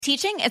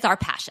Teaching is our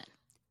passion.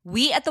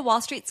 We at the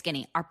Wall Street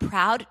Skinny are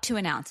proud to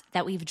announce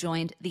that we've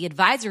joined the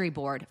advisory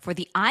board for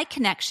the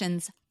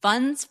iConnections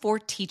Funds for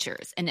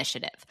Teachers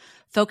initiative,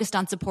 focused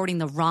on supporting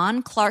the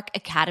Ron Clark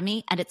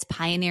Academy and its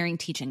pioneering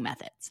teaching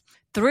methods.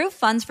 Through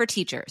Funds for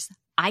Teachers,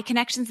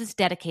 iConnections is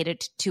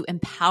dedicated to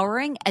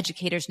empowering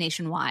educators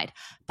nationwide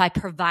by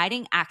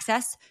providing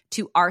access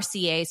to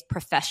RCA's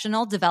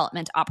professional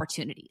development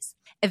opportunities.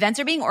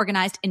 Events are being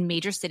organized in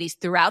major cities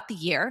throughout the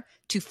year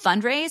to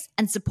fundraise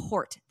and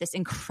support this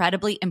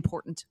incredibly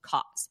important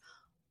cause.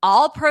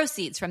 All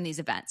proceeds from these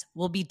events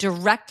will be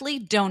directly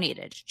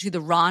donated to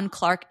the Ron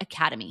Clark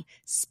Academy,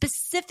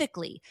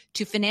 specifically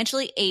to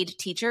financially aid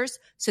teachers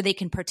so they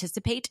can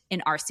participate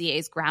in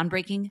RCA's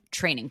groundbreaking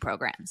training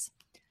programs.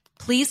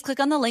 Please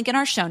click on the link in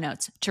our show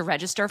notes to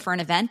register for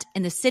an event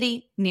in the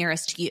city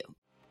nearest you.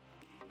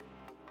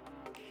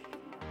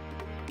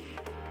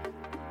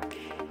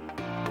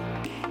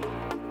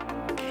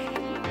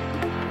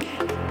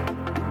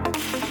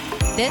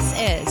 This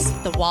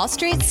is The Wall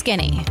Street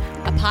Skinny,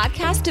 a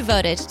podcast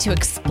devoted to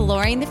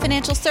exploring the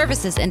financial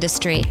services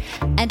industry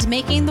and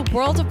making the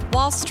world of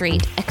Wall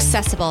Street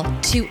accessible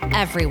to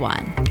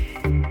everyone.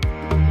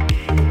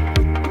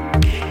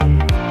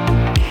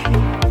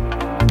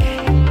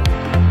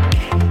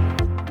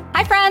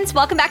 Hi, friends.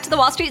 Welcome back to The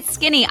Wall Street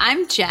Skinny.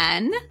 I'm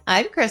Jen.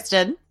 I'm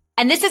Kristen.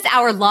 And this is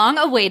our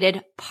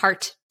long-awaited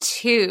part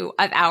 2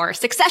 of our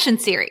Succession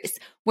series,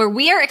 where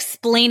we are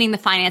explaining the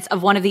finance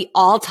of one of the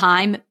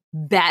all-time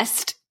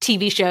best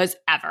TV shows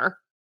ever,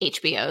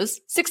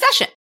 HBO's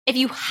Succession. If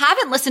you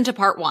haven't listened to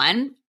part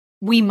 1,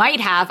 we might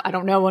have, I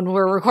don't know when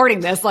we're recording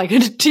this, like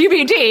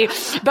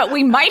TBD, but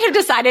we might have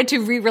decided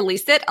to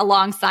re-release it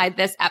alongside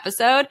this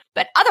episode.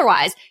 But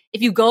otherwise,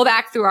 if you go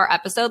back through our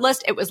episode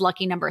list, it was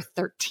lucky number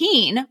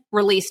 13,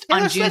 released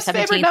on June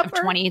 17th of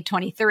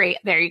 2023.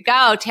 There you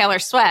go, Taylor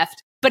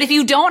Swift. But if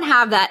you don't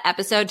have that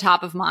episode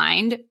top of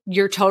mind,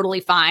 you're totally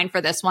fine for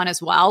this one as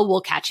well.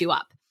 We'll catch you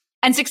up.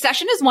 And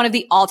Succession is one of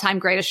the all-time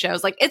greatest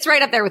shows. Like, it's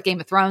right up there with Game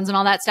of Thrones and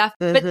all that stuff.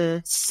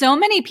 But so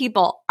many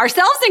people,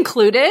 ourselves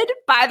included,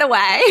 by the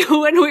way,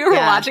 when we were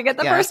watching it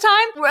the first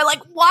time, we're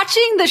like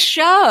watching the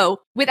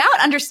show without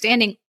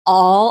understanding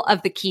all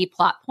of the key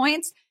plot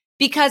points,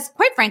 because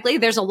quite frankly,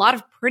 there's a lot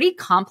of pretty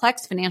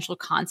complex financial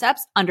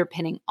concepts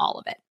underpinning all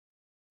of it.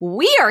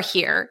 We are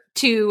here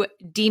to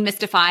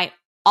demystify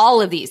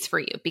all of these for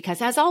you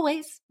because, as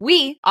always,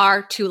 we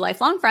are 2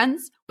 lifelong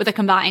friends with a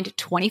combined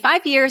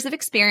 25 years of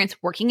experience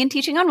working and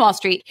teaching on Wall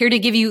Street, here to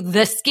give you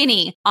the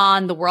skinny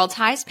on the world's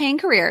highest paying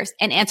careers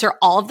and answer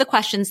all of the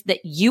questions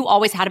that you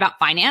always had about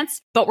finance,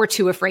 but were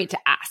too afraid to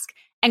ask.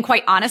 And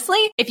quite honestly,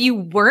 if you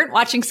weren't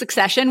watching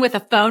Succession with a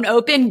phone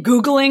open,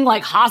 Googling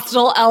like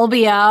hostile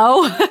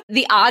LBO,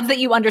 the odds that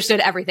you understood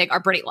everything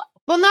are pretty low.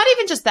 Well, not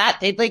even just that.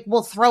 They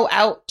will throw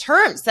out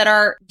terms that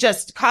are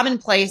just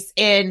commonplace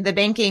in the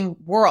banking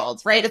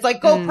world, right? It's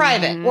like go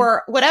private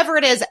or whatever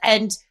it is.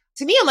 And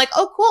to me, I'm like,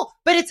 oh, cool.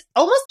 But it's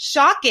almost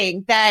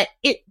shocking that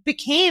it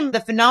became the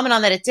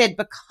phenomenon that it did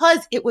because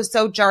it was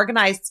so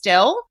jargonized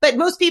still. But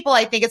most people,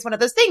 I think it's one of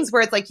those things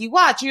where it's like you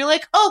watch and you're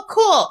like, oh,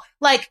 cool.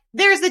 Like,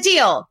 there's the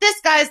deal. This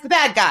guy's the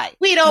bad guy.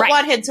 We don't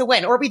want him to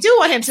win, or we do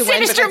want him to win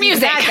because he's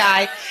the bad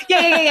guy.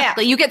 Yeah.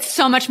 You get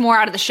so much more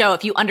out of the show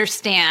if you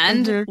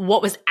understand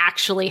what was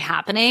actually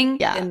happening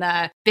in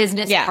the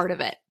business part of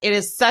it. It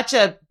is such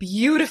a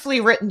beautifully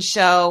written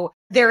show.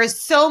 There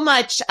is so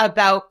much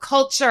about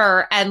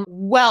culture and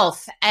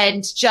wealth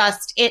and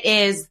just, it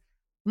is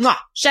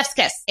chef's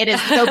kiss. It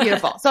is so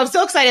beautiful. So I'm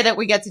so excited that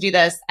we get to do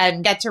this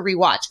and get to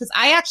rewatch, because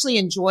I actually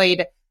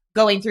enjoyed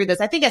going through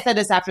this. I think I said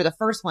this after the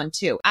first one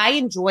too. I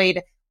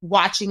enjoyed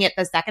watching it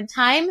the second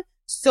time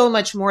so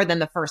much more than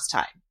the first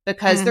time,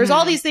 because there's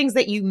all these things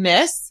that you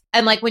miss.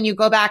 And like when you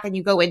go back and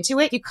you go into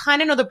it, you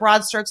kind of know the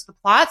broad strokes of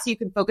the plot, so you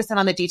can focus in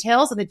on the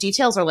details, and the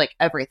details are like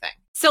everything.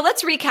 So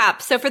let's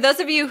recap. So for those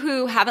of you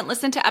who haven't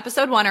listened to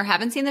episode 1 or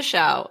haven't seen the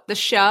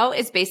show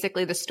is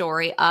basically the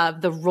story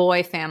of the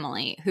Roy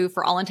family, who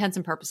for all intents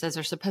and purposes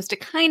are supposed to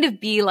kind of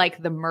be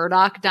like the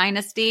Murdoch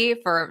dynasty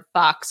for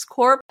Fox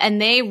Corp. And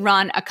they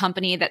run a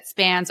company that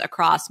spans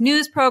across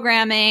news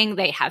programming.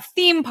 They have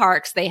theme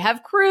parks. They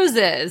have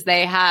cruises.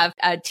 They have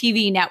a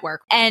TV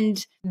network.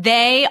 And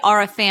they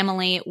are a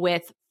family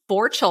with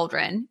 4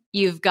 children.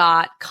 You've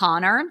got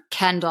Connor,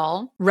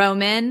 Kendall,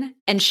 Roman,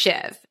 and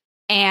Shiv.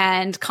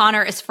 And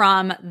Connor is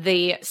from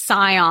the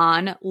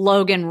scion,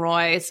 Logan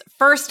Roy's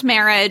first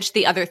marriage.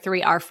 The other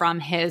 3 are from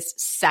his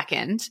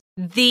second.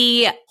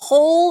 The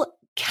whole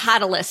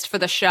catalyst for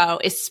the show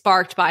is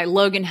sparked by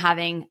Logan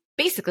having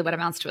basically what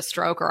amounts to a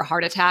stroke or a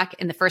heart attack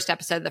in the first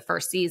episode of the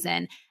first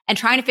season, and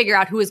trying to figure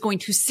out who is going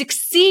to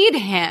succeed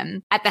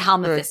him at the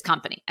helm of this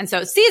company. And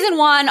so season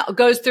 1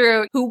 goes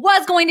through who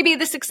was going to be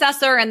the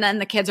successor, and then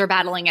the kids are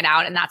battling it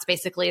out. And that's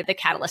basically the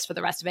catalyst for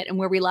the rest of it. And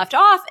where we left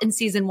off in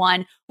season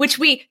 1, which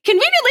we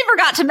conveniently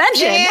forgot to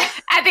mention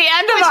at the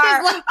end of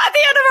our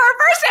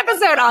first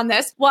episode on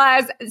this,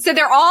 was, so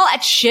they're all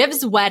at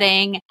Shiv's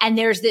wedding, and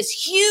there's this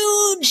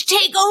huge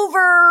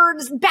takeover,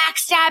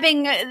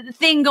 backstabbing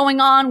thing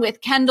going on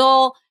with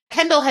Kendall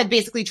Kendall had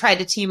basically tried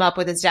to team up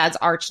with his dad's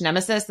arch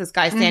nemesis, this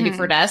guy, Sandy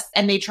Furness,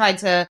 and they tried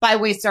to buy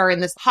Waystar in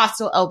this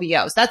hostile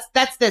LBO. So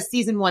that's the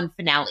season 1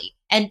 finale.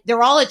 And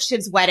they're all at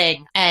Shiv's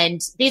wedding.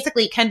 And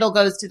basically Kendall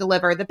goes to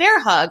deliver the bear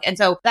hug. And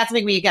so that's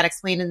something we got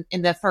explained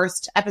in the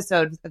first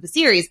episode of the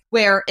series,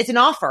 where it's an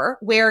offer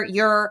where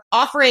you're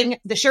offering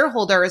the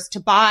shareholders to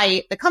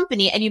buy the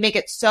company and you make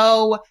it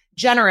so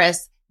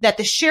generous that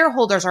the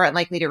shareholders aren't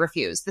likely to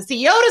refuse. The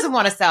CEO doesn't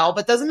want to sell,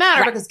 but doesn't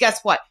matter because guess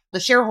what? The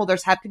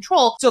shareholders have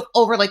control. So if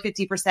over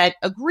 50%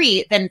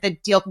 agree, then the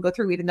deal can go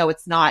through even though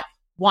it's not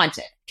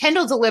wanted.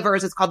 Kendall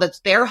delivers, it's called the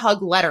bear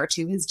hug letter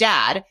to his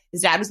dad.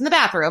 His dad was in the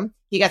bathroom.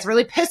 He gets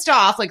really pissed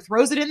off,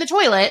 throws it in the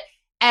toilet.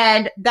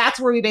 And that's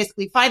where we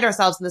basically find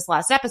ourselves in this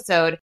last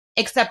episode.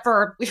 Except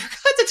for, we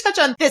forgot to touch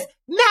on this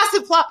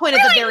massive plot point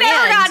at the very end. We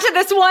never got to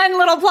this one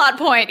little plot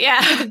point, yeah.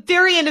 At the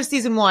very end of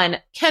season 1,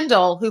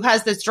 Kendall, who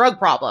has this drug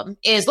problem,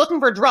 is looking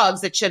for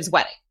drugs at Shiv's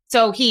wedding.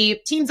 So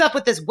he teams up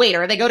with this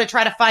waiter. They go to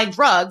try to find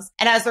drugs.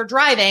 And as they're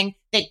driving,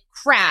 they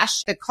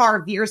crash. The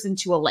car veers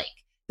into a lake.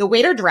 The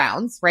waiter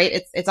drowns,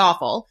 right? It's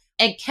awful.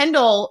 And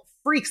Kendall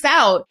freaks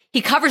out. He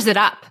covers it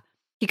up.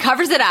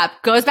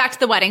 Goes back to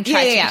the wedding,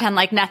 tries to pretend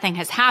like nothing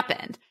has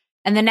happened.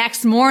 And the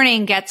next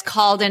morning gets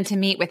called in to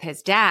meet with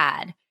his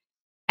dad.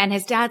 And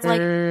his dad's like,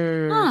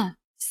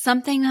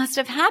 something must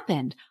have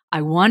happened.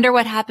 I wonder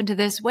what happened to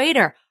this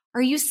waiter.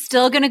 Are you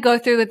still going to go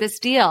through with this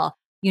deal?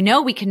 You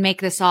know, we can make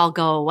this all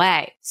go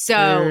away.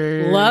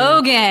 So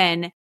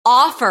Logan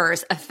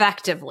offers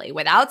effectively,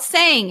 without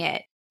saying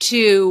it,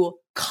 to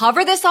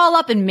cover this all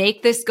up and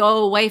make this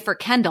go away for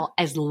Kendall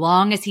as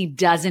long as he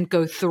doesn't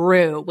go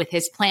through with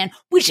his plan,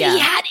 which he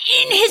had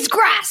in his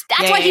grasp.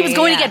 That's why he was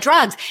going to get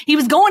drugs. He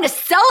was going to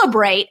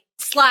celebrate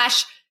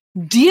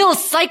 / deal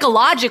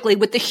psychologically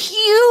with the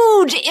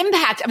huge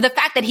impact of the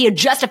fact that he had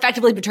just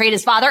effectively betrayed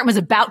his father and was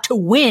about to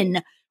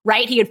win,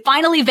 right? He had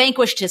finally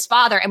vanquished his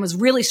father and was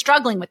really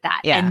struggling with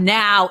that. Yeah. And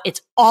now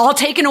it's all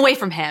taken away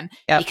from him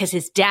because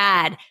his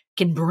dad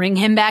can bring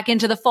him back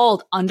into the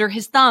fold under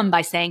his thumb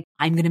by saying,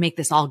 I'm going to make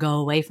this all go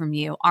away from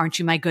you. Aren't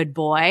you my good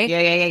boy?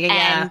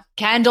 Yeah. And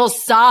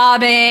Kendall's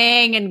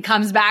sobbing and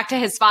comes back to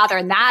his father.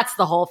 And that's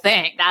the whole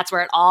thing. That's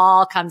where it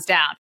all comes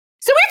down.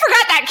 So we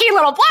forgot that key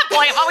little plot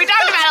point when we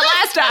talked about it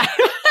last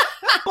time.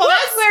 Well,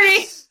 that's where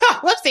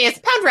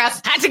whoopsies, pound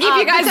rest. Had to keep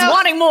you guys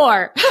wanting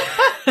more.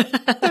 So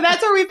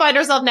that's where we find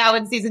ourselves now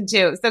in season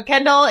 2. So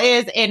Kendall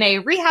is in a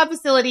rehab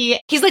facility.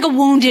 He's like a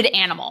wounded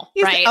animal,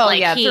 right?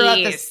 Throughout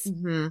this.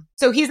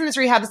 So he's in this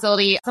rehab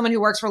facility. Someone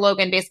who works for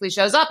Logan basically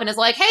shows up and is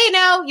like, hey,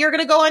 now you're going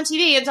to go on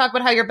TV and talk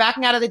about how you're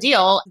backing out of the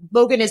deal.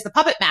 Logan is the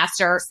puppet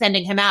master,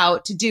 sending him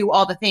out to do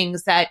all the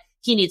things that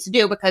he needs to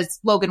do because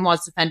Logan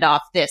wants to fend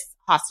off this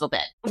hostile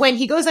bid. When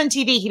he goes on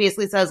TV, he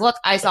basically says, look,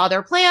 I saw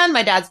their plan.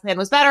 My dad's plan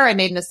was better. I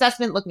made an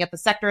assessment looking at the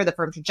sector, the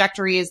firm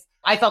trajectories.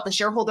 I felt the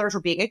shareholders were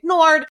being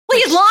ignored.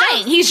 Well, he's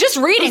lying. He's just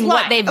reading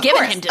what they've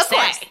given him to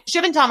say.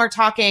 Shiv and Tom are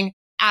talking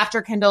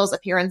after Kendall's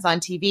appearance on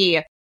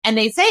TV. And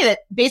they say that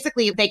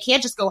basically they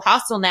can't just go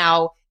hostile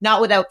now, not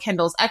without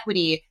Kendall's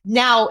equity.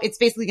 Now it's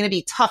basically going to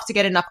be tough to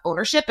get enough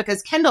ownership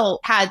because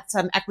Kendall had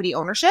some equity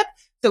ownership.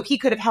 So he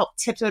could have helped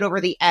tiptoe it over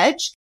the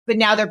edge. But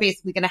now they're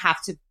basically going to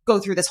have to go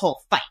through this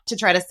whole fight to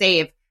try to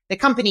save the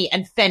company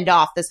and fend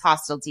off this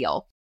hostile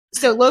deal.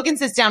 So Logan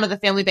sits down with the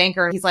family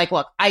banker. He's like,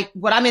 look,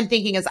 what I'm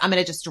thinking is I'm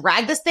going to just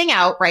drag this thing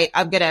out, right?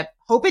 I'm going to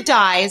hope it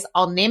dies.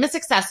 I'll name a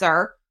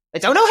successor. I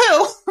don't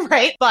know who,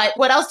 right? But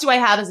what else do I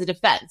have as a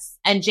defense?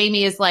 And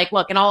Jamie is like,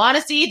 look, in all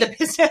honesty, the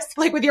business,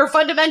 with your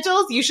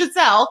fundamentals, you should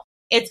sell.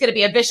 It's going to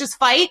be a vicious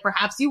fight.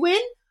 Perhaps you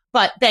win,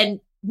 but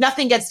then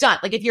nothing gets done.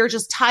 If you're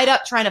just tied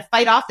up trying to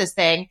fight off this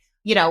thing,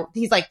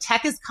 he's like,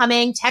 tech is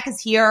coming, tech is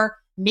here.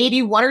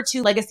 Maybe 1 or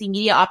 2 legacy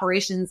media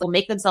operations will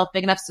make themselves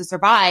big enough to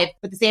survive,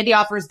 but the Sandy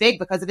offer is big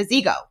because of his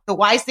ego. The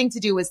wise thing to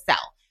do is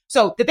sell.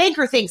 So the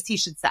banker thinks he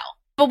should sell.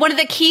 But one of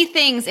the key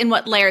things in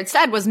what Laird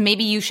said was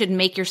maybe you should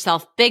make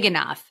yourself big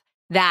enough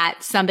that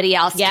somebody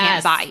else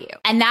can't buy you.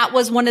 And that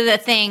was one of the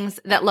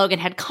things that Logan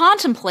had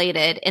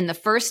contemplated in the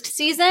first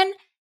season.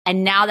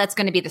 And now that's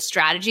going to be the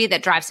strategy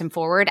that drives him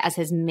forward as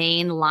his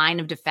main line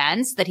of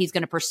defense that he's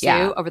going to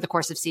pursue over the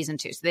course of season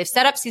 2. So they've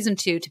set up season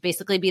 2 to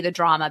basically be the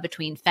drama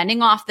between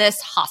fending off this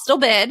hostile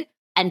bid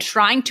and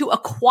trying to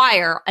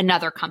acquire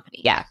another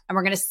company. Yeah. And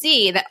we're going to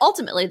see that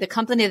ultimately the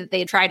company that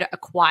they try to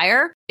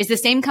acquire is the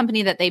same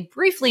company that they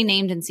briefly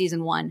named in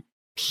season 1,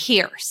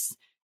 Pierce.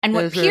 And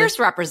what Pierce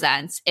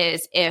represents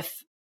is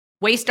if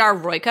Waystar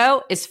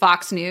Royco is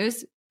Fox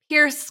News,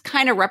 Pierce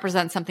kind of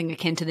represents something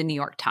akin to the New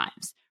York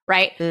Times.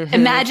 Right?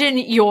 Imagine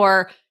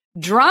your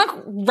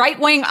drunk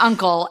right-wing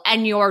uncle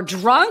and your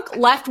drunk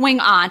left-wing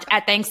aunt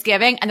at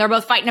Thanksgiving, and they're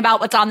both fighting about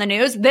what's on the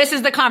news. This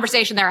is the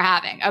conversation they're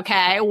having,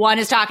 okay? One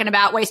is talking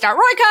about Waystar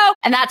Royco,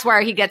 and that's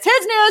where he gets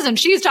his news, and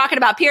she's talking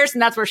about Pierce,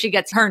 and that's where she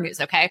gets her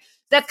news, okay?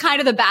 That's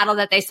kind of the battle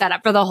that they set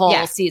up for the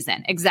whole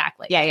season.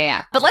 Exactly.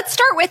 Yeah. But let's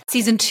start with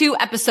season 2,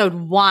 episode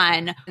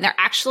 1. They're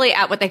actually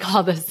at what they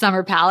call the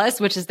Summer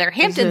Palace, which is their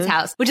Hamptons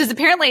house, which has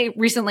apparently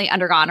recently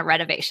undergone a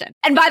renovation.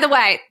 And by the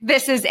way,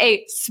 this is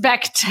a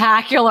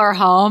spectacular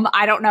home.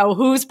 I don't know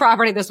whose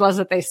property this was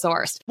that they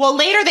sourced. Well,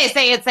 later they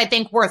say it's, I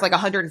think, worth like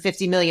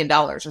 $150 million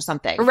or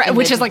something. Right,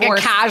 which is like a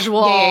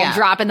casual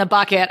drop in the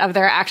bucket of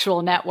their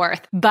actual net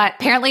worth. But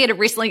apparently it had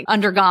recently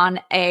undergone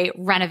a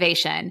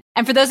renovation.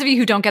 And for those of you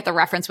who don't get the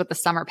reference with the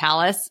Summer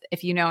Palace,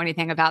 if you know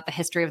anything about the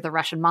history of the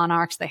Russian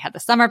monarchs, they had the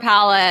Summer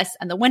Palace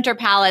and the Winter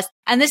Palace.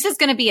 And this is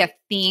going to be a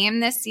theme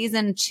this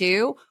season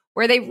too,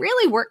 where they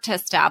really work to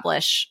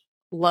establish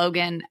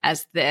Logan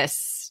as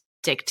this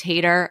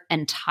dictator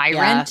and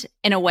tyrant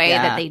in a way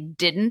that they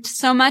didn't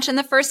so much in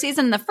the first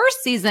season. In the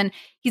first season,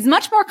 he's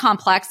much more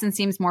complex and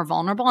seems more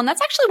vulnerable. And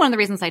that's actually one of the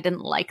reasons I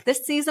didn't like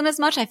this season as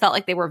much. I felt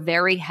like they were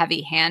very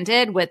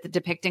heavy-handed with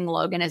depicting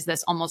Logan as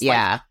this almost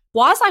like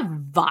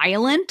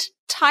quasi-violent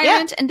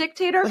tyrant and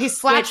dictator.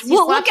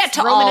 Well, we'll get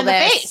to Roman all this.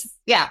 In the face.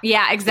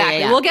 Yeah, exactly.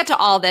 Yeah. We'll get to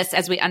all this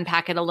as we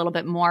unpack it a little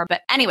bit more.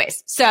 But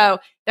anyways, so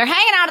they're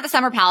hanging out at the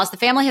Summer Palace. The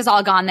family has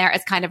all gone there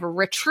as kind of a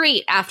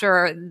retreat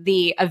after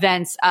the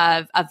events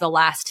of the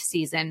last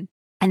season.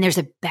 And there's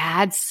a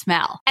bad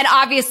smell. And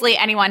obviously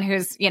anyone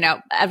who's,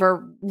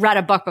 ever read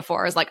a book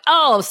before is like,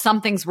 oh,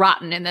 something's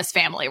rotten in this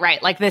family,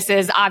 right? Like this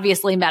is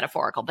obviously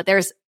metaphorical, but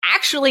there's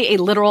actually a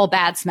literal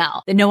bad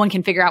smell that no one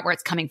can figure out where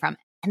it's coming from.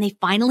 And they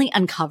finally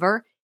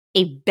uncover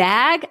a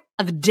bag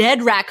of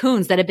dead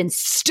raccoons that have been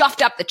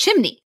stuffed up the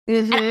chimney.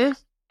 And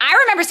I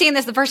remember seeing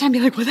this the first time and be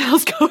like, what the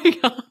hell's going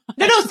on?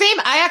 No, same.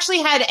 I actually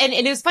had, and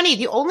it was funny.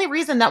 The only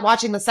reason that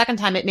watching the second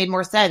time it made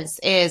more sense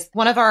is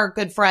one of our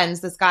good friends,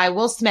 this guy,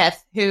 Will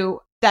Smith,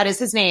 who that is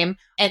his name.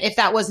 And if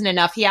that wasn't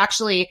enough, we have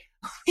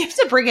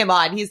to bring him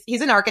on.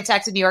 He's an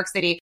architect in New York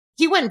City.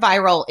 He went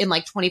viral in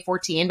like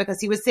 2014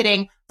 because he was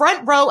sitting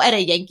front row at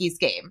a Yankees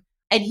game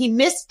and he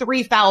missed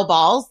 3 foul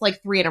balls,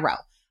 like 3 in a row.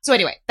 So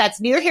anyway,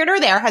 that's neither here nor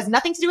there, has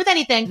nothing to do with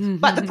anything.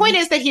 But the point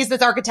is that he's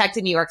this architect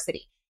in New York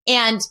City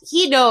and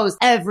he knows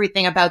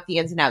everything about the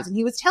ins and outs. And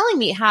he was telling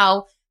me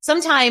how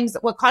sometimes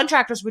what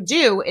contractors would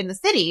do in the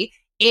city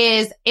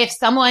is if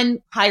someone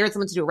hired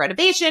someone to do a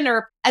renovation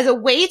or as a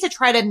way to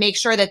try to make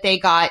sure that they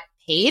got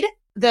paid,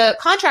 the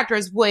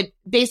contractors would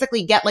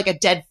basically get like a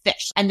dead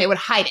fish and they would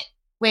hide it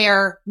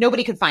where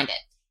nobody could find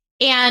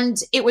it. And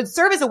it would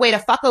serve as a way to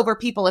fuck over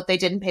people if they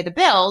didn't pay the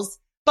bills.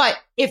 But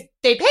if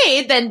they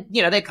paid, then,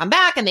 they'd come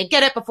back and they'd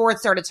get it before it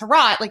started to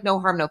rot, like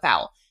no harm, no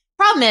foul.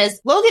 Problem is,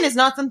 Logan is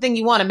not something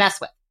you want to mess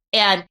with.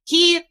 And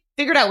he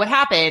figured out what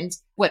happened.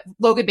 What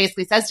Logan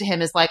basically says to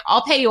him is like,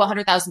 I'll pay you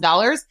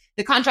 $100,000.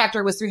 The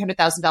contractor was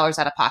 $300,000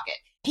 out of pocket.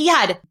 He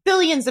had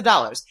billions of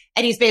dollars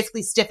and he's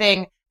basically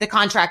stiffing the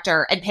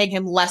contractor and paying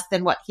him less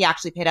than what he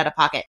actually paid out of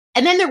pocket.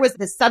 And then there was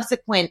this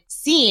subsequent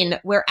scene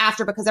where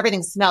after, because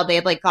everything smelled, they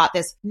had like got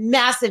this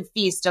massive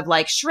feast of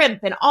like shrimp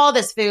and all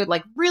this food,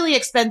 like really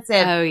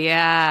expensive. Oh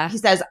yeah. He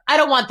says, I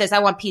don't want this. I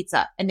want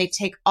pizza. And they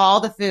take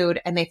all the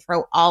food and they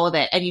throw all of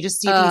it. And you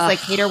just see these like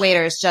cater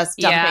waiters just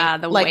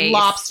dumping like waste.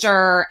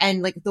 Lobster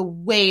and like the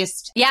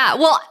waste. Yeah.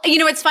 Well,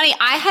 it's funny.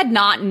 I had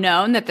not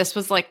known that this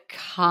was like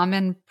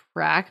common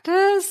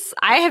practice.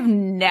 I have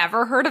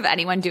never heard of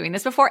anyone doing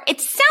this before.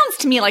 It sounds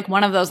to me like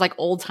one of those like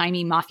old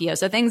timey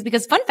mafioso things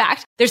because fun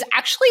fact, there's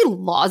actually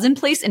laws in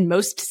place in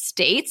most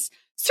states,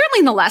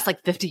 certainly in the last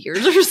like 50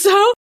 years or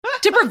so,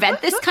 to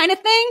prevent this kind of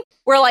thing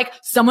where like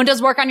someone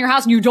does work on your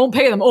house and you don't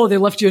pay them. Oh, they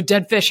left you a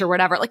dead fish or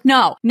whatever. Like,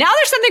 no. Now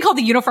there's something called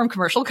the Uniform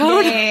Commercial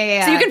Code.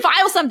 Yeah. So you can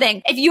file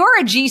something. If you're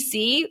a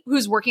GC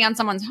who's working on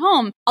someone's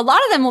home, a lot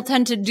of them will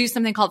tend to do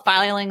something called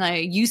filing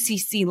a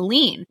UCC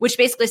lien, which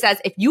basically says,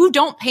 if you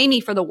don't pay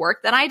me for the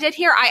work that I did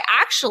here, I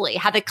actually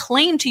have a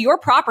claim to your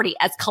property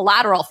as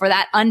collateral for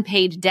that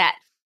unpaid debt.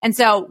 And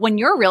so when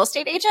you're a real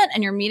estate agent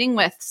and you're meeting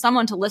with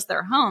someone to list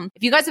their home,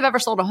 if you guys have ever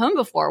sold a home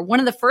before, one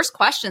of the first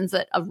questions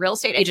that a real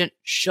estate agent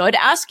should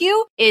ask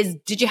you is,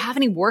 did you have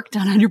any work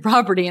done on your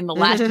property in the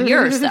last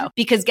year or so?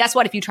 Because guess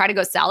what? If you try to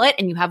go sell it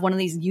and you have one of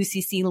these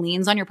UCC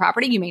liens on your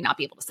property, you may not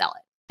be able to sell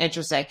it.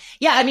 Interesting.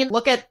 Yeah. I mean,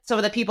 look at some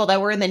of the people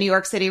that were in the New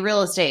York City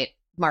real estate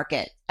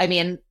market. I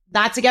mean,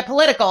 not to get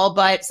political,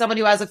 but someone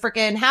who has a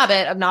freaking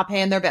habit of not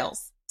paying their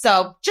bills.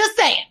 So just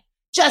saying.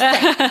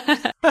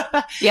 Yep.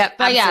 But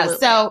absolutely. Yeah,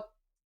 so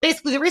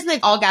basically, the reason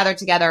they've all gathered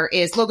together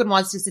is Logan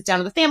wants to sit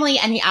down with the family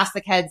and he asks the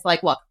kids,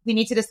 like, look, we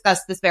need to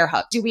discuss this bear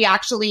hug. Do we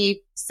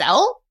actually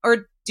sell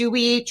or do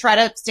we try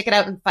to stick it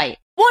out and fight?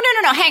 Well,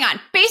 no. Hang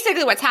on.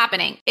 Basically, what's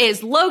happening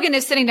is Logan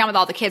is sitting down with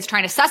all the kids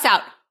trying to suss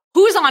out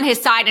who's on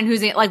his side and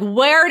who's like,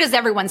 where does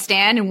everyone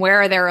stand and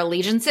where are their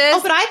allegiances?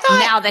 Oh, but I thought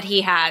now that he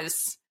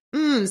has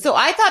So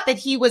I thought that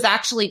he was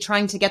actually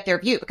trying to get their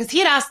view because he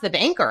had asked the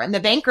banker and the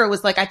banker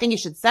was like, I think you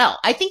should sell.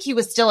 I think he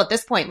was still at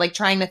this point, like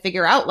trying to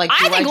figure out, like,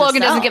 I think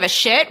Logan doesn't give a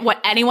shit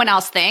what anyone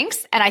else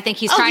thinks. And I think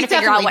he's trying to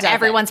figure out what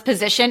everyone's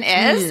position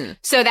is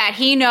so that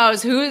he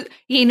knows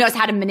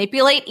how to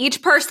manipulate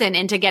each person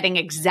into getting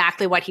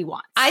exactly what he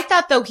wants. I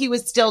thought though he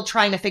was still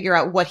trying to figure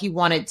out what he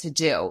wanted to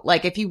do.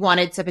 Like if he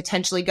wanted to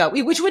potentially go,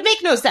 which would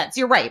make no sense.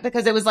 You're right.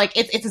 Because it was like,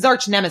 it's his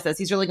arch nemesis.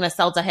 He's really going to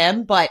sell to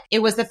him. But it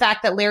was the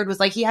fact that Laird was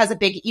like, he has a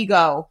big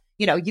ego.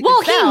 You know, you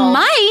could sell. He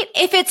might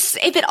if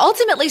it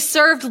ultimately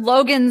served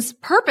Logan's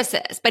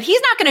purposes, but he's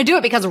not going to do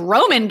it because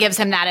Roman gives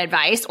him that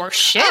advice or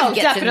Shiv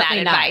gets him that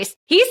advice.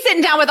 He's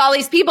sitting down with all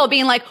these people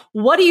being like,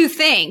 what do you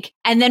think?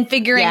 And then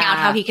figuring out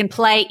how he can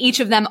play each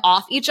of them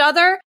off each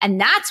other. And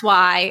that's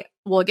why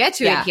we'll get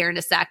to it here in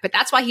a sec, but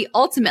that's why he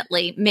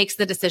ultimately makes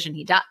the decision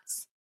he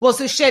does. Well,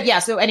 so Shiv,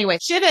 so anyway,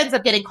 Shiv ends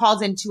up getting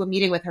called into a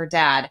meeting with her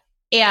dad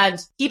and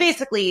he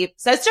basically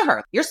says to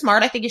her, you're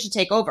smart. I think you should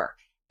take over.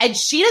 And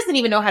she doesn't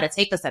even know how to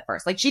take this at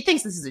first. Like she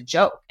thinks this is a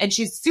joke and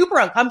she's super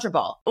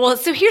uncomfortable. Well,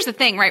 so here's the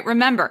thing, right?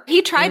 Remember,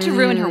 he tried to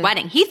ruin her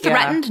wedding. He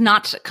threatened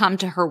not to come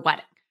to her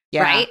wedding,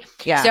 right?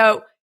 Yeah.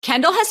 So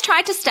Kendall has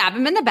tried to stab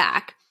him in the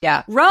back.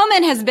 Yeah.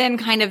 Roman has been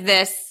kind of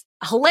this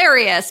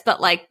hilarious, but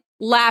like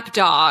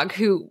lapdog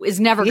who is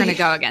never going to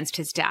go against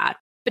his dad.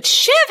 But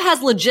Shiv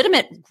has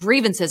legitimate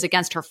grievances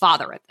against her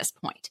father at this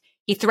point.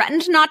 He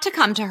threatened not to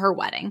come to her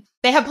wedding.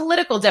 They have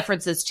political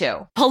differences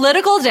too.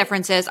 Political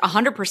differences,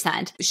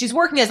 100%. She's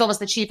working as almost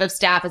the chief of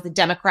staff as a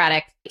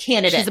Democratic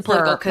candidate. She's a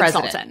political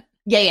consultant. President.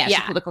 Yeah. She's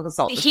a political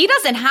consultant. He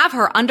doesn't have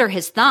her under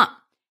his thumb.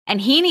 And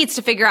he needs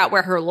to figure out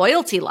where her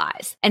loyalty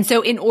lies. And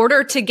so in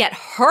order to get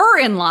her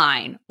in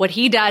line, what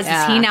he does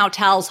is he now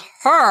tells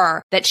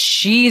her that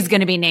she's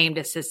going to be named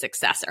as his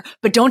successor.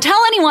 But don't tell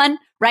anyone,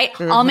 right?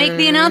 I'll make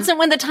the announcement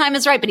when the time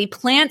is right. But he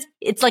plants,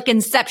 it's like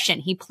Inception.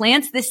 He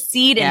plants this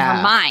seed in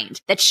her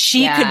mind that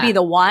she could be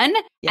the one.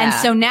 Yeah. And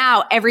so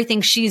now everything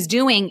she's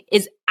doing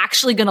is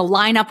actually going to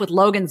line up with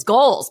Logan's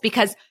goals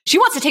because she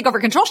wants to take over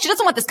control. She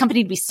doesn't want this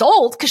company to be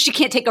sold because she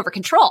can't take over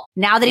control.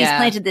 Now that he's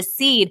planted this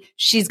seed,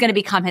 she's going to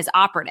become his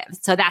operative.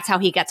 So that's how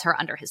he gets her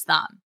under his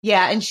thumb.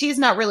 Yeah. And she's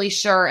not really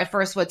sure at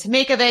first what to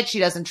make of it. She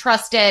doesn't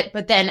trust it.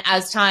 But then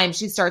as time,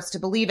 she starts to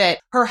believe it.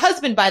 Her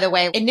husband, by the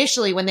way,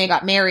 initially when they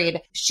got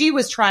married, she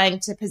was trying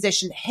to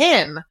position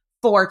him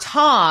for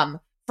Tom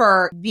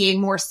for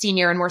being more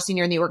senior in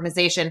the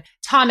organization.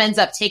 Tom ends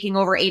up taking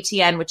over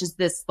ATN, which is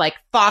this like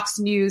Fox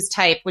News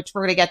type, which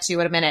we're going to get to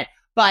in a minute.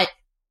 But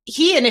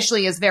he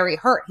initially is very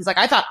hurt. He's like,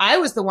 I thought I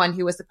was the one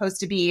who was supposed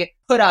to be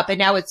put up and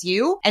now it's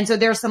you. And so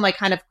there's some like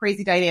kind of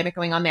crazy dynamic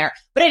going on there.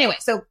 But anyway,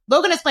 so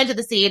Logan has planted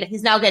the seed.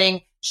 He's now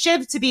getting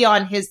Shiv to be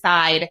on his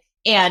side.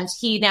 And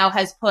he now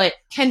has put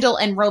Kendall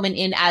and Roman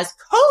in as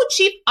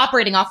co-chief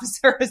operating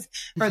officers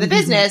for the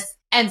business.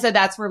 And so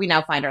that's where we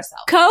now find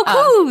ourselves.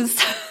 Co-coos.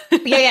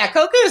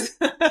 Co-coos.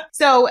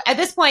 So at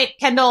this point,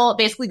 Kendall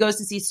basically goes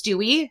to see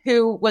Stewie,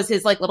 who was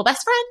his like little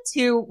best friend,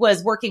 who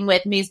was working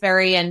with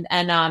Maysbury and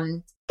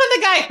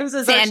the guy who's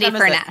his Sandy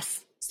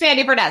Furness.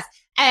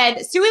 And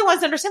Stewie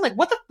wants to understand like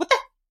what the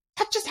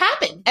heck just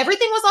happened?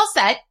 Everything was all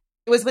set.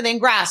 It was within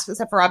grasp,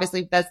 except for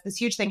obviously this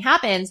huge thing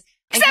happens.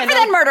 Except for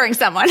them murdering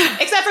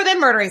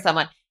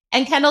someone.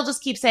 And Kendall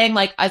just keeps saying,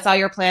 like, I saw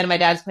your plan and my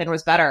dad's plan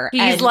was better.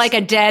 He's like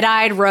a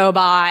dead-eyed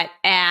robot.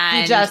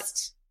 And he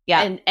just,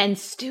 And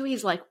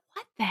Stewie's like,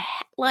 what the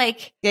heck?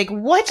 Like,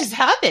 what just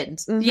happened?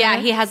 Mm-hmm.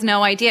 Yeah, he has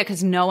no idea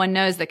because no one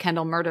knows that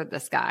Kendall murdered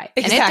this guy.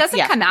 Exactly, and it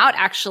doesn't come out,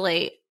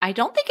 actually. I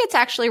don't think it's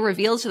actually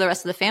revealed to the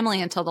rest of the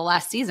family until the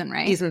last season,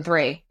 right? Season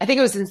 3. I think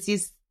it was in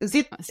season,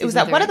 it was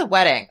at one of the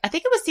wedding. I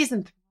think it was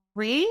season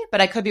 3, but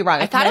I could be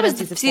wrong. I thought it was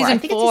season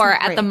 4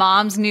 at the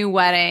mom's new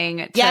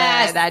wedding.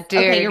 Yes, that dude.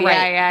 Okay, you're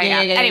right.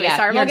 Yeah. Anyway,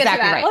 sorry, we'll get to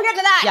that. Right. We'll get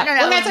to that. Yeah.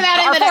 We'll get to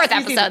that in the fourth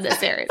episode of this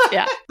series.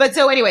 Yeah. But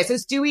so anyway, so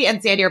Stewie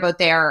and Sandy are both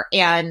there,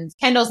 and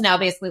Kendall's now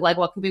basically like,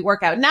 "Well, could we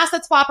work out an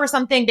asset swap or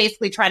something?"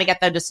 Basically, trying to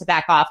get them just to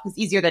back off because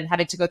it's easier than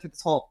having to go through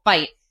this whole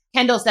fight.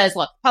 Kendall says,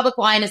 "Look, public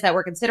line is that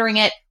we're considering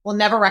it. We'll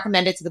never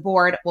recommend it to the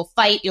board. We'll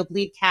fight. You'll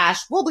bleed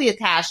cash. We'll bleed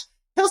cash.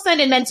 He'll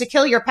send in men to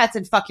kill your pets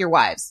and fuck your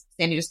wives."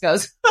 Sandy just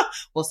goes,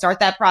 "We'll start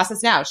that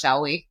process now,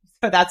 shall we?"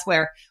 So that's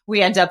where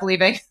we end up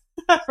leaving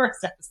the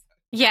first episode.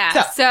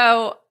 Yeah.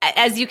 So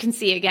as you can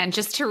see, again,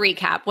 just to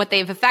recap, what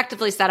they've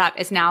effectively set up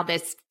is now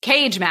this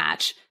cage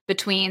match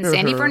between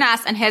Sandy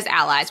Furness and his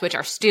allies, which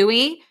are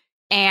Stewie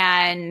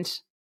and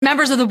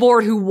members of the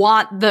board who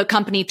want the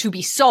company to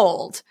be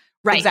sold.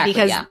 Right. Exactly,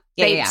 because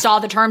they saw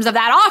the terms of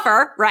that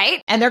offer.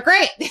 Right. And they're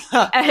great.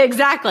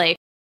 Exactly.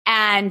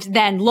 And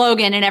then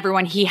Logan and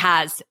everyone he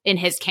has in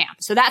his camp.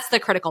 So that's the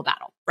critical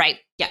battle, right?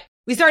 Yeah.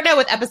 We start now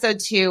with episode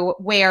 2,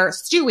 where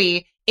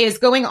Stewie is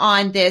going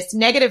on this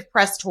negative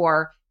press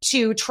tour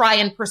to try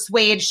and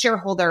persuade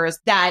shareholders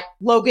that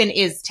Logan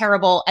is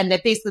terrible and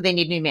that basically they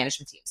need a new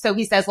management team. So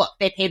he says, look,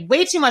 they paid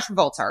way too much for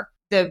Volter.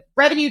 The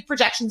revenue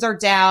projections are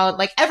down.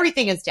 Like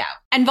everything is down.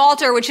 And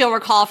Volter, which you'll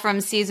recall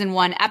from season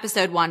 1,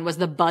 episode 1, was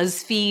the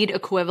BuzzFeed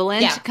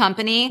equivalent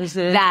company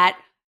that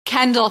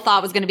Kendall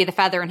thought was going to be the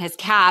feather in his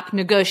cap,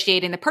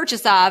 negotiating the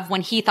purchase of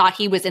when he thought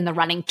he was in the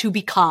running to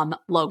become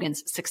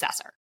Logan's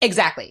successor.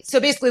 Exactly. So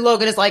basically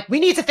Logan is like, we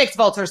need to fix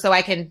Vulture so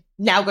I can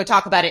now go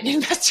talk about it in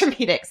investor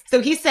meetings.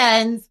 So he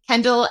sends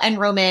Kendall and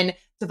Roman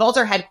to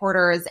Vulture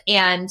headquarters.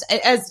 And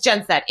as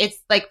Jen said, it's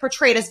like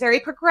portrayed as very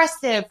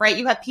progressive, right?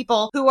 You have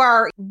people who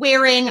are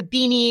wearing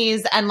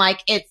beanies and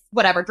like it's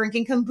whatever,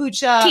 drinking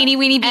kombucha. Teeny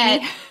weeny beanie.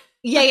 And,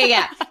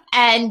 yeah.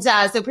 And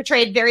so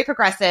portrayed very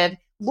progressive.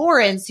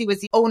 Lawrence, who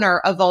was the owner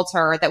of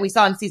Vulture that we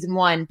saw in season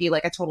 1 be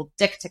like a total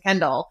dick to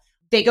Kendall.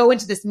 They go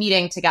into this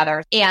meeting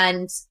together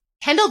and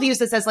Kendall views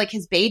this as like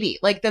his baby,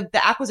 like the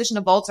acquisition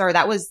of Vulture.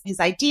 That was his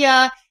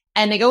idea.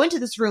 And they go into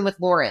this room with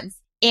Lawrence.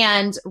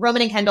 And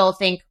Roman and Kendall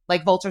think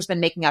like Vulture's been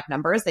making up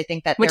numbers. They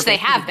think that which they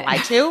have been.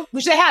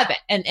 Which they have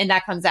been. And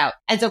that comes out.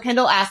 And so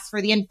Kendall asks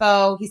for the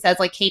info. He says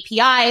like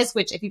KPIs,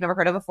 which if you've never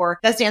heard of before,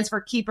 that stands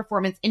for key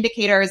performance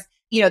indicators.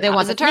 You know, they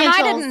want the term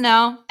I didn't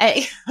know.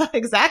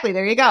 Exactly.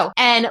 There you go.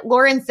 And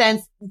Lawrence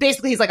sends,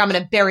 basically he's like, I'm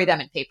going to bury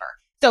them in paper.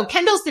 So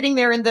Kendall's sitting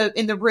there in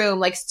the room,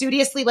 like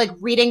studiously, like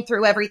reading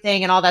through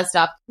everything and all that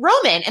stuff.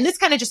 Roman, and this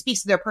kind of just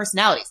speaks to their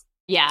personalities.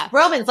 Yeah.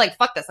 Roman's like,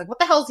 fuck this. Like, what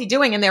the hell is he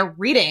doing? And they're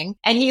reading.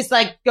 And he's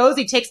like,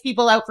 he takes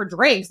people out for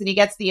drinks and he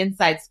gets the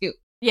inside scoop.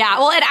 Yeah.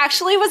 Well, it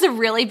actually was a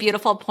really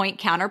beautiful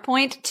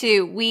counterpoint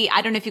to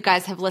I don't know if you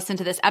guys have listened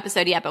to this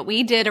episode yet, but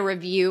we did a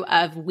review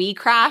of We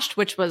Crashed,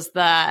 which was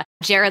the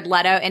Jared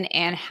Leto and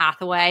Anne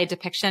Hathaway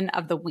depiction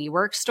of the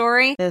WeWork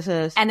story.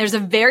 And there's a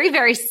very,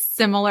 very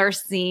similar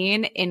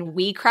scene in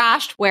We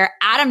Crashed where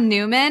Adam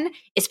Newman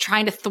is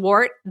trying to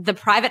thwart the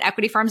private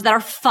equity firms that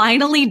are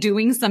finally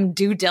doing some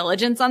due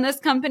diligence on this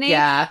company.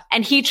 Yeah.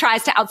 And he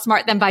tries to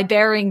outsmart them by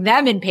burying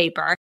them in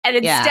paper. And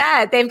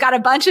instead, they've got a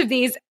bunch of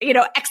these,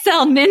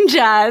 Excel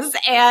ninjas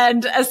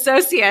and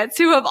associates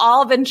who have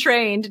all been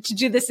trained to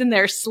do this in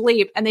their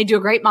sleep. And they do a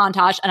great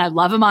montage. And I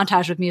love a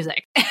montage with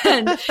music.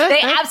 And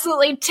they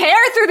absolutely tear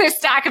through this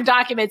stack of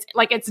documents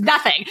like it's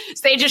nothing.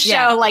 So they just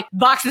show like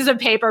boxes of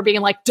paper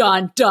being like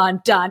done,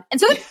 done, done. And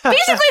so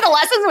basically the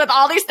lessons with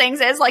all these things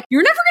is like,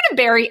 you're never going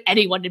to bury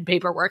anyone in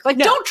paperwork. Like,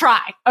 don't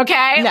try.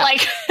 Okay. No,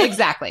 like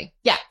exactly.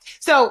 Yeah.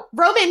 So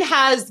Roman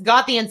has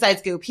got the inside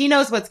scoop. He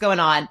knows what's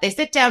going on. They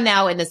sit down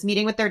now in this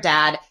meeting with their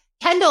dad.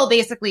 Kendall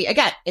basically,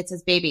 again, it's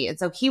his baby. And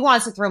so he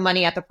wants to throw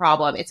money at the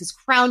problem. It's his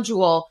crown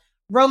jewel.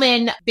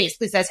 Roman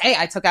basically says, hey,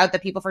 I took out the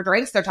people for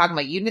drinks. They're talking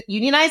about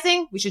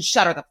unionizing. We should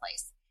shutter the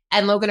place.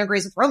 And Logan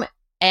agrees with Roman.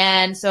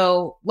 And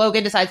so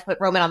Logan decides to put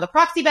Roman on the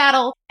proxy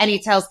battle and he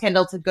tells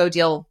Kendall to go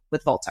deal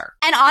with Vulture.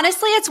 And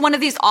honestly, it's one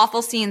of these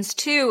awful scenes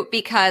too,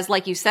 because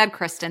like you said,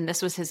 Kristen,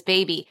 this was his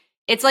baby.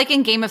 It's like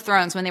in Game of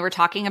Thrones when they were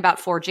talking about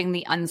forging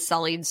the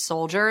unsullied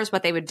soldiers.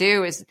 What they would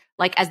do is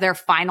like as their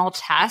final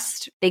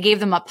test, they gave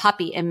them a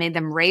puppy and made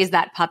them raise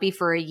that puppy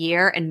for a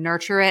year and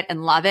nurture it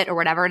and love it or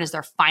whatever. And as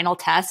their final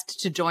test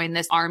to join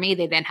this army,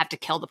 they then have to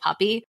kill the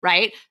puppy,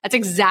 right? That's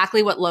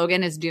exactly what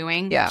Logan is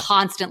doing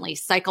constantly,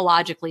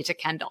 psychologically to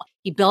Kendall.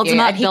 He builds him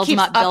up, builds him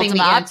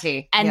up,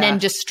 and then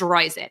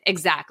destroys it.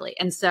 Exactly.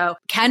 And so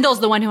Kendall's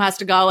the one who has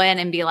to go in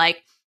and be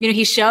like,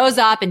 he shows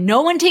up and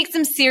no one takes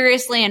him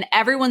seriously and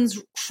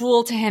everyone's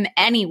cruel to him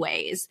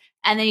anyways.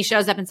 And then he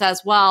shows up and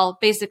says, well,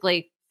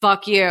 basically,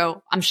 fuck you.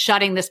 I'm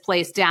shutting this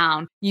place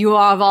down. You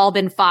have all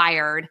been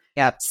fired.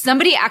 Yep.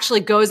 Somebody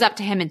actually goes up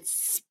to him and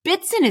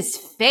spits in his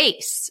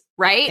face,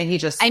 right? And he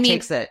just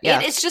takes it.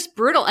 Yeah. It's just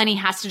brutal. And he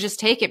has to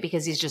just take it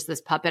because he's just this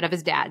puppet of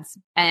his dad's.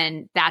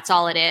 And that's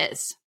all it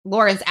is.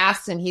 Lawrence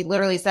asks him, he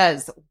literally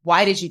says,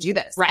 why did you do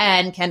this? Right.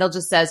 And Kendall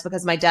just says,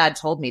 because my dad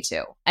told me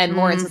to. And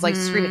Lawrence is like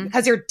screaming,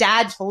 because your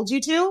dad told you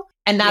to?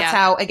 And that's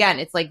how, again,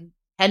 it's like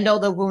Kendall,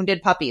 the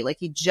wounded puppy. Like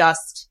it's,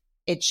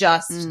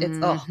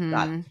 oh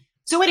God.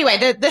 So anyway,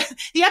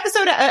 the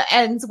episode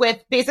ends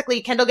with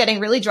basically Kendall getting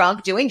really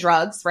drunk, doing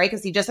drugs, right?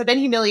 Because he just had been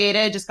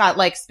humiliated, just got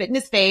like spit in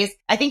his face.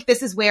 I think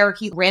this is where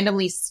he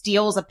randomly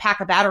steals a pack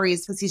of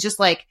batteries because he's just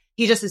like,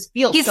 he just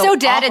feels so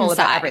dead awful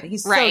inside. about everything.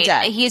 He's right. so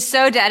dead. He's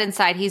so dead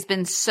inside. He's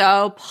been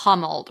so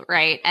pummeled,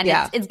 right? And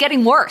it's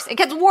getting worse. It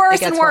gets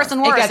worse and worse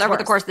and worse over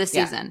the course of this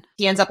season.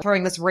 He ends up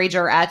throwing this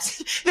rager at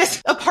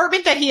this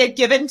apartment that he had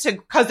given to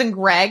cousin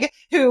Greg,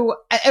 who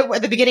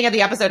at the beginning of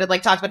the episode had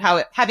like talked about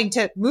how having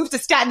to move to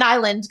Staten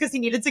Island because he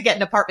needed to get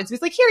an apartment. So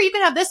he's like, here, you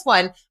can have this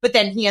one. But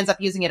then he ends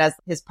up using it as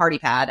his party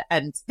pad.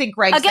 And I think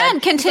Greg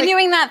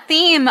continuing that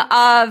theme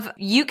of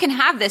you can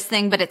have this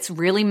thing, but it's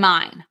really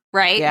mine.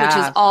 Right? Yeah.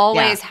 Which is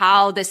always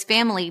how this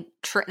family,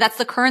 that's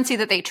the currency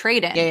that they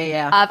trade in.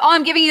 Yeah. Of,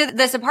 I'm giving you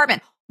this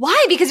apartment.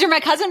 Why? Because you're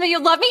my cousin, but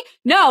you love me?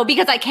 No,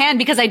 because I can,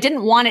 because I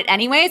didn't want it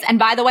anyways. And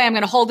by the way, I'm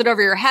going to hold it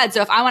over your head.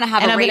 So if I want to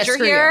have a rager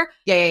here.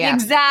 Yeah.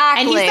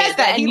 Exactly. And he says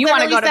that. And you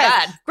want to go to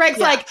bed. Greg's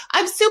like,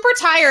 I'm super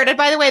tired. And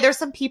by the way, there's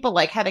some people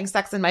like having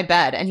sex in my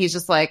bed. And he's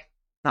just like,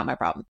 not my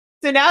problem.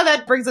 So now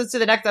that brings us to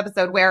the next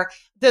episode where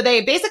they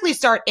basically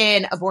start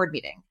in a board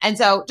meeting. And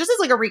so just as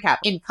like a recap,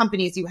 in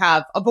companies, you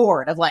have a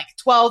board of like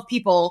 12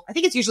 people. I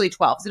think it's usually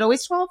 12. Is it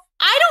always 12?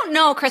 I don't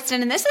know,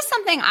 Kristen. And this is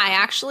something I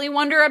actually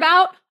wonder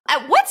about.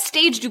 At what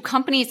stage do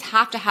companies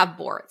have to have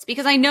boards?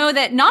 Because I know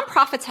that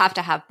nonprofits have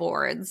to have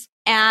boards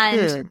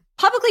And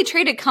publicly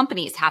traded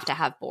companies have to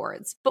have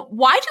boards. But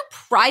why do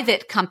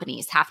private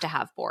companies have to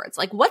have boards?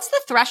 Like, what's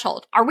the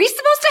threshold? Are we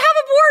supposed to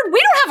have a board?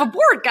 We don't have a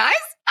board, guys.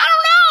 I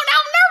don't know. Now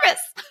I'm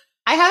nervous.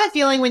 I have a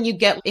feeling when you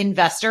get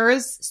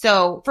investors,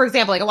 so for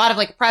example, like a lot of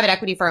like private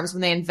equity firms,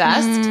 when they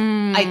invest,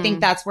 I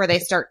think that's where they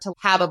start to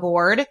have a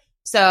board.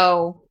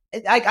 So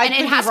and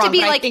it has to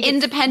be like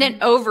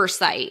independent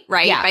oversight,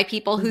 right? Yeah. By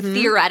people who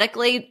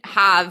theoretically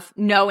have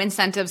no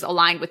incentives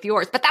aligned with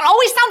yours. But that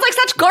always sounds like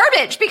such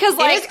garbage because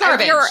like it is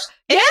garbage.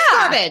 It is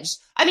garbage.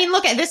 I mean,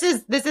 look, this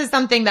is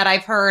something that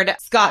I've heard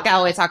Scott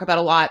Galloway talk about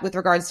a lot with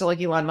regards to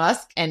like Elon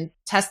Musk and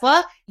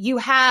Tesla. You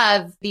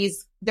have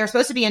these, they're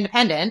supposed to be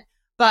independent,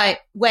 but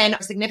when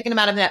a significant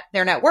amount of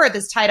their net worth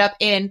is tied up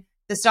in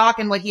the stock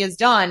and what he has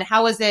done,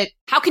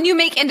 how can you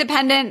make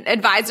independent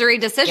advisory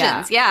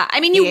decisions? Yeah. I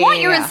mean, you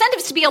want your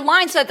incentives to be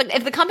aligned so that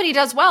if the company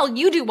does well,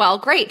 you do well,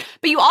 great.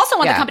 But you also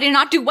want the company to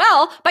not do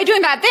well by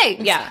doing bad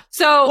things. Yeah.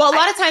 So, well, a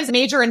lot of times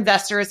major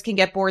investors can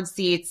get board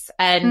seats,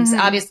 and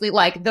obviously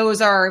like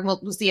those are,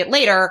 we'll see it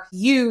later,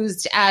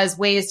 used as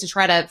ways to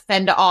try to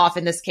fend off,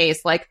 in this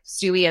case, like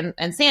Stewie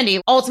and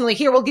Sandy. Ultimately,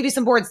 here, we'll give you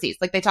some board seats.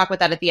 Like they talk about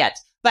that at the end.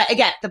 But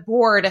again, the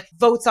board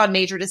votes on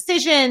major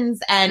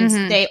decisions, and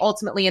they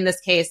ultimately, in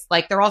this case,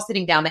 like they're all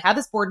sitting down. They have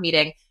this board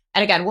meeting.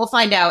 And again, we'll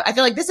find out. I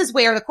feel like this is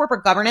where the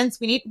corporate governance,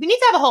 we need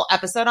to have a whole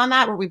episode on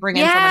that where we bring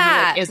in someone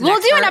who is an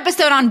expert. Do an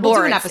episode on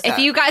boards. If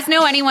you guys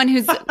know anyone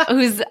who's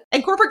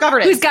and corporate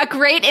governance, who's got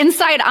great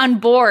insight on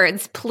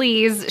boards,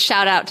 please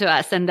shout out to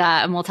us and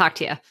we'll talk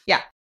to you. Yeah.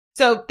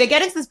 So they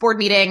get into this board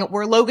meeting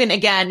where Logan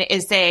again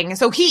is saying,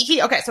 so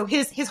so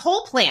his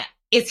whole plan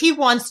is he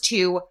wants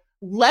to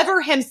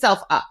lever himself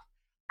up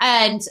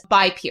and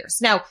buy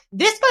Pierce. Now,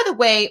 this, by the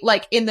way,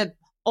 like in the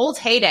old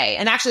heyday,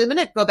 and actually I'm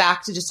going to go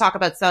back to just talk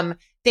about some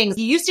things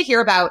you used to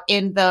hear about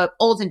in the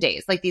olden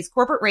days, like these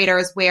corporate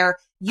raiders where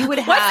you would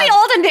have... What's the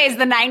olden days?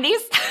 The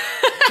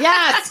 90s?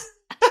 Yes.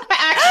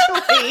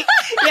 Actually,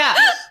 yeah.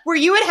 Where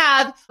you would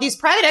have these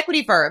private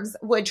equity firms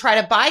would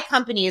try to buy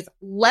companies,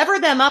 lever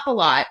them up a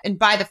lot and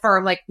buy the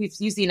firm. Like we've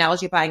used the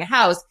analogy of buying a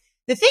house.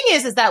 The thing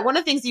is that one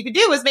of the things you could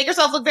do is make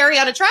yourself look very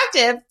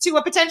unattractive to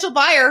a potential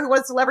buyer who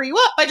wants to lever you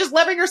up by just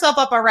levering yourself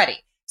up already.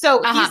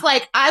 So he's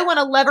like, I want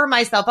to lever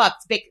myself up,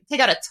 take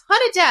out a ton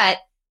of debt,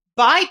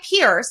 buy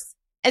Pierce.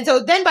 And so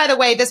then, by the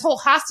way, this whole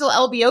hostile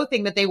LBO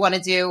thing that they want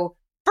to do,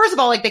 first of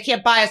all, like they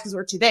can't buy us because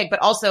we're too big, but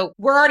also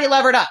we're already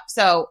levered up.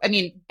 So, I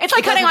mean, it's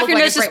like cutting off your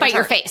nose to spite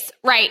your face,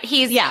 right?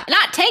 He's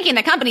not tanking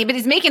the company, but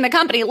he's making the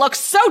company look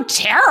so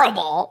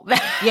terrible.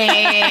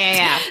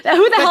 Yeah.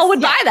 Who the hell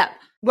would buy them?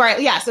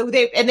 Right. Yeah. So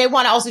they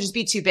want to also just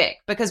be too big,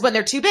 because when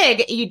they're too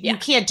big, you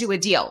can't do a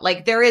deal.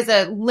 Like there is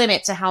a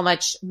limit to how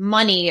much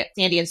money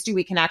Sandy and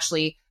Stewie can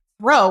actually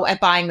throw at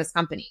buying this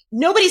company.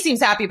 Nobody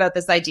seems happy about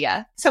this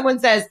idea. Someone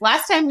says,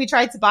 last time we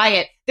tried to buy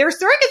it, their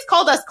surrogates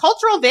called us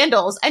cultural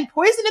vandals and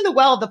poison in the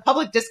well of the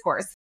public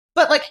discourse.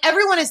 But like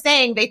everyone is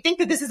saying, they think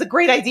that this is a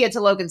great idea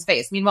to Logan's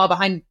face. Meanwhile,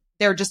 behind,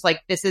 they're just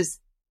like, this is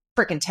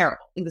freaking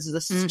terrible. I think this is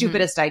the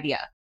stupidest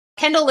idea.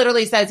 Kendall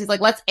literally says, he's like,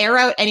 let's air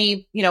out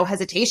any,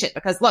 hesitation,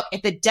 because look,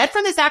 if the debt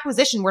from this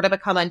acquisition were to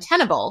become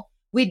untenable,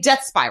 we'd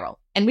debt spiral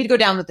and we'd go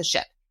down with the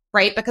ship,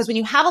 right? Because when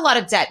you have a lot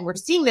of debt, and we're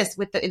seeing this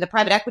in the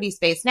private equity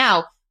space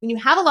now, when you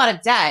have a lot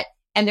of debt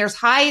and there's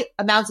high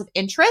amounts of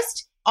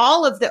interest,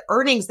 all of the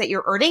earnings that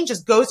you're earning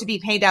just goes to be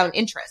paying down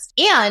interest.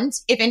 And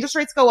if interest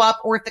rates go up,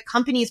 or if the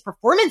company's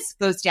performance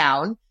goes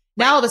down,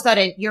 now all of a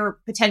sudden you're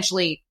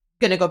potentially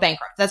going to go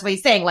bankrupt. That's why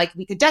he's saying, like,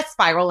 we could debt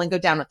spiral and go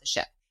down with the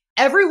ship.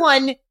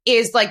 Everyone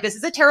is like, this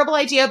is a terrible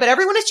idea, but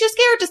everyone is too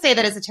scared to say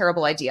that it's a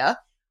terrible idea.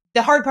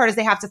 The hard part is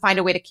they have to find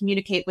a way to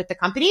communicate with the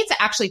company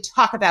to actually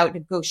talk about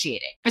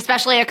negotiating.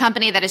 Especially a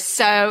company that is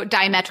so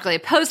diametrically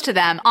opposed to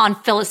them on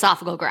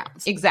philosophical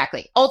grounds.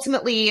 Exactly.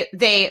 Ultimately,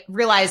 they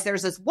realize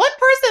there's this one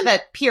person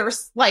that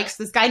Pierce likes,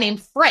 this guy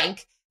named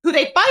Frank, who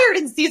they fired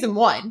in season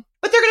 1,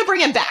 but they're going to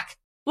bring him back.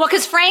 Well,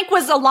 because Frank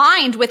was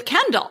aligned with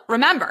Kendall,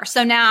 remember?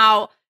 So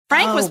now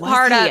Frank was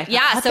part of,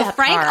 so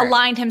Frank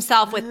aligned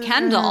himself with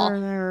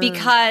Kendall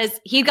because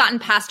he'd gotten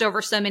passed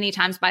over so many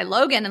times by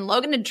Logan, and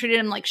Logan had treated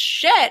him like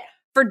shit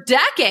for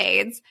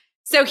decades.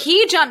 So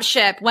he jumped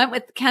ship, went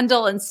with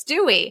Kendall and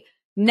Stewie.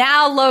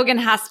 Now Logan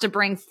has to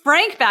bring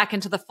Frank back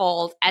into the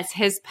fold as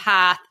his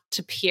path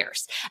to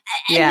Pierce.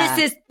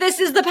 And this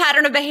is the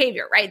pattern of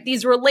behavior, right?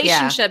 These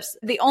relationships,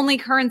 the only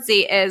currency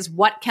is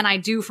what can I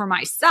do for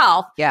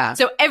myself? Yeah.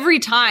 So every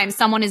time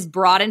someone is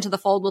brought into the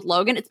fold with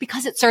Logan, it's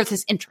because it serves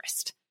his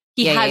interest.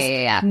 He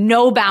has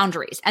no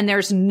boundaries, and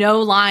there's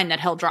no line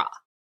that he'll draw.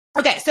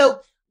 Okay, so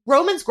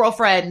Roman's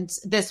girlfriend,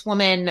 this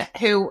woman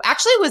who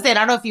actually was in, I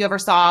don't know if you ever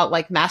saw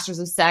like Masters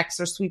of Sex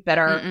or Sweet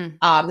Bitter.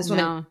 This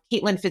woman,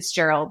 Caitlin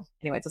Fitzgerald.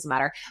 Anyway, it doesn't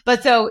matter.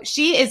 But so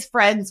she is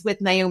friends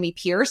with Naomi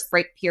Pierce,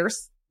 right?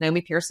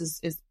 Naomi Pierce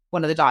is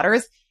one of the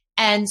daughters.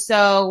 And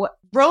so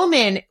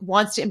Roman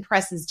wants to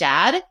impress his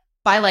dad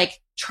by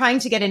like trying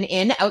to get an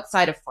in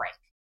outside of Frank.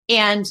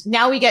 And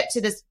now we get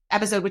to this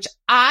episode, which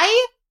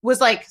I was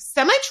like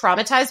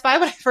semi-traumatized by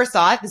when I first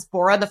saw it, this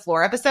Bora on the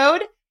Floor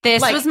episode. This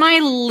was my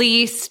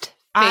least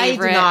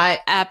favorite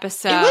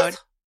episode. It was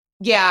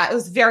Yeah, it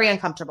was very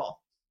uncomfortable.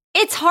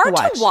 It's hard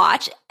to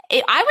watch.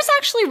 I was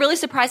actually really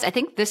surprised. I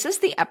think this is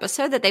the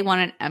episode that they won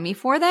an Emmy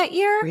for that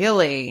year.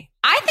 Really?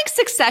 I think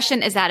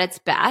Succession is at its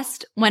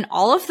best when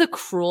all of the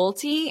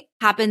cruelty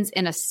happens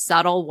in a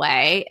subtle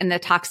way and the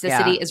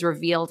toxicity is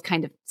revealed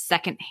kind of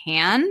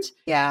secondhand.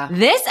 Yeah.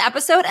 This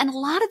episode and a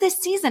lot of this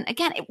season,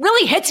 again, it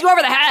really hits you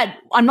over the head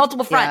on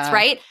multiple fronts,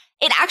 right?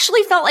 It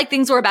actually felt like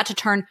things were about to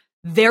turn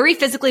very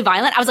physically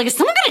violent. I was like, is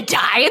someone going to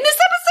die in this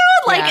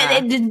episode?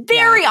 Like, it's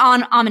very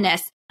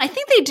ominous. I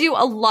think they do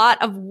a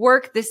lot of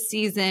work this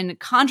season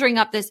conjuring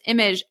up this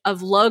image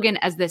of Logan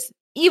as this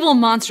evil,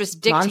 monstrous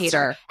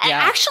dictator. And I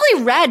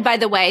actually read, by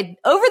the way,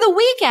 over the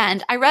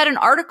weekend, I read an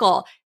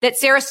article that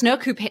Sarah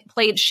Snook, who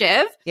played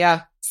Shiv,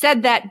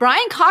 said that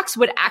Brian Cox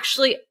would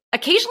actually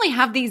occasionally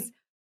have these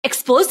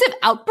explosive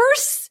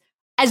outbursts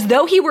as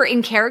though he were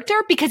in character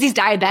because he's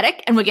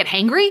diabetic and would get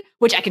hangry,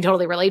 which I can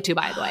totally relate to,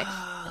 by the way.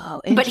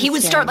 But he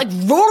would start like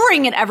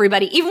roaring at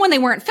everybody, even when they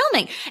weren't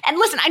filming. And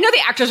listen, I know the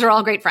actors are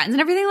all great friends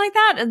and everything like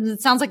that. And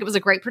it sounds like it was a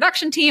great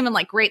production team and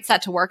like great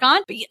set to work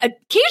on. But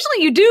occasionally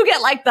you do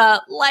get like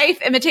the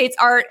life imitates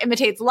art,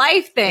 imitates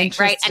life thing,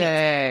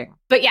 right?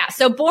 But yeah,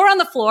 so Boar on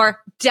the Floor,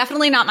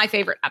 definitely not my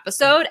favorite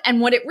episode.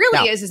 And what it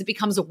really is it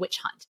becomes a witch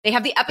hunt. They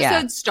have the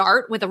episode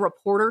start with a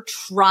reporter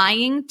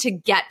trying to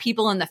get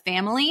people in the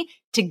family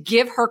to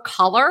give her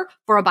color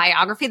for a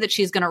biography that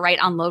she's going to write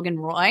on Logan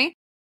Roy.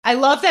 I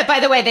love that,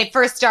 by the way, they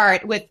first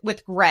start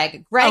with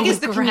Greg. Greg is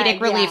the comedic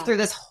relief through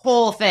this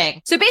whole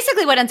thing. So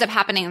basically what ends up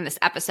happening in this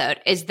episode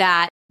is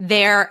that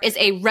there is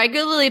a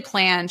regularly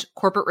planned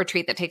corporate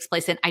retreat that takes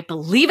place in, I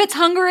believe it's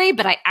Hungary,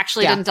 but I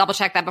actually didn't double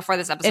check that before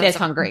this episode. It is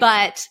Hungary.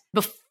 But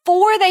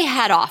before they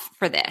head off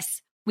for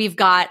this, we've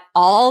got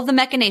all the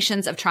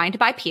machinations of trying to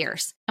buy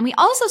Pierce. And we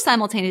also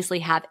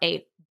simultaneously have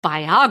a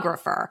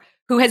biographer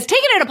who has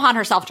taken it upon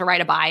herself to write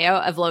a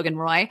bio of Logan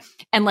Roy.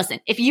 And listen,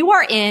 if you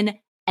are in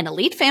an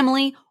elite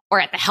family or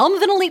at the helm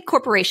of an elite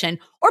corporation,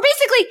 or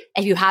basically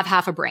if you have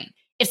half a brain,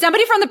 if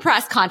somebody from the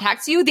press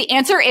contacts you, the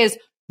answer is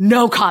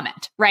no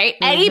comment, right?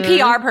 Any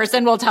PR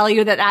person will tell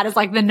you that that is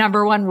like the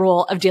number one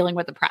rule of dealing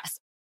with the press.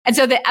 And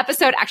so the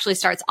episode actually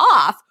starts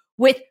off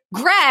with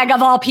Greg,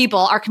 of all people,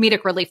 our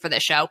comedic relief for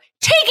this show,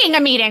 taking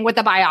a meeting with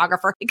the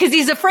biographer because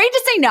he's afraid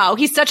to say no.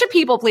 He's such a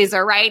people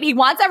pleaser, right? He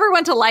wants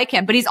everyone to like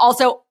him, but he's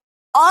also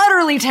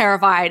utterly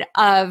terrified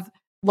of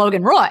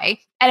Logan Roy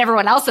and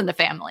everyone else in the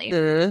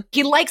family.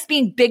 He likes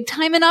being big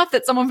time enough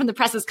that someone from the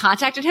press has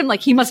contacted him,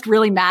 like he must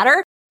really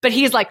matter. But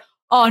he's like,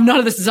 oh, none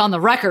of this is on the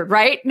record,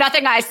 right?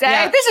 Nothing I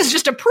say. This is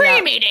just a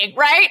pre-meeting,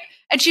 right?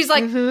 And she's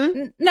like,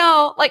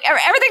 no, like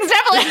everything's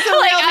definitely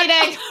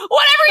like,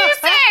 whatever you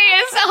say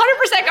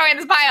is 100% going in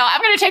this bio.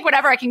 I'm going to take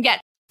whatever I can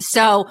get.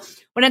 So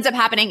what ends up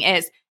happening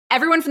is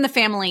everyone from the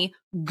family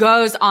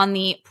goes on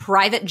the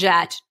private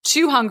jet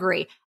to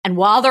Hungary. And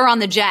while they're on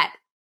the jet,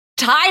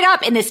 tied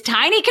up in this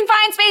tiny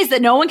confined space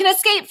that no one can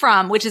escape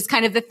from, which is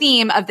kind of the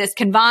theme of this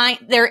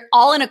they're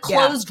all in a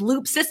closed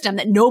loop system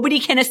that nobody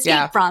can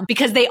escape from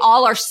because they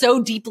all are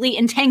so deeply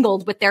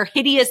entangled with their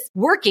hideous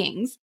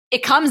workings.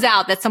 It comes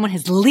out that someone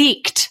has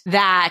leaked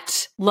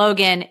that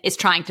Logan is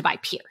trying to buy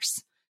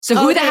Pierce. So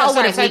who the hell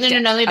would have leaked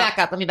it? No, let me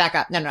back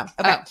up. No.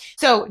 Okay.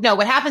 So no,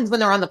 what happens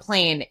when they're on the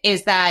plane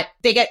is that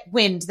they get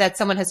wind that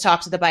someone has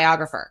talked to the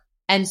biographer.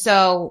 And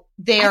so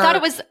I thought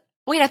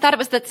it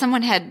was that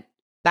someone had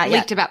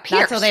leaked about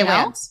Pierce. That's how they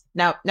land.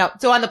 No.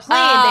 So on the plane,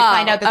 they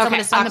find out that someone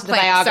has talked to the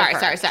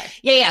biographer. Sorry.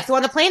 Yeah. So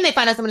on the plane, they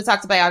find out someone has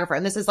talked to the biographer.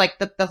 And this is like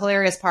the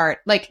hilarious part,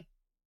 like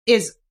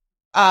is,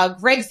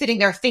 Greg sitting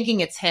there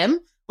thinking it's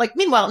him. Like,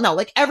 meanwhile, no,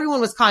 like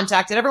everyone was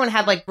contacted. Everyone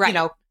had like, you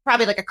know,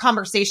 probably like a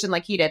conversation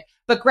like he did.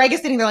 But Greg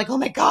is sitting there like, oh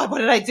my God, what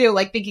did I do?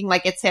 Like thinking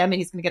like it's him and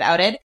he's going to get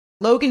outed.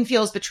 Logan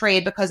feels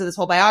betrayed because of this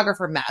whole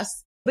biographer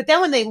mess. But then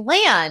when they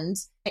land,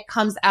 it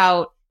comes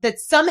out that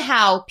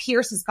somehow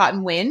Pierce has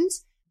gotten wind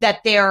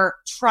that they're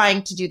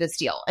trying to do this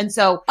deal. And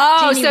so,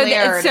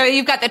 so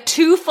you've got the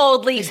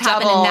twofold leaks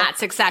happen in that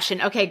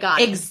succession. Okay,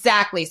 got it.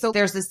 Exactly. So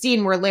there's this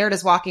scene where Laird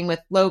is walking with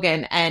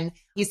Logan and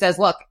he says,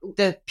 look,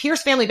 the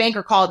Pierce family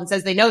banker called and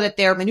says they know that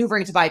they're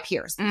maneuvering to buy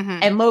Pierce.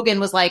 And Logan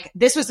was like,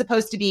 this was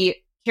supposed to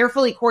be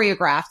carefully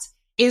choreographed.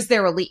 Is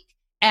there a leak?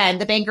 And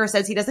the banker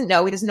says he doesn't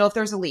know. He doesn't know if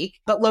there's a leak.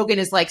 But Logan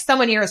is like,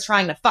 someone here is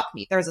trying to fuck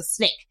me. There's a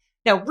snake.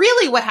 Now,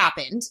 really what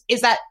happened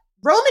is that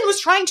Roman was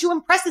trying to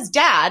impress his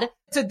dad.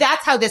 So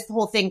that's how this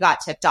whole thing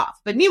got tipped off.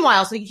 But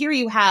meanwhile, so here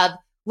you have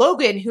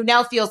Logan, who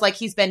now feels like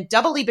he's been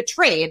doubly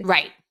betrayed.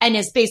 Right. And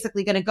is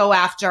basically going to go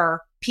after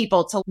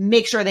people to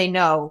make sure they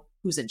know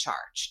who's in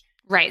charge.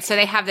 Right. So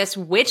they have this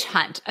witch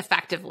hunt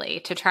effectively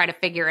to try to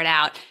figure it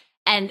out.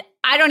 And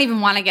I don't even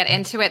want to get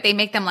into it. They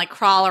make them like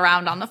crawl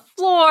around on the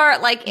floor.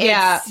 Like,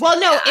 it's, well,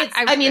 no,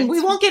 I mean,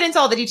 we won't get into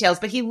all the details,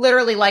 but he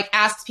literally like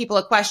asks people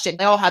a question.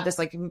 They all have this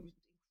like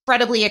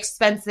incredibly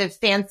expensive,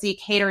 fancy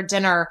catered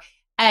dinner.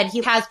 And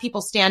he has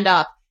people stand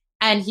up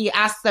and he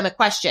asks them a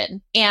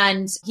question.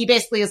 And he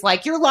basically is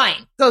like, you're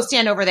lying. Go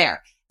stand over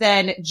there.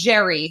 Then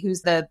Jerry,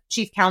 who's the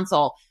chief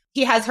counsel,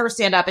 he has her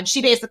stand up and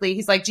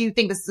he's like, do you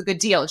think this is a good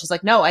deal? And she's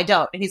like, no, I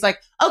don't. And he's like,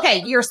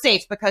 okay, you're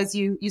safe because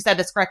you said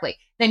this correctly.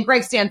 Then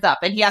Greg stands up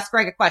and he asks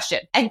Greg a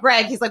question. And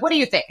he's like, what do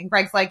you think? And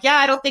Greg's like, yeah,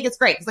 I don't think it's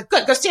great. He's like,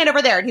 good, go stand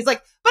over there. And he's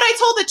like, but I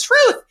told the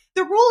truth.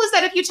 The rule is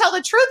that if you tell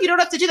the truth, you don't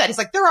have to do that. He's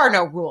like, there are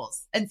no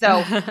rules. And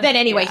so then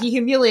anyway, he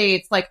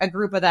humiliates like a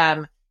group of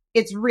them.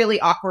 It's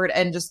really awkward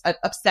and just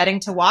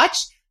upsetting to watch.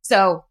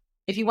 So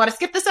if you want to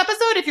skip this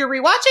episode, if you're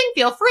rewatching,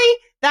 feel free.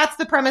 That's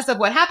the premise of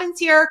what happens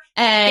here.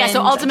 And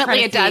so ultimately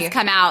it does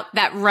come out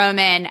that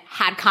Roman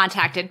had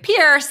contacted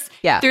Pierce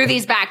through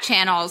these back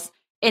channels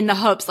in the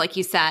hopes, like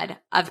you said,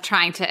 of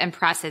trying to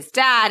impress his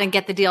dad and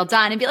get the deal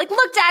done and be like,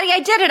 look, Daddy, I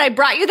did it. I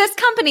brought you this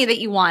company that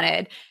you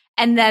wanted.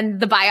 And then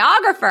the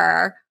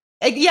biographer.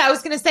 Yeah, I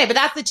was going to say, but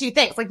that's the two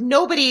things. Like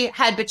nobody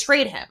had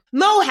betrayed him.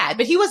 Mo had,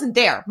 but he wasn't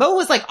there. Mo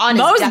was like on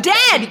his deathbed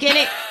dead. At the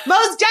beginning.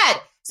 Mo's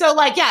dead. So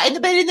like, yeah, in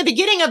the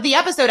beginning of the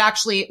episode,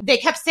 actually, they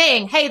kept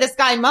saying, hey, this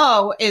guy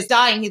Mo is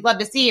dying. He'd love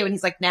to see you. And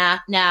he's like, nah.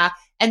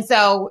 And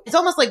so it's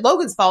almost like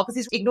Logan's fault because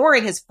he's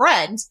ignoring his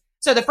friend.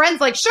 So the friend's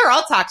like, sure,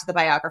 I'll talk to the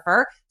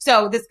biographer.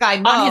 So this guy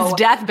Mo.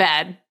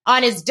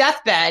 On his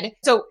deathbed.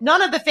 So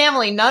none of the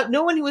family,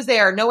 no one who was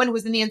there, no one who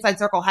was in the inside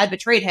circle had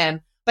betrayed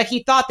him. But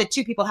he thought that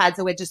two people had.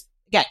 So it just,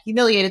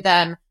 humiliated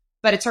them.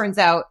 But it turns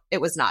out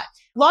it was not.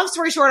 Long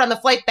story short, on the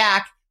flight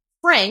back,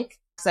 Frank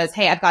says,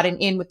 hey, I've got an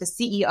in with the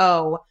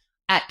CEO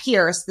at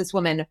Pierce, this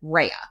woman,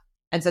 Rhea.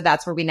 And so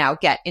that's where we now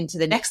get into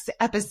the next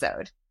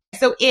episode.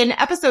 So in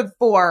episode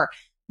 4,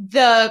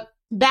 the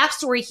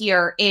backstory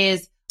here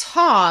is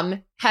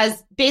Tom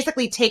has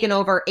basically taken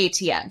over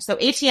ATN. So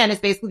ATN is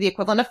basically the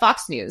equivalent of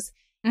Fox News.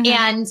 Mm-hmm.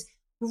 And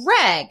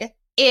Greg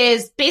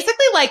is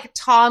basically like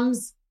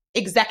Tom's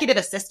executive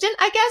assistant,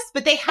 I guess,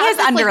 but they have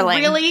this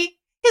underling.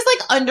 His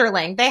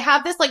underling. They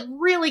have this like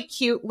really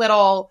cute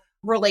little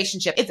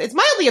relationship. It's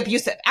mildly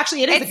abusive.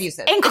 Actually, it's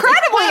abusive.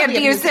 Incredibly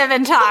abusive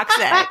and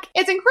toxic.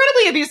 It's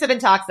incredibly abusive and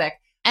toxic.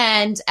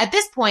 And at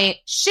this point,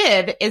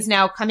 Shiv is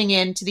now coming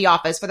into the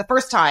office for the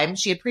first time.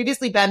 She had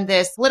previously been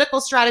this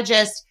political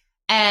strategist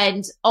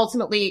and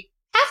ultimately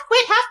half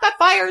quit, half got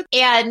fired.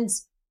 And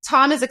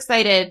Tom is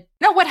excited.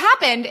 No, what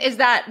happened is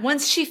that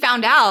once she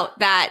found out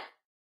that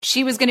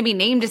she was going to be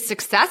named as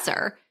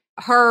successor,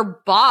 her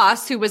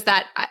boss, who was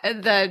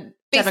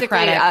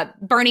basically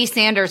Bernie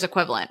Sanders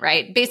equivalent,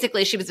 right?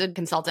 Basically, she was a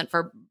consultant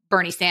for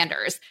Bernie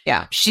Sanders.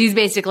 Yeah. She's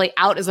basically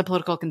out as a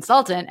political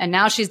consultant. And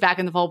now she's back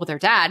in the fold with her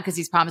dad because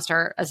he's promised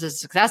her as a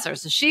successor.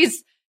 So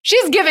she's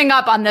giving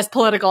up on this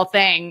political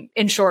thing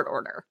in short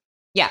order.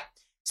 Yeah.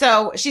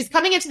 So she's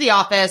coming into the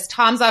office.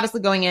 Tom's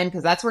obviously going in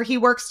because that's where he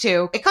works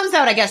too. It comes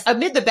out, I guess,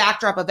 amid the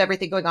backdrop of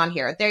everything going on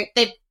here. They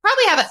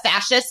probably have a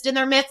fascist in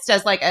their midst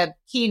as like a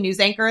key news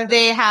anchor.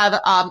 They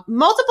have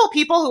multiple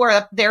people who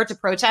are there to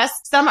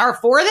protest. Some are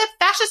for the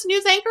fascist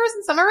news anchors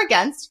and some are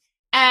against.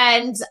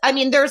 And I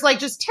mean, there's like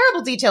just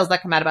terrible details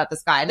that come out about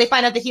this guy. They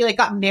find out that he like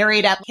got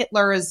married at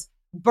Hitler's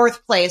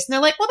birthplace. And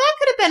they're like, well, that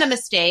could have been a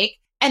mistake.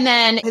 And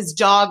then his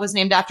dog was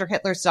named after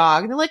Hitler's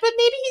dog. And they're like, but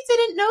maybe he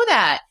didn't know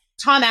that.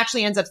 Tom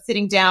actually ends up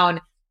sitting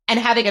down and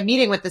having a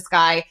meeting with this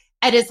guy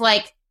and is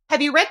like,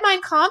 have you read Mein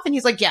Kampf? And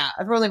he's like, yeah,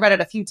 I've only read it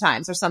a few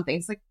times or something.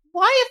 He's like,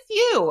 why a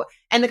few?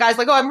 And the guy's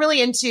like, oh, I'm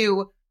really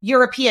into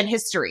European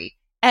history.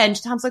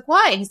 And Tom's like,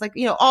 why? And he's like,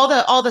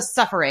 all the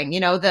suffering,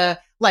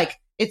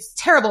 it's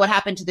terrible what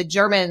happened to the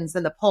Germans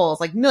and the Poles,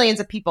 like millions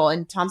of people.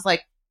 And Tom's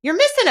like, you're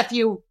missing a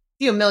few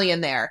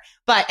million there.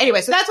 But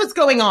anyway, so that's what's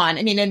going on.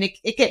 I mean, and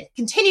it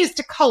continues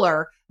to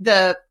color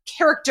the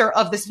character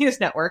of this news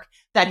network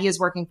that he is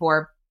working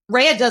for.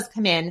 Rhea does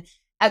come in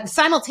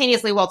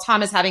simultaneously while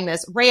Tom is having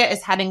this. Rhea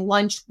is having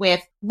lunch with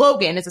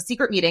Logan. It's a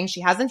secret meeting. She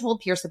hasn't told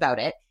Pierce about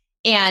it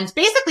and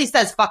basically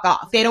says, fuck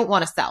off. They don't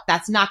want to sell.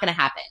 That's not going to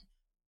happen.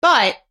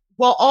 But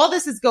while all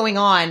this is going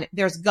on,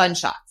 there's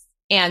gunshots.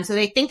 And so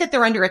they think that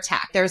they're under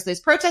attack. There's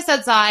this protest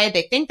outside.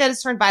 They think that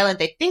it's turned violent.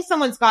 They think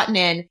someone's gotten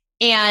in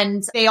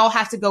and they all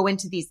have to go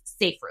into these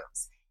safe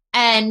rooms.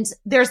 And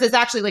there's this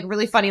actually like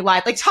really funny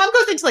line. Like Tom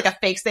goes into like a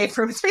fake safe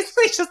room. It's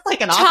basically just like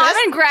an office. Tom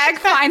and Greg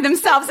find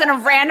themselves in a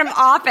random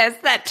office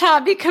that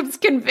Tom becomes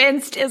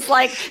convinced is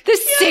like the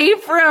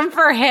safe room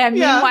for him.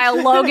 Yeah.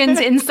 Meanwhile, Logan's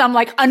in some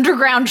like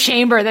underground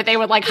chamber that they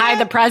would like hide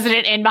the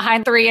president in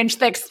behind 3-inch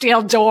thick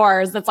steel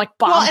doors. That's like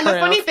bomb-proof. Well, and the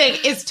funny thing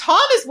is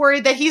Tom is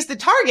worried that he's the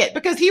target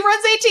because he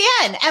runs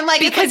ATN and like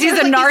because he's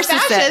a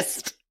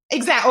narcissist.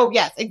 Exactly. Oh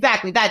yes,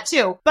 exactly that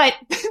too. But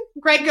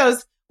Greg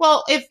goes,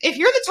 well, if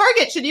you're the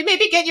target, should you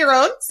maybe get your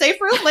own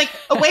safe room, like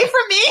away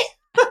from me?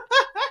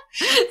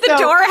 The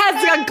door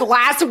has a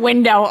glass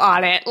window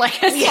on it,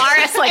 like as far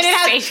as like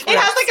it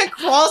has like a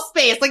crawl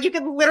space, like you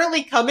can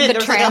literally come in.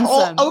 There's like a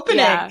whole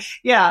opening.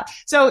 Yeah.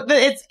 So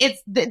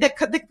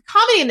the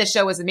comedy in the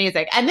show was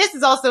amazing, and this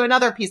is also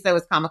another piece that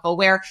was comical.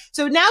 Where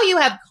so now you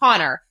have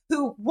Connor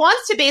who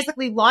wants to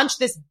basically launch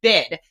this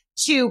bid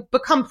to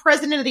become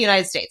president of the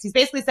United States. He's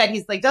basically said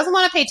he's like, doesn't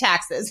want to pay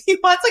taxes. He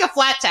wants like a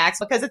flat tax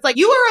because it's like,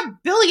 you are a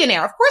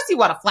billionaire. Of course you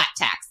want a flat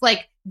tax.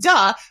 Like,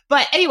 duh.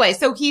 But anyway,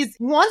 so he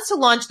wants to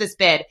launch this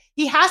bid.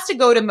 He has to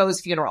go to Mo's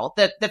funeral.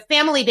 The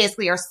family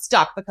basically are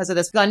stuck because of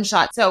this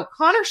gunshot. So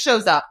Connor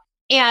shows up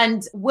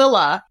And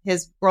Willa,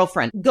 his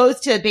girlfriend, goes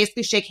to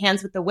basically shake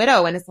hands with the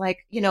widow and is like,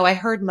 I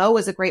heard Mo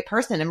was a great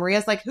person. And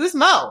Maria's like, who's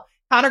Mo?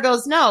 Connor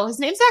goes, no, his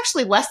name's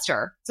actually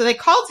Lester. So they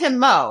called him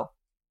Mo.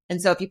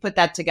 And so if you put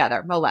that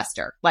together, Mo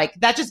Lester, like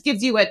that just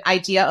gives you an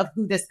idea of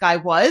who this guy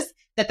was,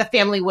 that the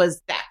family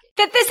was backing.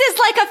 That this is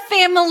like a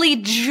family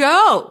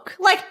joke.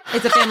 Like,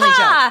 it's a family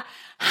joke.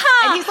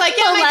 And he's like,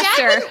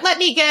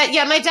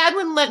 my dad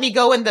wouldn't let me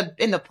go in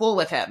the pool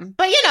with him.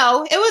 But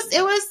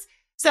it was.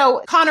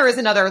 So Connor is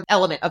another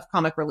element of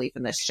comic relief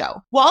in this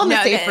show. While in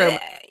the safe room.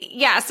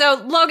 Yeah.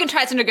 So Logan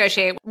tries to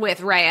negotiate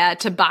with Rhea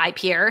to buy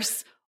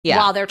Pierce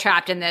while they're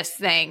trapped in this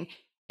thing.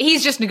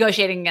 He's just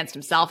negotiating against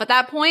himself at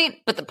that point.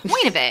 But the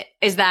point of it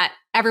is that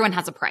everyone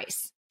has a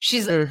price.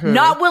 She's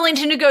not willing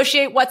to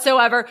negotiate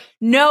whatsoever.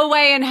 No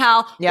way in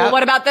hell. Yep. Well,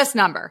 what about this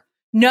number?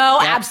 No,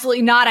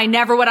 absolutely not. I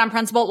never would on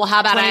principle. Well, how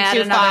about I add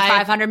another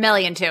 500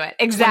 million to it?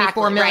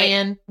 Exactly. 24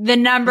 million. Right? The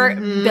number,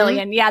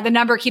 billion. Yeah. The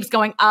number keeps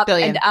going up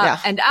and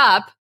up and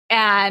up.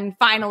 And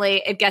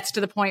finally it gets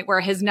to the point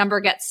where his number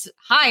gets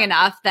high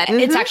enough that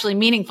it's actually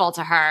meaningful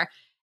to her.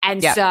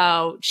 And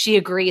so she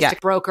agrees to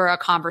broker a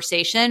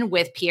conversation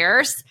with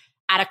Pierce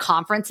at a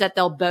conference that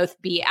they'll both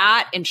be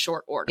at in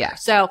short order. Yeah.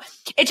 So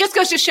it just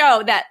goes to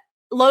show that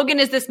Logan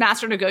is this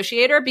master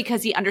negotiator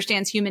because he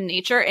understands human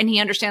nature and he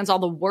understands all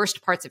the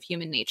worst parts of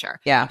human nature.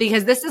 Yeah.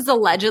 Because this is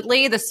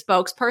allegedly the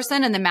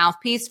spokesperson and the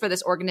mouthpiece for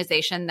this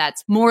organization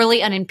that's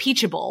morally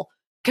unimpeachable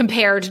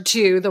compared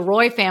to the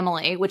Roy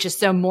family, which is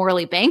so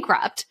morally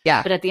bankrupt.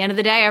 Yeah. But at the end of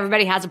the day,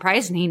 everybody has a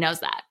price and he knows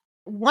that.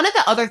 One of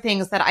the other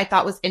things that I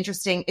thought was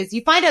interesting is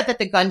you find out that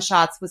the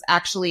gunshots was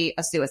actually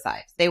a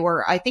suicide. They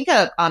were, I think,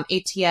 a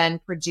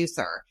ATN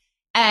producer.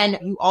 And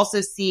you also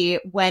see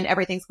when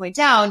everything's going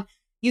down,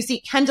 you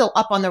see Kendall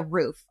up on the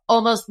roof,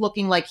 almost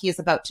looking like he is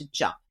about to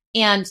jump.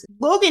 And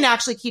Logan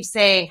actually keeps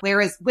saying, where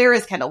is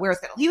Kendall? Where is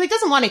Kendall? He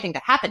doesn't want anything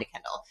to happen to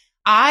Kendall.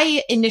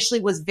 I initially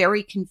was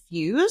very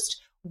confused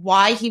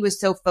why he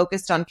was so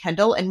focused on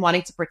Kendall and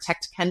wanting to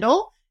protect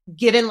Kendall,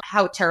 given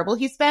how terrible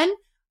he's been.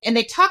 And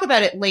they talk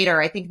about it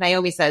later. I think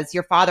Naomi says,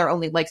 your father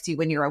only likes you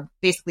when you're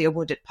basically a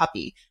wounded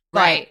puppy.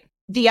 Right.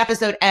 The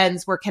episode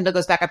ends where Kendall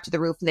goes back up to the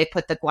roof and they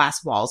put the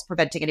glass walls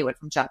preventing anyone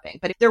from jumping.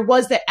 But there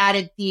was the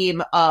added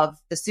theme of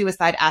the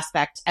suicide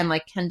aspect and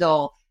like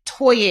Kendall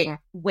toying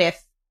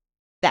with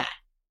that.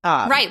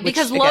 Right.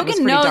 Because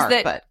Logan knows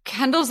that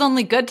Kendall's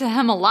only good to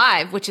him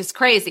alive, which is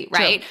crazy,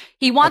 right? True.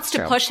 He wants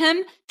to push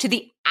him to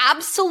the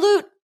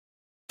absolute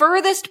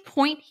furthest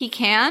point he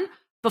can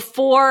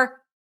before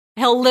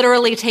he'll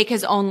literally take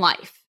his own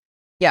life.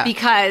 Yeah.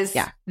 Because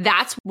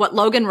that's what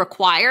Logan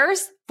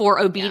requires for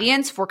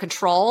obedience, for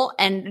control,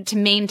 and to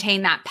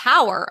maintain that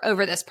power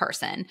over this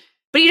person.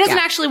 But he doesn't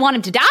actually want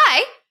him to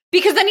die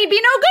because then he'd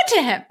be no good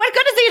to him. What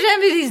good is he to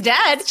him if he's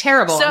dead? It's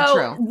terrible.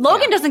 So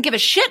Logan doesn't give a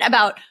shit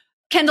about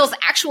Kendall's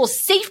actual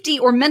safety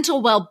or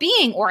mental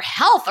well-being or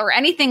health or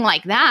anything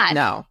like that.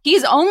 No.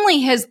 He's only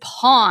his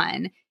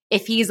pawn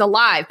if he's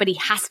alive, but he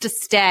has to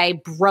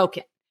stay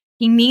broken.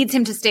 He needs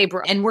him to stay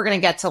broken. And we're going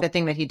to get to the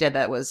thing that he did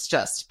that was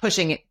just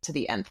pushing it to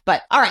the nth.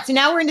 But all right, so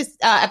now we're into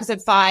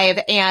episode 5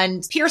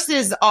 and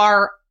Pierces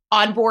are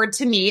on board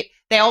to meet.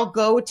 They all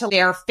go to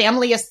their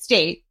family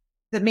estate.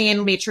 The main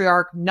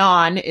matriarch,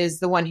 Nan, is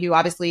the one who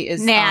obviously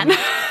is Nan.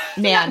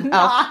 Nan.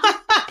 Oh.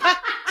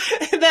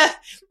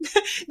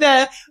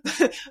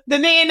 the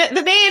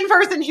main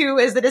person who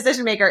is the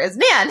decision maker is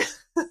Nan.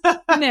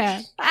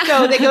 Nan.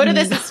 So they go to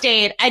this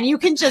estate and you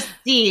can just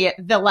see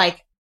the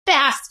like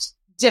vast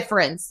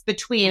difference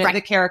between the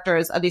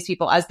characters of these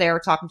people as they are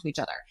talking to each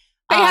other.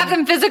 They have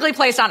them physically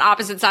placed on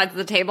opposite sides of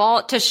the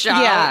table to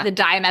show the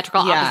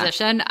diametrical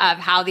opposition of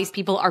how these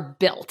people are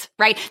built,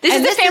 right? This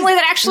is a family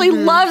that actually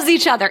loves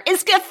each other,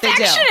 is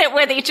affectionate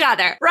with each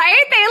other,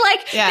 right?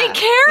 They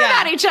care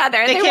about each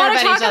other. They want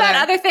to talk about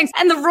other things.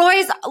 And the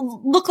Roys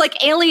look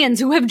like aliens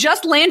who have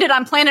just landed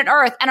on planet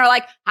Earth and are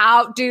like,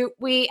 how do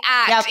we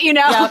act?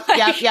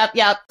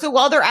 Yep. So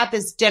while they're at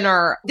this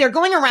dinner, they're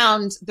going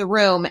around the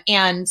room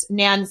and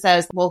Nan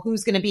says, well,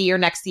 who's going to be your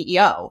next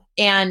CEO?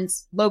 And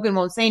Logan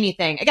won't say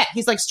anything. Again,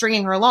 he's like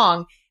stringing her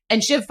along.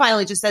 And Shiv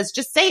finally just says,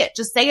 just say it.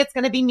 Just say it's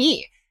going to be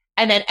me.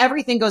 And then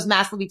everything goes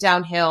massively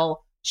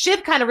downhill.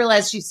 Shiv kind of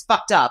realized she's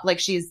fucked up. Like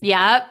she's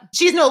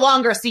no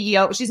longer a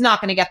CEO. She's not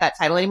going to get that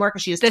title anymore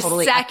because she's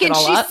totally effed it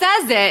all up. The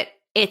second she says it,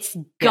 it's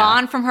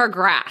gone from her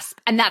grasp.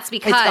 And that's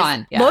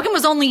because Logan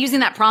was only using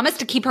that promise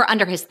to keep her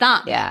under his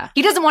thumb. Yeah.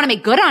 He doesn't want to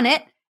make good on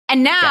it.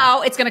 And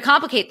now it's going to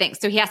complicate things.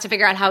 So he has to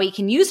figure out how he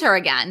can use her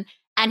again.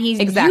 And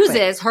he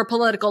uses her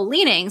political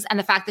leanings and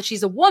the fact that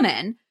she's a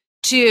woman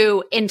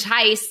to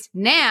entice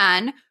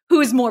Nan,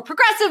 who's more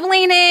progressive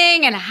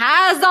leaning and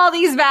has all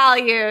these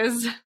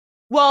values.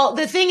 Well,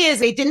 the thing is,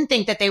 they didn't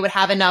think that they would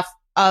have enough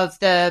of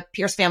the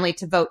Pierce family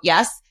to vote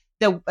yes.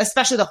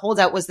 Especially the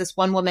holdout was this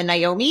one woman,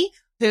 Naomi,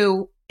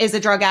 who is a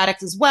drug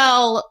addict as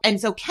well. And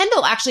so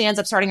Kendall actually ends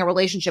up starting a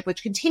relationship,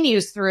 which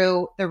continues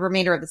through the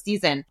remainder of the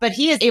season. But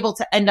he is able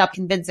to end up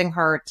convincing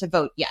her to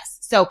vote yes.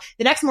 So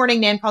the next morning,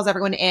 Nan calls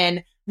everyone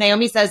in.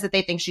 Naomi says that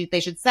they think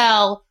they should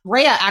sell.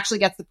 Rhea actually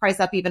gets the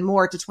price up even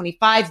more to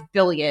 $25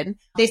 billion.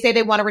 They say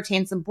they want to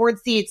retain some board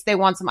seats. They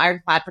want some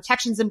ironclad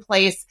protections in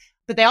place,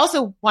 but they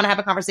also want to have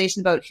a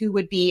conversation about who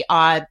would be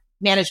on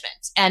management.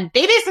 And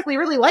they basically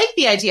really like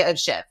the idea of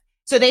Shiv.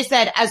 So they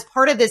said, as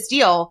part of this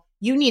deal,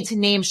 you need to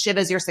name Shiv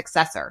as your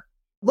successor.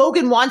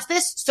 Logan wants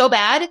this so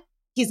bad,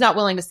 he's not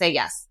willing to say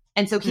yes.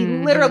 And so he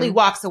literally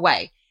walks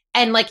away.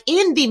 And like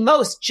in the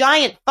most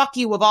giant fuck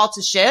you of all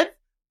to Shiv,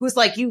 who's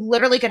like, you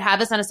literally could have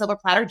this on a silver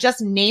platter.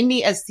 Just name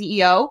me as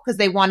CEO, because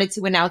they wanted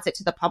to announce it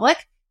to the public,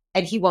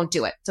 and he won't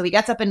do it. So he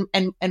gets up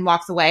and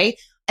walks away.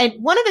 And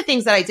one of the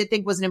things that I did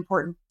think was an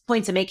important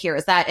point to make here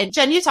is that, and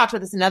Jen, you talked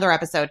about this in another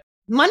episode,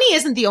 money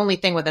isn't the only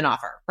thing with an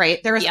offer, right?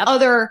 There's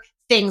other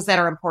things that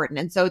are important.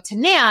 And so to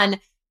Nan,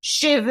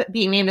 Shiv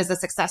being named as a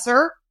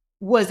successor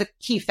was a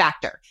key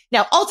factor.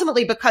 Now,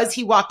 ultimately, because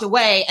he walked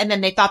away and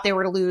then they thought they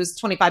were to lose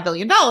 $25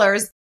 billion,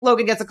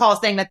 Logan gets a call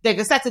saying that they've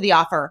accepted the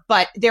offer,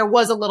 but there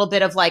was a little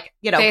bit of like,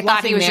 they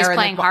thought he was just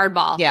playing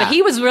hardball. Yeah. But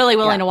he was really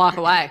willing to walk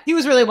away. He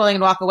was really willing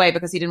to walk away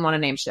because he didn't want to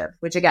name Shiv,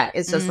 which again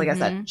is just, like I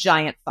said,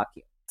 giant fuck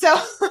you. So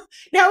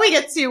now we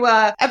get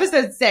to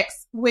episode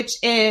 6, which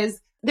is,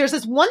 there's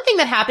this one thing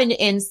that happened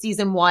in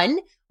season 1,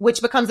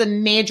 which becomes a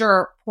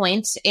major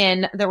point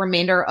in the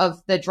remainder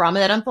of the drama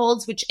that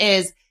unfolds, which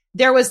is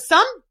there was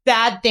some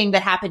bad thing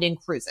that happened in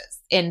cruises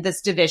in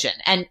this division.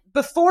 And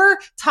before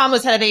Tom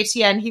was head of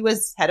ATN, he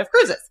was head of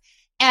cruises.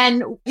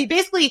 And he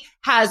basically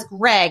has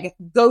Greg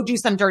go do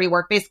some dirty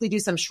work, basically do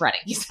some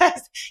shredding. He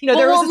says, there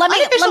was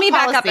let me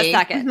back up a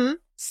second.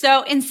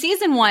 So in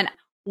season 1,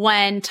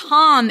 when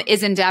Tom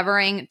is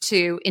endeavoring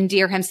to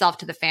endear himself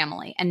to the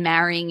family and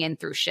marrying in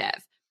through Shiv,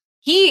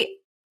 he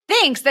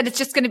thinks that it's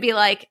just going to be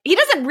like, he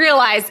doesn't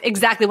realize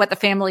exactly what the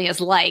family is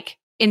like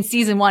in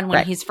season 1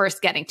 when he's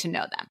first getting to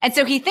know them. And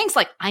so he thinks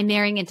like, I'm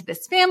marrying into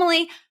this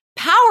family.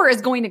 Power is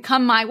going to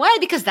come my way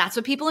because that's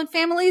what people in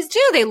families do.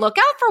 They look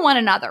out for one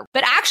another.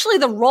 But actually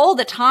the role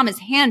that Tom is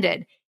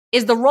handed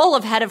is the role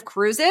of head of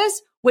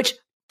cruises, which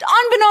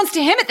unbeknownst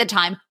to him at the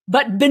time,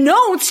 but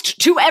beknownst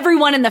to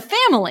everyone in the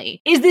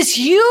family, is this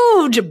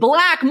huge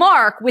black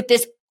mark with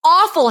this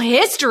awful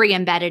history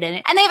embedded in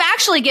it. And they've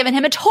actually given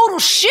him a total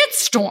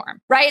shitstorm,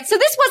 right? So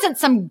this wasn't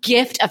some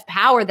gift of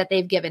power that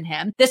they've given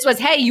him. This was,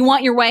 hey, you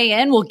want your way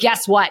in? Well,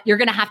 guess what? You're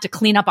going to have to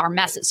clean up our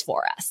messes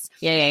for us.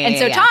 And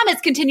so Tom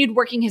has continued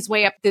working his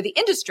way up through the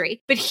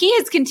industry, but he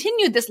has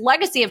continued this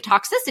legacy of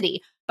toxicity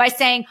by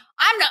saying,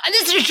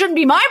 this shouldn't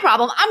be my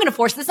problem. I'm going to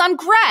force this on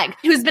Greg,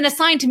 who's been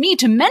assigned to me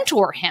to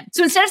mentor him.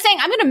 So instead of saying,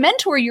 I'm going to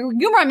mentor you,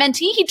 you're my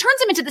mentee, he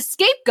turns him into the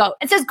scapegoat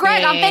and says,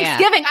 Greg, on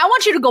Thanksgiving, I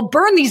want you to go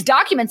burn these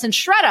documents and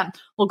shred them.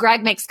 Well,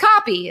 Greg makes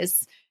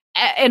copies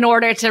in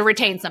order to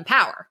retain some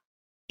power.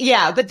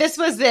 Yeah, but this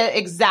was the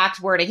exact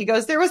wording. He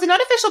goes, there was an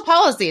unofficial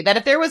policy that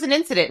if there was an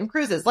incident in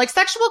cruises, like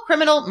sexual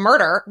criminal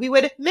murder, we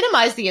would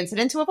minimize the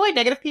incident to avoid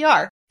negative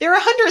PR. There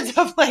are hundreds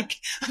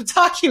of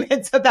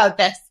documents about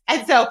this.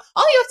 And so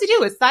all you have to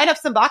do is sign up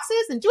some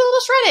boxes and do a little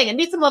shredding and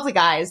meet some lovely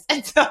guys.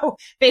 And so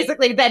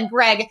basically then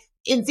Greg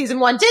in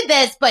season 1 did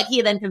this, but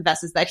he then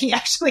confesses that he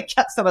actually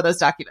kept some of those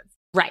documents.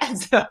 Right. And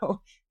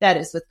so that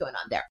is what's going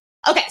on there.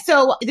 Okay.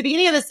 So the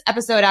beginning of this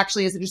episode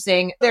actually is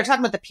interesting. They're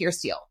talking about the Pierce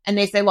deal and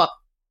they say, look,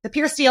 the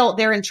Pierce deal,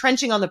 they're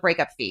entrenching on the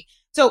breakup fee.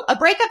 So a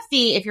breakup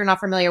fee, if you're not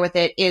familiar with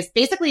it, is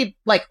basically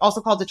also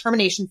called a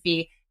termination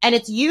fee. And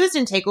it's used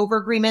in takeover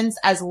agreements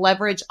as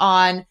leverage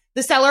on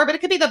the seller, but it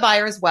could be the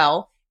buyer as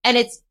well. And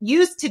it's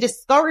used to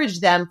discourage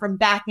them from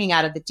backing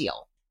out of the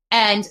deal.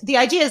 And the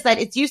idea is that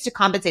it's used to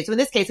compensate. So in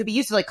this case, it would be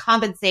used to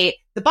compensate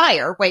the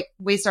buyer,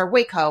 Waystar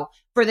Waco,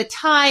 for the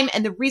time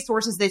and the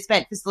resources they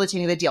spent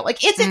facilitating the deal.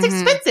 It's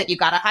expensive. You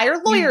got to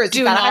hire lawyers.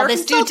 You got to hire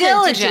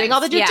consultants. Doing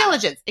all the due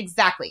diligence.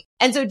 Exactly.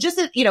 And so just,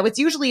 it's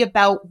usually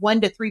about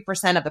 1 to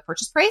 3% of the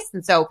purchase price.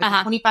 And so if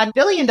it's a $25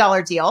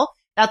 billion deal,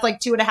 that's like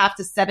 $2.5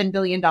 to $7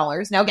 billion.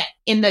 Now again,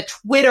 in the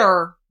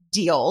Twitter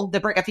deal, the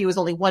breakup fee was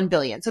only $1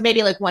 billion. So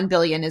maybe $1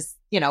 billion is,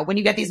 when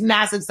you get these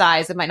massive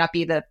size, it might not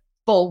be the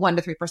full 1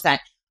 to 3%.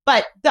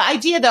 But the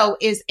idea though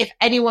is if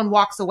anyone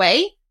walks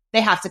away,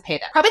 they have to pay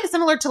that. Probably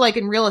similar to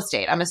in real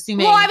estate, I'm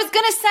assuming. Well, I was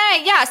going to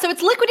say, yeah. So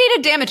it's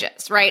liquidated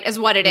damages, right, is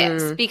what it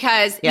is.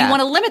 Because you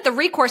want to limit the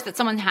recourse that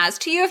someone has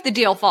to you if the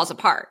deal falls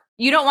apart.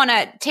 You don't want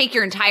to take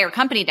your entire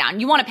company down.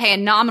 You want to pay a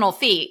nominal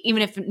fee,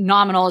 even if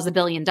nominal is $1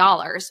 billion,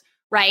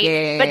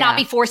 right? But not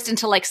be forced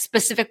into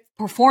specific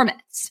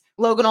performance.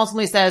 Logan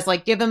ultimately says,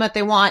 give them what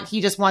they want.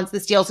 He just wants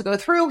this deal to go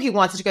through. He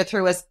wants it to go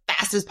through as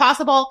fast as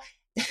possible.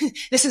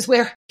 This is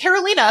where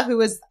Carolina,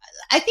 who is,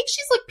 I think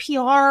she's PR.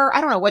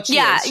 I don't know what she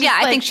is. She's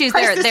I think she's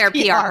their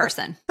PR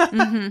person.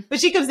 But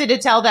she comes in to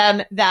tell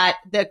them that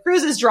the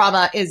cruises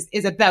drama is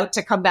about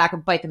to come back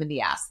and bite them in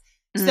the ass.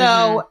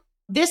 So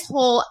this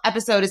whole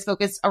episode is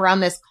focused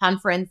around this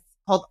conference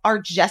called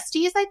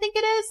Argestes, I think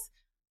it is.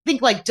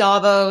 Think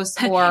Davos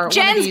or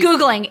Jen's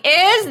Googling,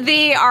 is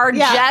the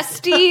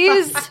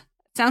Argestes,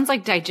 sounds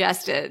like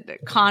digested,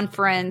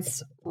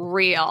 conference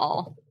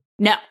real?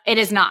 No, it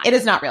is not. It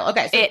is not real.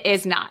 Okay. So, it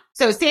is not.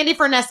 So Sandy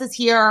Furness is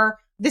here.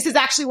 This is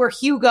actually where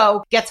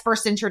Hugo gets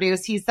first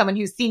introduced. He's someone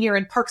who's senior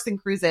in Parks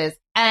and Cruises.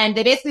 And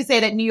they basically say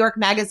that New York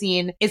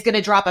Magazine is going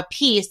to drop a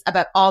piece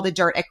about all the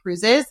dirt at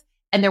cruises.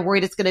 And they're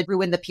worried it's going to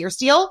ruin the Pierce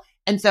deal.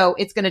 And so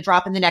it's going to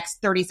drop in the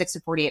next 36 to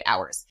 48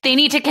 hours. They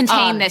need to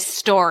contain this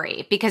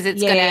story because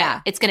it's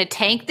going to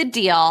tank the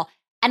deal.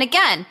 And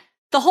again,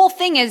 the whole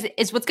thing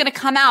is what's going to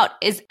come out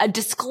is a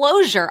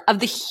disclosure of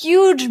the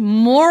huge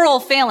moral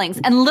failings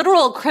and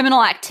literal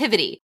criminal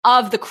activity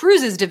of the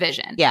cruises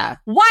division. Yeah.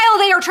 While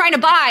they are trying to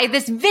buy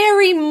this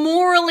very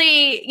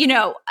morally,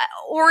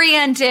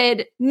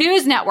 oriented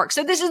news network.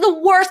 So this is the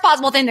worst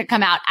possible thing to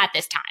come out at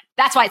this time.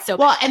 That's why it's so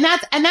well, bad.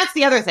 and that's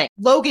the other thing.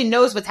 Logan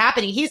knows what's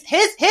happening. His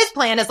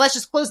plan is let's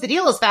just close the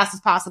deal as fast as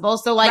possible.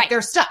 So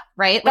they're stuck,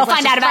 right? They'll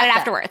find out about it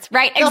afterwards,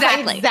 right?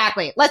 Exactly.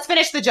 Exactly. Let's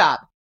finish the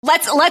job.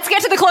 Let's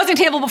get to the closing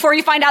table before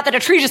you find out that a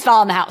tree just fell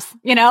on the house,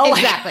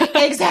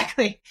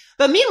 Exactly.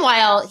 But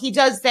meanwhile, he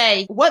does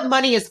say, what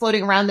money is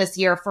floating around this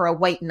year for a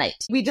white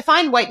knight? We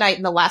defined white knight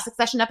in the last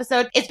Succession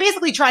episode. It's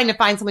basically trying to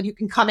find someone who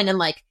can come in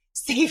and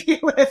save you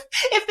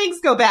if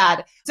things go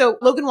bad. So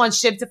Logan wants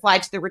Shiv to fly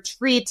to the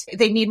retreat.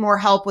 They need more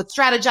help with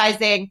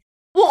strategizing.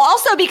 Well,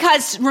 also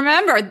because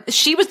remember,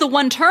 she was the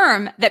one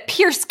term that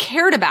Pierce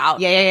cared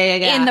about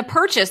in the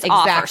purchase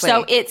offer.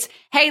 So it's,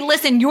 hey,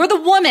 listen, you're the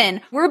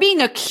woman. We're being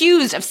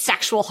accused of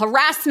sexual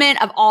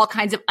harassment, of all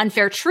kinds of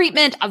unfair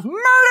treatment, of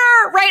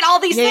murder, right?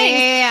 All these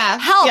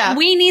things. Help.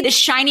 We need a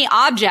shiny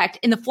object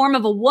in the form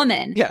of a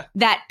woman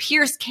that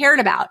Pierce cared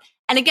about.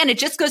 And again, it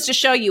just goes to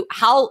show you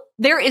how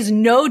there is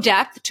no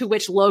depth to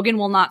which Logan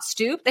will not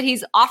stoop, that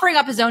he's offering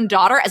up his own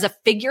daughter as a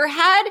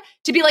figurehead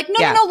to be like,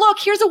 no, look,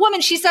 here's a woman.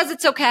 She says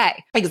it's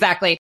okay.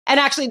 Exactly. And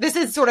actually, this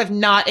is sort of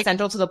not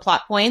central to the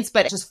plot points,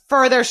 but it just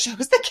further shows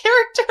the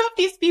character of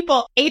these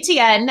people.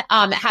 ATN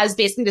has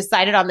basically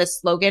decided on this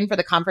slogan for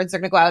the conference. They're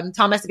going to go out and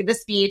Tom has to give the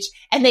speech,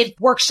 and they've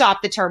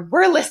workshopped the term,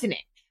 we're listening.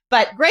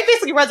 But Greg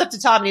basically runs up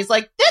to Tom and he's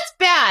like, that's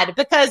bad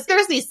because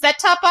there's these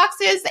set-top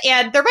boxes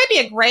and there might be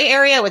a gray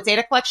area with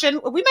data collection.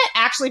 We might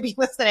actually be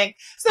listening.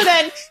 So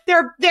then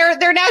they're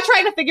now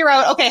trying to figure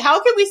out, okay,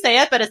 how can we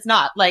say it, but it's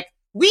not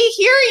we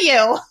hear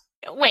you.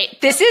 Wait,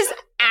 this is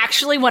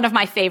actually one of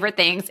my favorite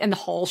things in the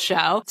whole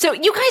show. So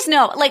you guys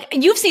know,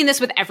 you've seen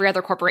this with every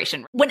other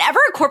corporation. Whenever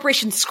a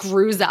corporation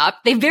screws up,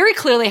 they very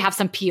clearly have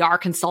some PR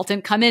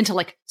consultant come in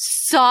to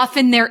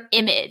soften their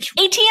image.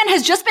 ATN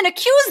has just been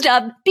accused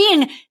of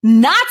being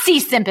Nazi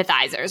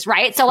sympathizers,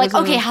 right? So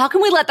okay, how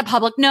can we let the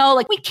public know,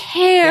 we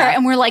care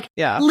and we're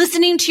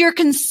listening to your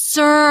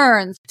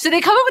concerns. So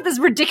they come up with this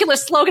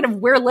ridiculous slogan of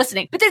we're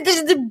listening. But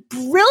there's a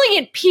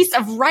brilliant piece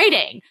of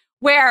writing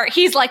where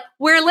he's like,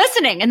 we're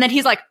listening. And then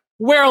he's like,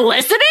 we're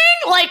listening?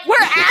 We're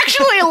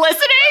actually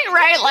listening,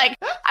 right?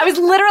 I was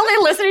literally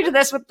listening to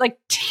this with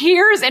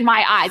tears in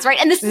my eyes, right?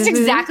 And this is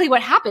exactly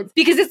what happens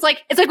because it's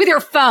like with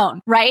your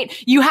phone, right?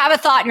 You have a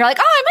thought and you're like,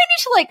 oh, I might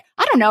need to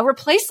I don't know,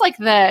 replace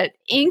the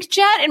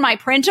inkjet in my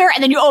printer.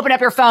 And then you open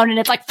up your phone and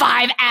it's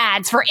 5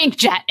 ads for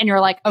inkjet. And you're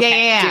like,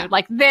 okay, dude,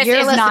 this is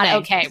listening. Not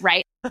okay,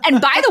 right?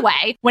 And by the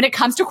way, when it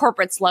comes to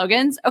corporate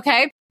slogans,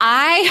 okay,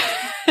 I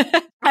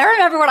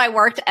remember when I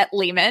worked at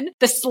Lehman,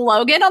 the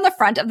slogan on the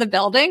front of the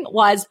building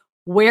was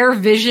where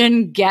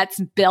vision gets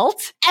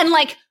built. And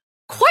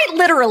quite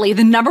literally,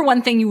 the number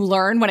one thing you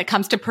learn when it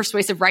comes to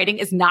persuasive writing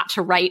is not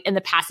to write in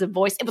the passive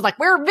voice. It was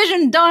where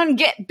vision done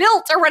get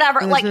built or whatever.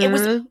 It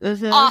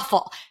was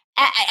awful.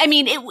 I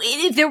mean,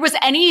 if there was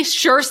any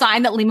sure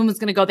sign that Lehman was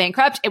going to go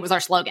bankrupt, it was our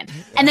slogan.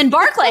 And then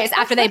Barclays,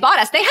 after they bought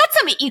us, they had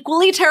some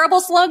equally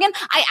terrible slogan.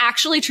 I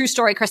actually, true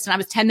story, Kristen, I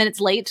was 10 minutes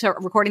late to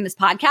recording this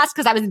podcast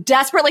because I was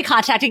desperately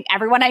contacting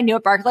everyone I knew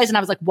at Barclays. And I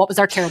was like, what was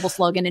our terrible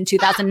slogan in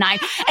 2009?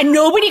 And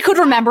nobody could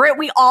remember it.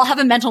 We all have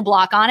a mental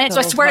block on it. So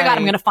I swear to God,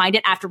 I'm going to find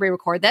it after we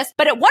record this.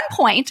 But at one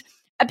point,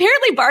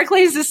 apparently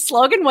Barclays'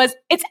 slogan was,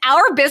 it's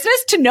our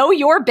business to know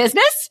your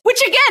business,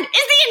 which again is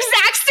the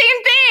exact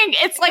same thing.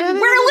 It's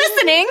we're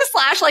listening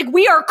 /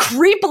 we are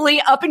creepily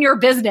up in your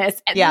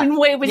business in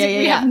ways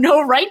we have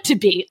no right to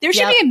be. There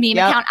should be a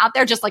meme account out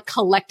there just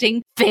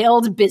collecting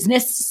failed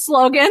business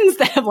slogans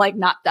that have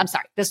not, I'm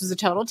sorry, this was a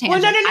total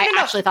tangent. Well, no. I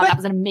actually thought that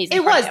was an amazing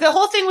It was. The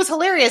whole thing was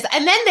hilarious.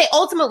 And then they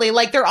ultimately,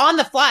 they're on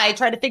the fly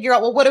trying to figure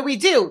out, well, what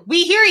do?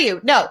 We hear you.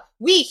 No,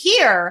 we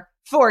hear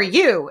for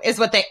you is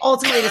what they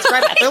ultimately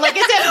describe it. They're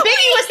it's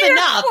ambiguous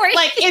enough.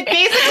 It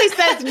basically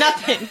says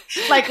nothing.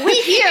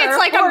 We hear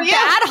it's for a you.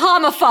 bad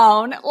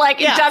homophone.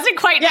 It doesn't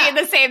quite mean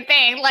the same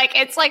thing.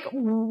 It's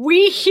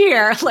we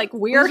hear,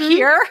 we're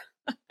here.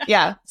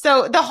 Yeah.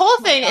 So the whole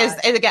thing is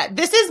again,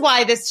 this is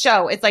why this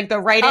show, it's the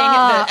writing,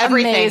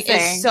 everything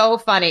is so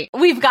funny.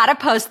 We've got to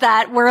post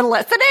that. We're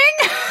listening.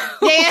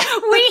 Yeah.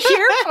 We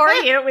here for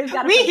you. We've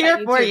got to We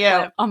here for you.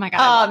 Clip. Oh my God.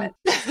 I love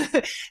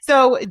it.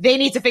 So they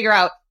need to figure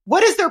out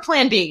what is their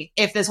plan B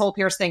if this whole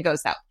Pierce thing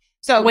goes out.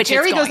 So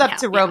Jerry goes up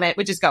to Roman,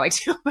 which is going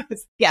to.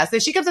 So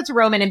she comes up to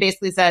Roman and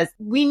basically says,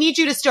 we need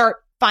you to start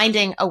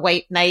finding a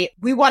white knight.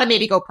 We want to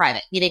maybe go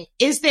private, meaning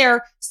is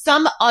there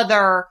some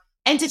other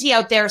entity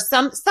out there,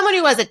 someone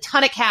who has a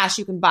ton of cash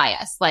you can buy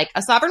us, like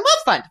a sovereign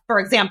wealth fund, for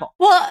example.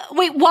 Well,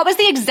 wait, what was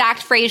the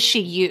exact phrase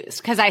she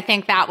used? Because I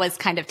think that was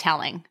kind of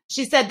telling.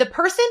 She said the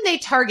person they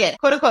target,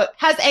 quote unquote,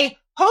 has a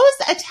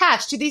hose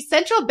attached to the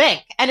central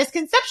bank and is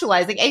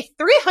conceptualizing a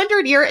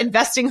 300-year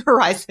investing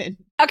horizon.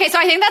 Okay, so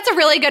I think that's a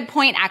really good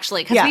point,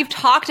 actually, because we've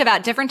talked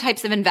about different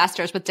types of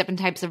investors with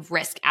different types of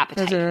risk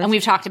appetite. Mm-hmm. And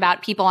we've talked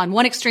about people on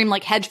one extreme,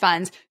 like hedge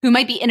funds, who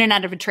might be in and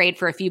out of a trade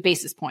for a few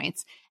basis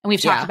points. And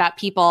we've talked about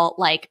people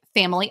like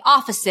family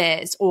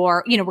offices,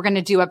 or, you know, we're going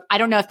to do I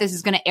don't know if this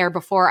is going to air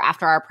before or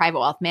after our private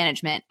wealth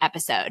management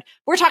episode.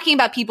 We're talking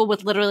about people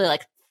with literally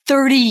like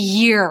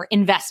 30-year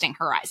investing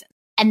horizon.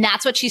 And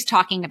that's what she's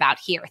talking about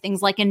here.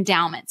 Things like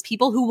endowments,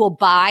 people who will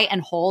buy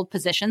and hold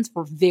positions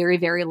for very,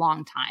 very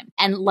long time.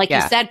 And like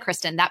you said,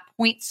 Kristen, that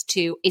points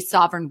to a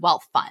sovereign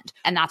wealth fund.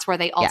 And that's where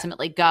they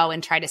ultimately go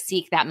and try to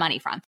seek that money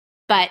from.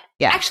 But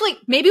actually,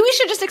 maybe we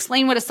should just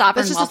explain what a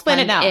sovereign wealth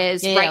fund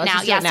is right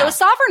now. Yeah. So a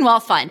sovereign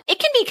wealth fund, it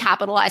can be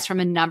capitalized from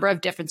a number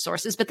of different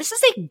sources, but this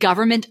is a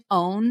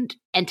government-owned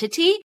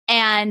entity.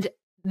 And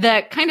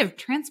the kind of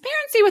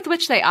transparency with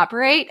which they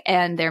operate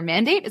and their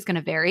mandate is going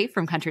to vary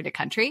from country to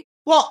country.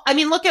 Well, I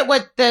mean, look at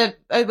what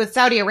with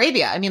Saudi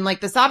Arabia. I mean,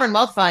 like the sovereign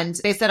wealth fund,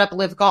 they set up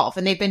Live Golf,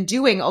 and they've been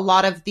doing a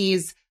lot of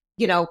these,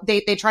 you know,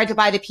 they tried to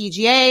buy the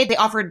PGA. They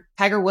offered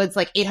Tiger Woods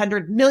like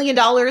 $800 million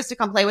to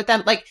come play with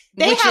them. Like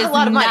they have a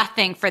lot of money.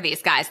 Nothing for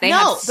these guys. They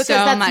have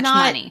so much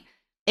money.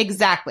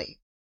 Exactly.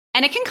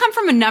 And it can come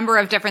from a number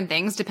of different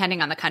things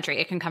depending on the country.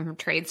 It can come from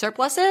trade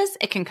surpluses.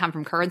 It can come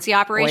from currency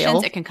operations.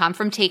 Oil. It can come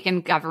from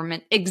taking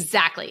government.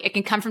 Exactly. It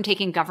can come from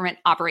taking government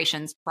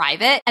operations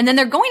private. And then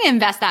they're going to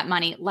invest that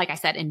money, like I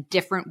said, in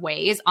different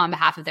ways on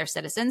behalf of their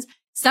citizens.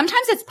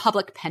 Sometimes it's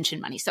public pension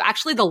money. So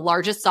actually the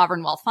largest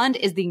sovereign wealth fund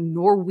is the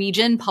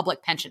Norwegian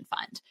Public Pension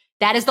Fund.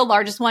 That is the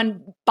largest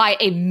one by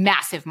a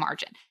massive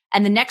margin.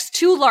 And the next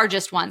two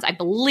largest ones, I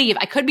believe,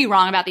 I could be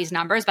wrong about these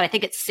numbers, but I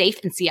think it's SAFE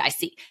and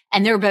CIC.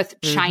 And they're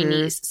both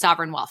Chinese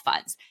sovereign wealth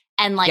funds.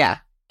 And like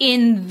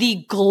in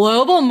the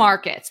global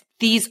markets,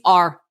 these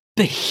are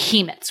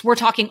behemoths. We're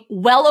talking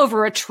well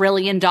over $1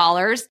 trillion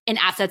in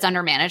assets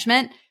under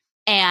management.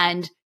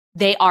 And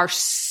they are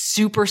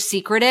super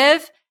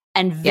secretive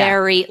and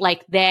very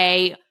like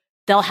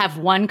they'll have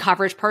one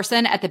coverage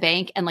person at the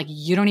bank and like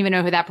you don't even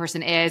know who that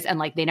person is. And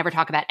like they never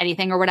talk about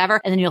anything or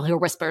whatever. And then you'll hear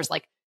whispers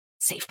like,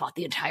 SAFE bought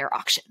the entire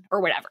auction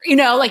or whatever. You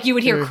know, like you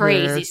would hear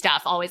crazy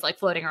stuff always like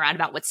floating around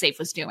about what SAFE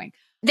was doing.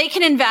 They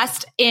can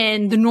invest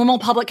in the normal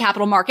public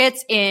capital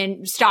markets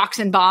in stocks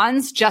and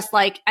bonds, just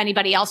like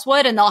anybody else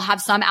would. And they'll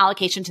have some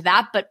allocation to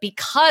that. But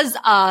because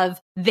of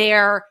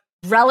their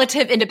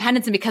relative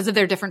independence and because of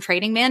their different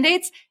trading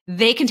mandates,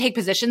 they can take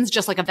positions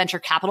just like a venture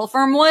capital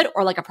firm would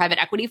or like a private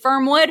equity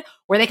firm would,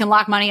 where they can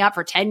lock money up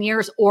for 10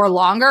 years or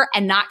longer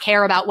and not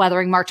care about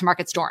weathering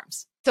mark-to-market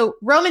storms. So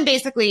Roman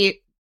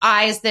basically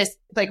eyes this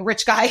like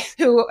rich guy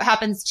who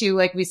happens to,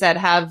 like we said,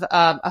 have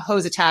a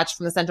hose attached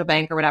from the central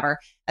bank or whatever,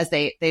 as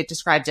they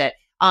described it.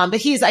 But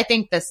he's, I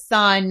think, the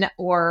son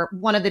or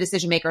one of the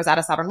decision makers at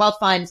a sovereign wealth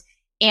fund.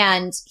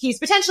 And he's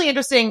potentially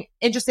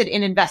interested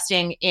in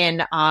investing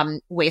in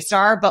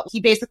Waystar, but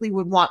he basically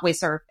would want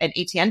Waystar and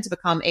ATN to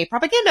become a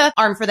propaganda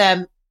arm for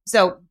them.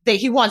 So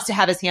he wants to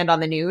have his hand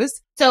on the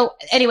news. So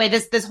anyway,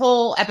 this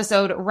whole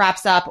episode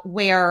wraps up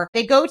where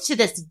they go to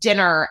this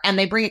dinner and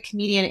they bring a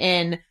comedian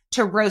in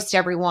to roast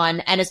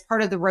everyone. And as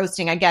part of the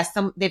roasting, I guess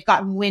they've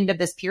gotten wind of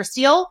this Pierce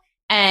deal,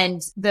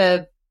 and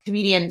the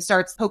comedian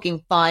starts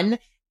poking fun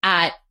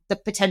at the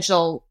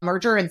potential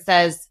merger and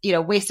says, you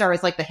know, Waystar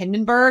is like the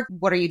Hindenburg.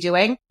 What are you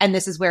doing? And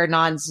this is where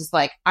Nan's just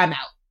like, I'm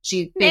out.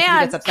 She basically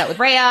gets upset with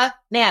Rhea.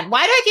 Nan,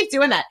 why do I keep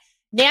doing that?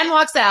 Nan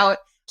walks out.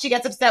 She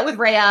gets upset with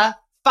Rhea,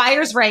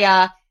 fires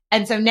Rhea.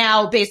 And so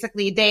now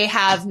basically they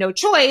have no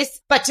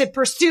choice but to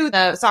pursue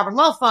the sovereign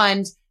wealth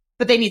fund,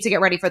 but they need to get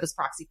ready for this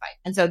proxy fight.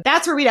 And so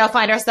that's where we now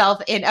find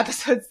ourselves in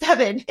episode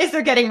 7, is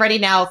they're getting ready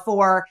now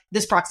for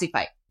this proxy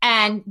fight.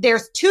 And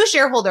there's 2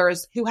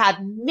 shareholders who have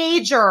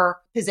major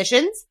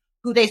positions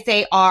who they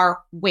say are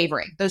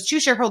wavering. Those 2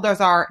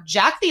 shareholders are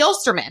Jack the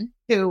Ulsterman,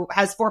 who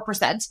has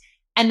 4%,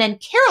 and then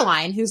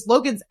Caroline, who's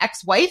Logan's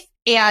ex-wife,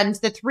 and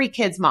the 3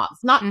 kids' moms.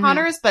 Not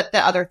Connor's, but the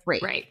other 3.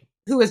 Right.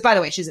 Who is, by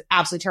the way, she's an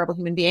absolutely terrible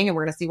human being, and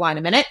we're going to see why in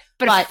a minute.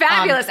 But a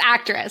fabulous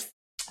actress.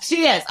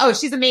 She is. Oh,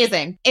 she's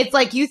amazing. It's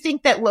like, you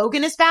think that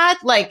Logan is bad?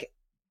 Like,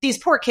 these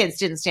poor kids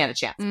didn't stand a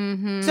chance.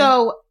 Mm-hmm.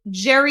 So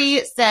Jerry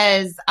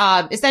says,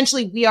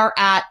 essentially, we are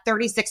at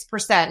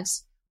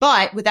 36%,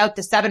 but without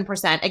the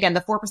 7%, again,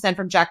 the 4%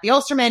 from Jack the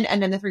Ulsterman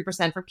and then the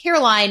 3% from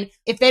Caroline.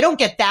 If they don't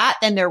get that,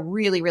 then they're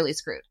really, really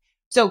screwed.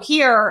 So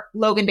here,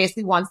 Logan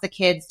basically wants the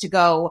kids to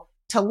go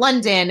to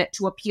London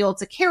to appeal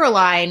to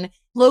Caroline.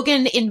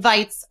 Logan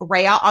invites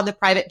Rhea on the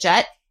private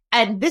jet.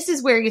 And this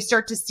is where you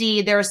start to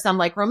see there's some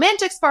like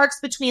romantic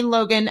sparks between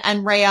Logan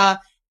and Rhea.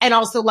 And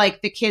also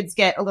like the kids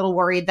get a little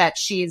worried that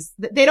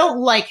they don't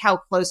like how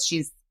close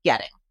she's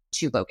getting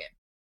to Logan.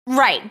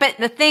 Right. But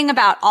the thing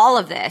about all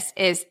of this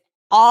is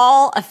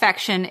all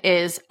affection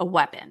is a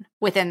weapon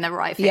within the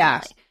Roy family.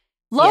 Yeah.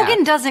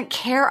 Logan doesn't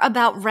care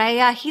about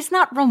Rhea. He's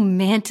not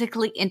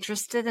romantically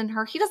interested in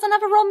her. He doesn't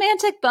have a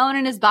romantic bone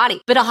in his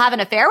body, but he'll have an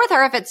affair with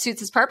her if it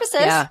suits his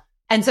purposes. Yeah.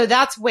 And so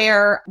that's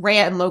where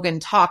Rhea and Logan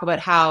talk about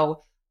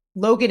how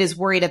Logan is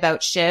worried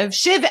about Shiv.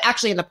 Shiv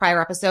actually in the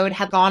prior episode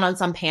had gone on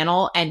some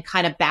panel and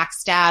kind of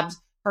backstabbed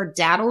her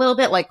dad a little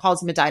bit, like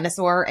calls him a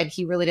dinosaur. And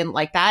he really didn't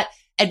like that.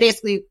 And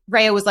basically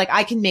Rhea was like,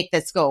 I can make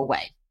this go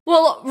away.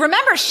 Well,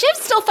 remember, Shiv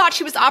still thought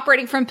she was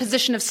operating from a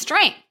position of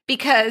strength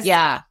because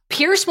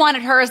Pierce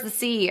wanted her as the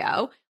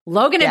CEO.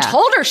 Logan had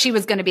told her she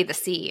was going to be the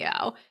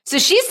CEO. So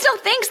she still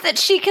thinks that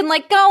she can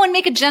like go and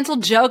make a gentle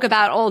joke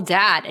about old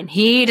dad. And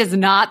he does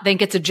not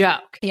think it's a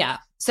joke. Yeah.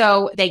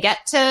 So they get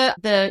to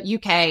the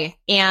UK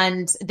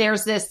and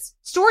there's this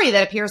story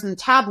that appears in the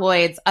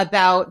tabloids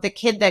about the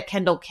kid that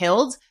Kendall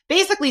killed,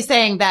 basically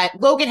saying that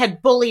Logan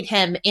had bullied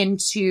him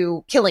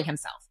into killing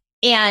himself.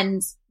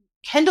 And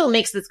Kendall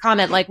makes this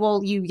comment like,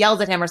 well, you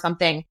yelled at him or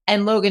something.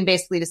 And Logan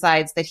basically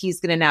decides that he's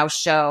going to now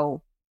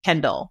show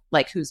Kendall,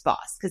 like, who's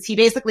boss. Cause he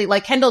basically,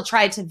 like, Kendall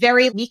tried to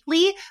very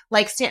meekly,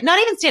 like, not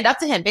even stand up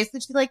to him, basically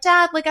just be like,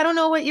 Dad, like, I don't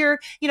know what you're,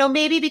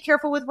 maybe be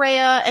careful with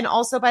Rhea. And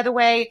also, by the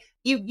way,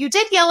 you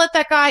did yell at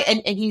that guy.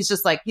 And he's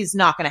just like, he's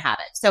not going to have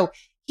it. So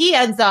he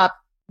ends up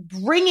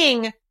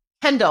bringing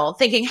Kendall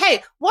thinking,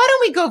 hey, why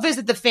don't we go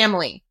visit the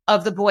family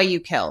of the boy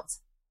you killed?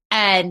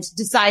 And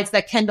decides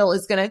that Kendall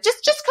is going to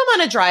just come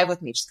on a drive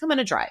with me. Just come on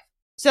a drive.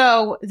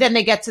 So then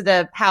they get to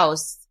the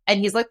house and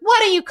he's like, why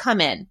don't you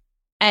come in?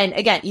 And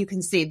again, you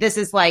can see this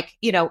is like,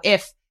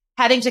 if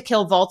having to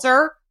kill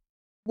Walter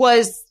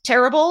was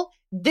terrible,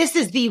 this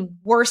is the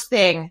worst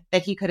thing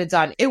that he could have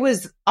done. It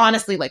was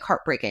honestly like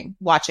heartbreaking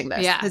watching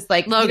this. Yeah. It's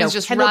like, Logan's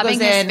just Kendall rubbing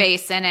his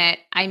face in it.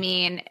 I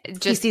mean,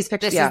 just sees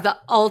pictures, this is the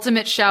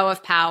ultimate show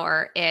of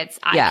power. It's,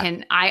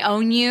 I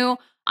own you.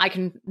 I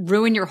can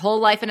ruin your whole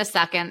life in a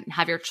second,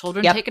 have your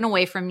children taken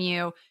away from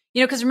you.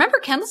 Because remember,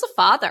 Kendall's a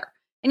father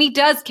and he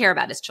does care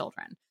about his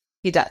children.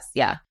 He does.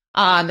 Yeah.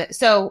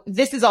 So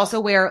this is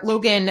also where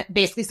Logan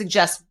basically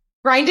suggests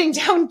grinding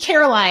down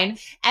Caroline.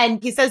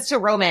 And he says to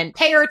Roman,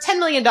 pay her $10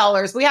 million.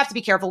 We have to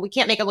be careful. We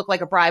can't make it look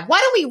like a bribe.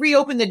 Why don't we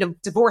reopen the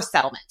divorce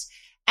settlement?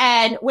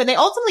 And when they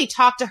ultimately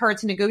talk to her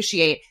to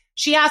negotiate,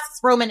 she asks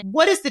Roman,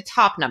 what is the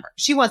top number?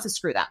 She wants to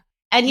screw them.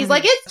 And he's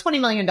like, it's $20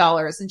 million.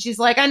 And she's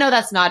like, I know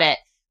that's not it.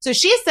 So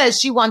she says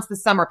she wants the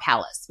Summer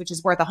Palace, which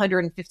is worth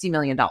 $150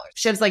 million.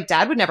 Shiv's like,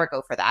 Dad would never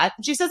go for that.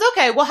 And she says,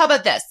 okay, well, how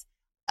about this?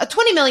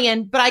 $20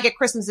 million, but I get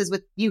Christmases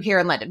with you here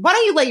in London. Why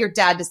don't you let your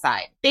dad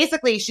decide?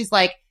 Basically, she's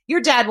like, your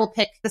dad will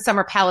pick the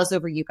Summer Palace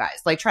over you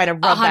guys, like try to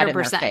rub 100%. That in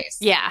their face.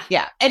 Yeah.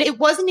 Yeah. And it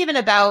wasn't even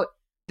about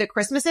the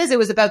Christmases. It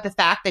was about the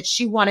fact that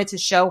she wanted to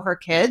show her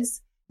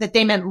kids that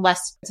they meant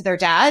less to their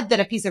dad than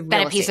a piece of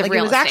real estate. Like,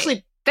 it was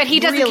actually that he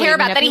doesn't care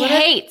about, that he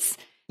hates.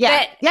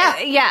 Yeah.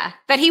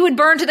 That he would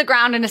burn to the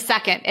ground in a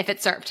second if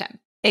it served him.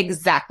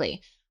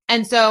 Exactly.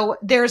 And so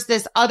there's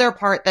this other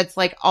part that's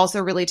like also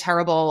really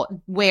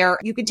terrible where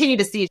you continue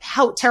to see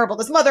how terrible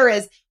this mother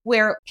is,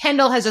 where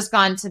Kendall has just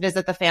gone to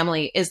visit the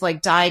family, is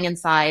like dying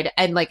inside.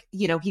 And like,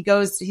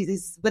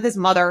 he's with his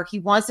mother. He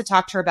wants to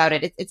talk to her about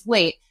it. It's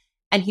late.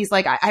 And he's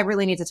like, I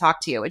really need to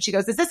talk to you. And she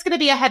goes, is this going to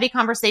be a heavy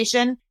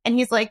conversation? And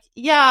he's like,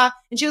 yeah.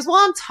 And she goes, well,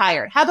 I'm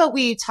tired. How about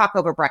we talk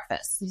over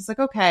breakfast? And he's like,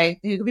 okay,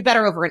 it could be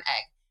better over an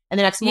egg. And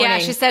the next morning. Yeah,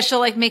 she says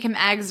she'll like make him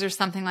eggs or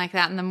something like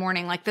that in the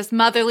morning. Like this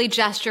motherly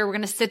gesture. We're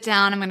going to sit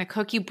down. I'm going to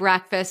cook you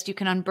breakfast. You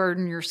can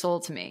unburden your soul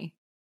to me.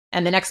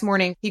 And the next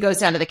morning he goes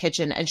down to the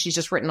kitchen and she's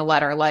just written a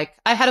letter like,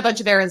 I had a bunch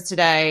of errands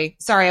today.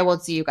 Sorry, I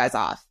won't see you guys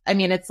off. I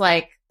mean, it's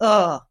like,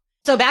 ugh.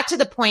 So back to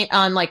the point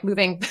on like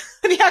moving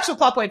the actual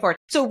plot point forward.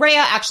 So Rhea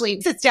actually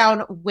sits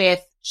down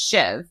with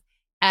Shiv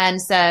and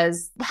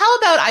says, how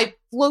about I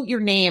float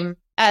your name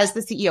as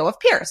the CEO of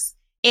Pierce?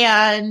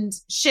 And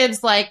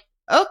Shiv's like,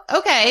 oh,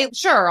 okay,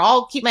 sure.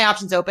 I'll keep my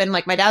options open.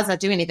 Like my dad's not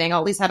doing anything. I'll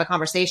at least have a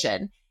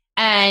conversation.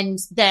 And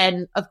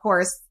then of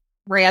course,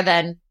 Rhea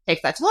then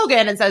takes that to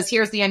Logan and says,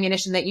 here's the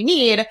ammunition that you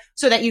need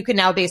so that you can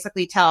now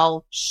basically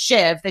tell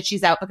Shiv that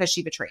she's out because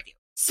she betrayed you.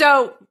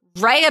 So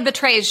Rhea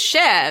betrays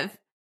Shiv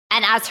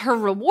and as her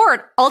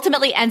reward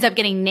ultimately ends up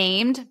getting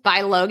named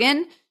by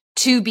Logan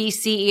to be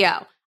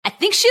CEO. I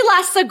think she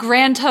lasts a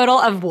grand total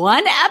of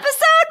one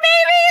episode,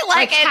 maybe?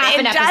 Like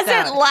it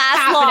doesn't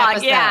last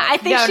long. Yeah, I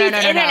think she's in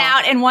and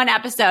out in one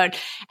episode.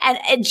 And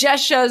it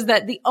just shows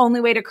that the only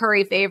way to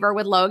curry favor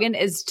with Logan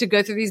is to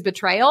go through these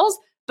betrayals.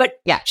 But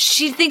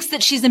she thinks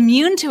that she's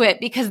immune to it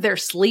because they're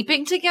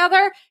sleeping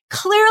together.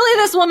 Clearly,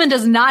 this woman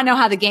does not know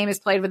how the game is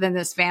played within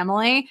this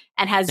family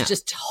and has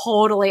just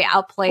totally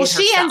outplayed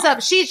herself. She ends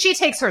up, she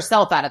takes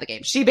herself out of the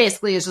game. She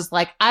basically is just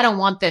like, I don't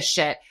want this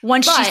shit.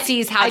 Once she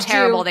sees how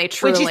terrible they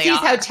truly are. When she sees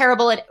how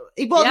terrible it,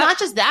 well, not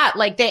just that,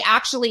 like they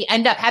actually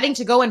end up having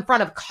to go in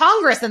front of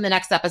Congress in the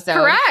next episode.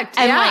 Correct.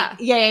 And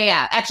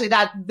actually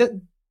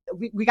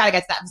we got to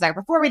get to that in a second.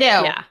 Before we do.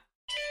 Yeah.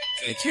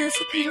 Thank you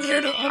for being here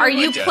to honor Are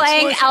you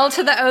playing L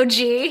to the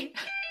OG?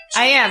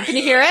 I am. Can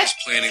you hear it?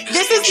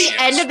 This is the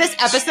end of this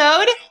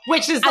episode,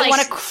 which is like... I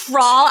want to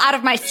crawl out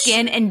of my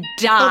skin and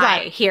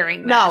die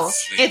hearing this. No,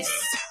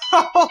 it's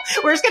so...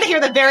 We're just going to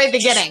hear the very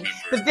beginning.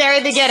 The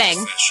very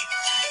beginning.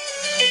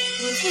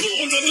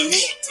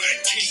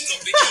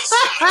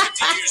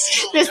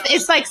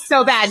 It's like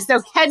so bad.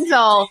 So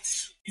Kendall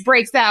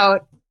breaks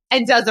out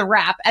and does a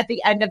rap at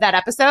the end of that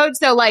episode.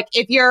 So like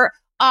if you're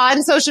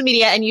on social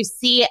media and you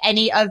see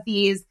any of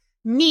these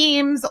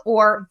memes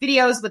or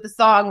videos with the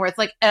song where it's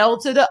like L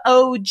to the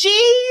OG,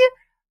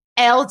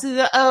 L to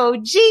the OG,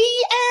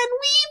 and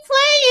we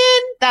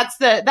playing. That's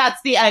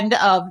the end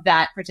of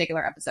that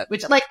particular episode,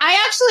 which like, I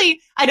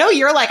know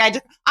you're like,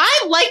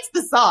 I liked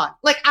the song.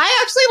 Like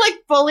I actually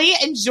like fully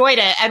enjoyed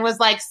it and was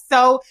like,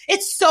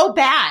 it's so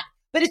bad.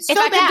 But it's so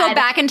bad. If I could go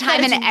back in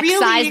time and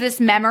excise this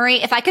memory,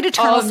 if I could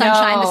Eternal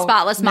Sunshine the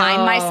Spotless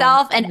Mind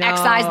myself and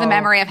excise the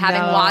memory of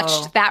having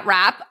watched that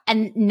rap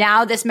and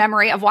now this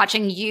memory of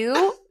watching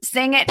you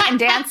sing it and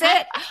dance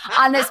it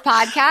on this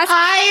podcast,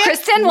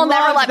 Kristen will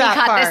never let me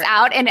cut this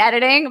out in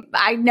editing.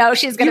 I know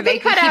she's going to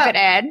make me keep it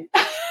in.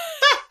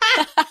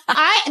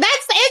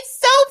 It's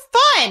so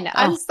fun.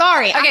 I'm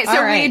sorry. Okay,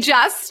 so we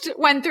just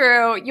went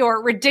through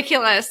your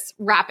ridiculous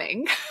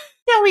rapping.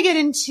 Now we get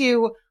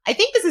into, I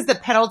think this is the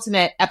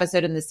penultimate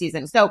episode in this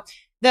season. So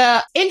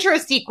the intro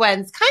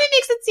sequence kind of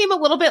makes it seem a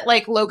little bit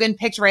like Logan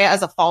picked Rhea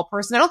as a fall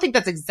person. I don't think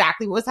that's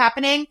exactly what was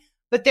happening,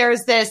 but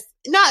there's this,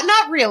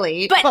 not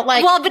really, but no,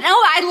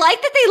 I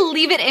like that they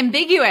leave it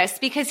ambiguous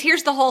because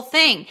here's the whole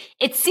thing.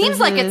 It seems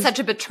like it's such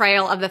a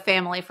betrayal of the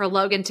family for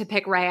Logan to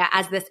pick Rhea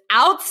as this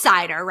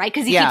outsider, right?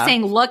 Because he keeps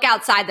saying, look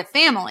outside the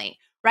family,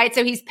 right?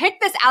 So he's picked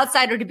this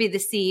outsider to be the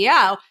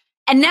CEO.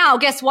 And now,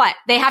 guess what?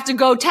 They have to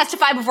go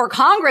testify before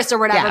Congress or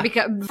whatever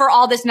because for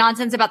all this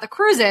nonsense about the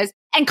cruises.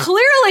 And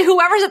clearly,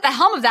 whoever's at the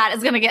helm of that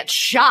is going to get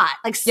shot.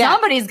 Like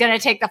somebody's going to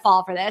take the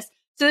fall for this.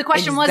 So the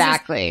question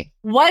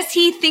was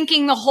he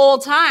thinking the whole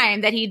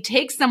time that he'd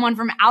take someone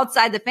from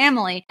outside the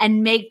family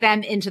and make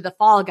them into the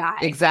fall guy?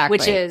 Exactly.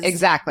 Which is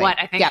what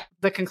I think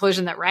the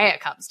conclusion that Rhea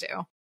comes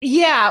to.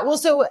 Yeah. Well,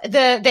 so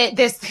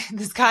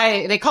this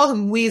guy, they call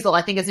him Weasel.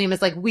 I think his name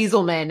is like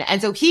Weaselman.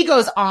 And so he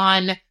goes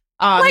on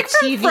like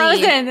from TV.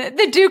 Frozen,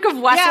 the Duke of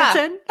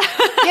Weselton.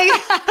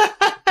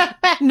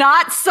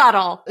 Not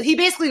subtle. He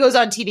basically goes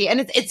on TV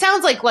and it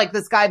sounds like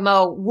this guy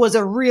Mo was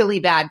a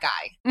really bad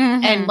guy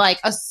and like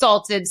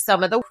assaulted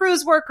some of the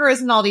cruise workers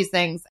and all these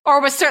things.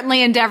 Or was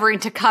certainly endeavoring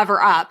to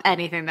cover up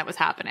anything that was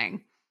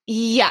happening.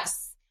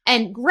 Yes.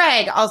 And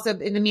Greg also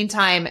in the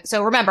meantime,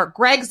 so remember,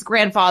 Greg's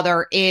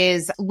grandfather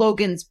is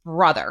Logan's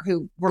brother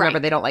who, remember,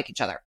 they don't like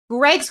each other.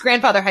 Greg's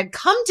grandfather had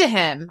come to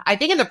him, I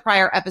think in the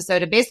prior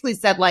episode, and basically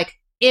said like,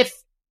 if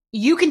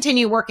you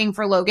continue working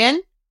for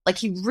Logan, like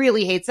he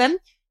really hates him,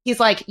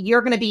 he's like,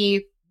 you're going to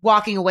be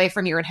walking away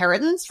from your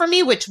inheritance from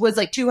me, which was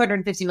like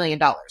 $250 million.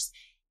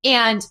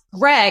 And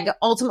Greg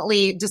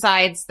ultimately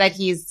decides that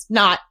he's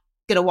not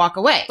going to walk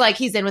away. Like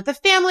he's in with the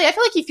family. I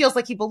feel like he feels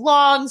like he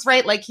belongs,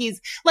 right? Like he's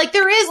like,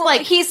 there is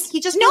like, he just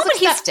feels accepted.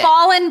 He's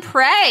fallen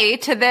prey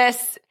to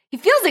this. He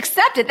feels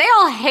accepted. They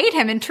all hate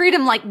him and treat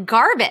him like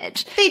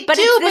garbage. They do, but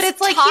it's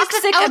like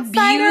toxic he's this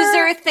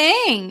abuser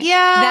thing.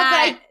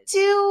 Yeah,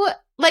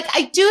 but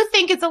I do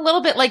think it's a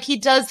little bit like he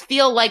does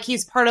feel like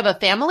he's part of a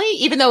family,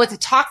 even though it's a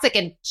toxic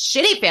and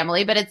shitty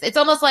family, but it's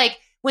almost like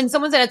when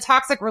someone's in a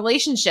toxic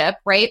relationship,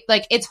 right?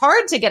 Like it's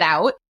hard to get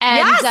out.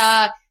 And,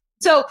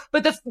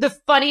 but the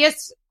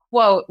funniest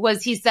quote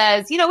was he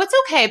says, it's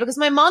okay because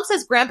my mom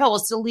says grandpa will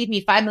still leave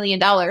me $5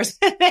 million.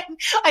 And then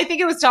I think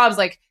it was Tom's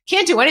like,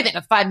 can't do anything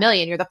with $5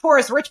 million. You're the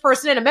poorest rich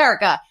person in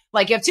America.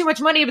 Like you have too much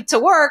money to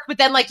work, but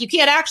then like you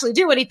can't actually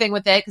do anything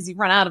with it because you've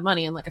run out of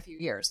money in like a few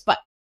years. But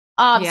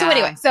so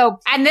anyway,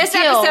 and this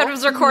episode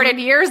was recorded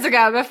years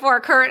ago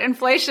before current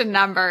inflation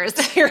numbers.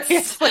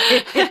 Seriously.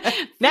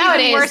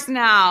 Nowadays, worse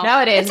now.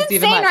 Nowadays, it's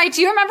insane, right? Do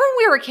you remember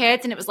when we were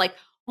kids and it was like,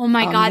 oh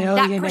my God,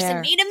 that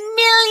person made $1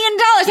 million.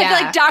 I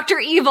feel like Dr.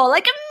 Evil,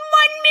 like $1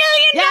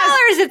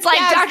 million. It's like,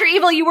 Dr.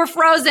 Evil, you were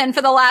frozen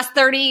for the last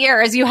 30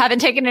 years. You haven't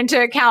taken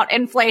into account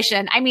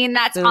inflation. I mean,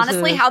 that's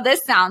honestly how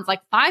this sounds,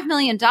 like $5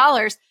 million.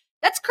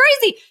 That's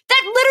crazy.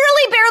 That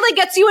literally barely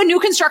gets you a new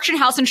construction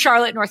house in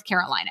Charlotte, North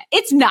Carolina.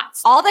 It's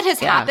nuts. All that has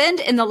happened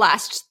in the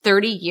last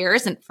 30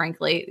 years, and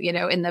frankly,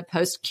 in the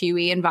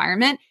post-QE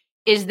environment,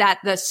 is that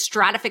the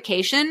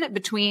stratification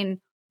between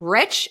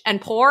rich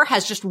and poor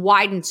has just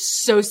widened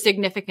so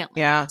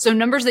significantly. Yeah. So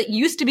numbers that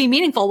used to be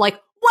meaningful, like $1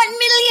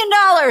 million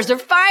or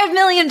 $5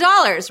 million,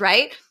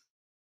 right?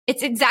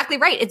 It's exactly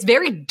right. It's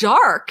very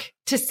dark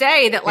to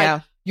say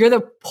that you're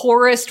the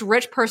poorest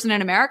rich person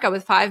in America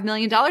with $5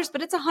 million,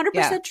 but it's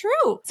 100%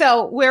 true.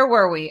 So where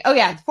were we? Oh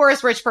yeah.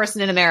 Poorest rich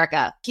person in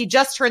America. He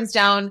just turns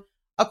down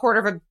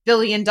 $250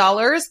 million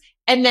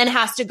and then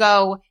has to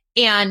go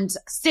and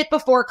sit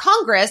before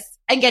Congress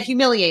and get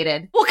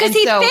humiliated. Well, because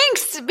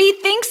he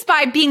thinks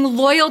by being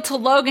loyal to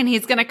Logan,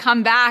 he's going to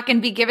come back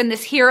and be given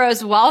this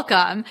hero's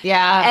welcome.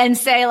 Yeah. And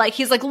say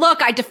he's like,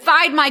 look, I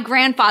defied my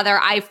grandfather.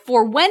 I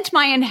forwent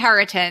my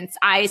inheritance.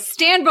 I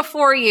stand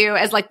before you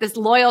as like this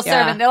loyal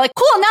servant. They're like,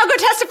 cool, now go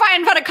testify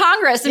in front of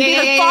Congress and be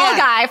the fall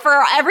guy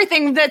for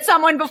everything that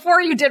someone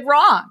before you did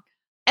wrong.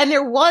 And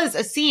there was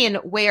a scene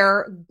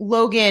where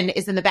Logan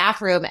is in the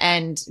bathroom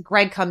and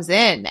Greg comes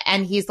in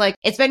and he's like,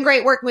 it's been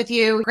great working with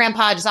you.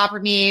 Grandpa just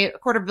offered me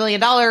 $250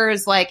 million.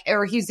 Like,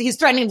 or he's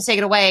threatening to take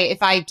it away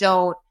if I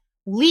don't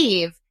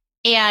leave.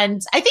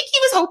 And I think he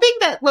was hoping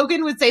that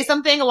Logan would say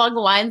something along the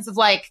lines of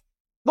like,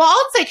 well,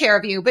 I'll take care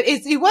of you. But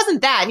he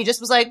wasn't that. He just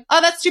was like,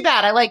 oh, that's too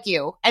bad. I like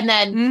you. And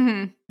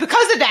then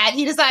because of that,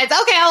 he decides,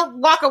 okay, I'll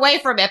walk away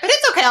from it, but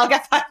it's okay. I'll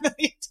get $5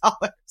 million.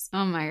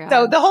 Oh my God.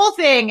 So the whole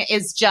thing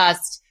is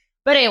just,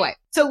 but anyway,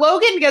 so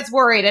Logan gets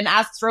worried and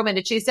asks Roman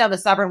to chase down the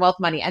sovereign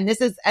wealth money. And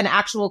this is an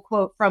actual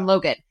quote from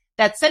Logan.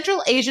 That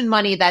Central Asian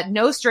money, that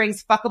no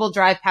strings, fuckable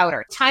dry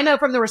powder. Time out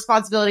from the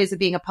responsibilities of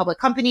being a public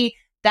company.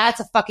 That's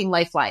a fucking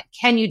lifeline.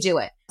 Can you do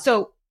it?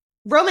 So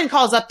Roman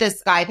calls up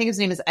this guy. I think his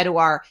name is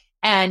Eduard.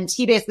 And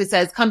he basically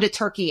says, come to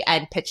Turkey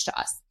and pitch to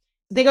us.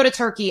 They go to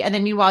Turkey. And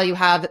then meanwhile, you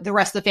have the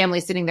rest of the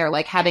family sitting there,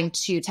 like having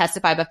to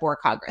testify before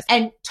Congress.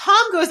 And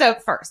Tom goes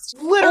out first.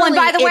 Literally. Well, and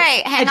by the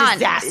way, hang on.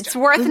 Disaster. It's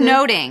worth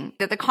noting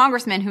that the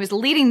congressman who is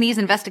leading these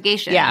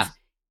investigations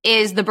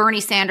is the Bernie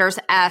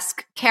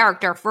Sanders-esque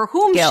character for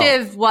whom Gil.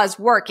 Shiv was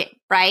working,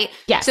 right?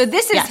 Yes. So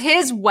this is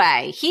his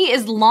way. He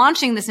is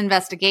launching this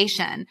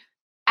investigation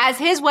as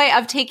his way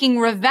of taking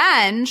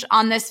revenge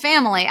on this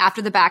family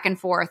after the back and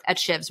forth at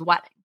Shiv's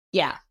wedding.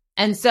 Yeah.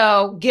 And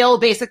so Gil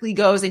basically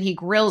goes and he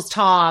grills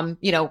Tom,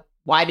 you know,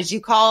 why did you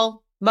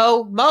call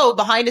Mo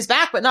behind his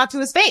back, but not to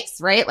his face,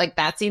 right? Like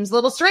that seems a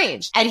little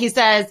strange. And he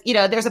says, you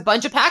know, there's a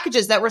bunch of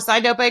packages that were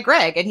signed out by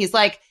Greg. And he's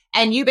like,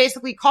 and you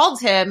basically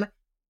called him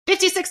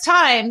 56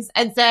 times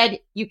and said,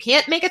 you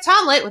can't make a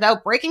Tomlet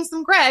without breaking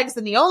some Gregs.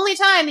 And the only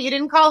time that you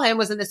didn't call him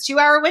was in this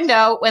 2-hour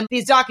window when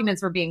these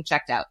documents were being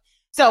checked out.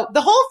 So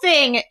the whole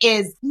thing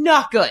is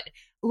not good.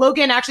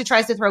 Logan actually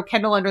tries to throw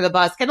Kendall under the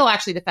bus. Kendall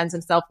actually defends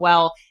himself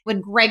well.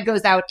 When Greg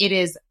goes out, it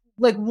is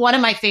like one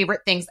of my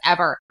favorite things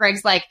ever.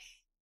 Greg's like,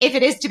 if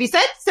it is to be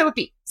said, so it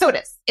be. So it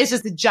is. It's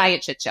just a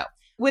giant shit show.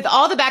 With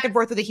all the back and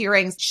forth with the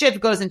hearings, Shiv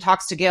goes and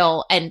talks to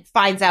Gil and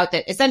finds out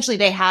that essentially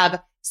they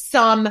have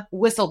some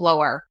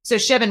whistleblower. So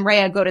Shiv and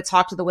Rhea go to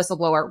talk to the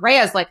whistleblower.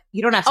 Rhea's like,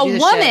 you don't have to do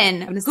this shit.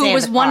 A woman who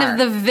was one of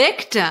the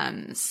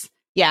victims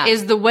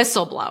is the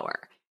whistleblower.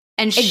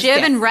 And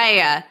Shiv and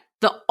Rhea,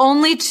 the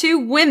only two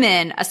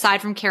women,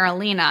 aside from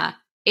Carolina,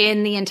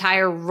 in the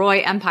entire Roy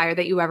empire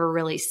that you ever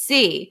really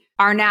see,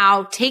 are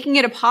now taking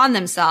it upon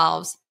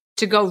themselves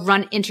to go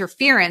run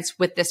interference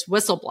with this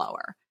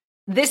whistleblower.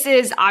 This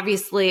is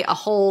obviously a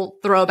whole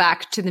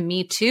throwback to the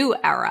Me Too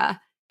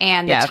era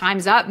and the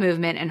Time's Up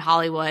movement in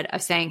Hollywood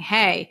of saying,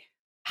 hey,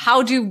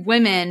 how do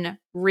women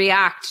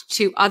react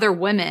to other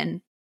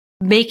women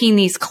making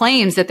these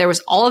claims that there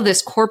was all of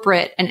this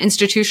corporate and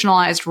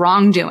institutionalized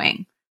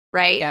wrongdoing,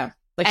 right? Yeah.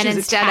 Like and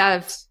instead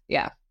attacked.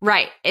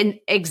 Right. And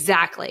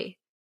exactly.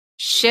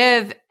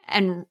 Shiv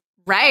and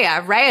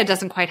Rhea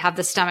doesn't quite have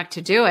the stomach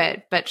to do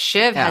it, but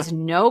Shiv has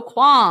no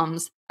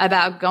qualms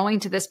about going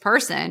to this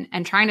person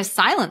and trying to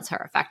silence her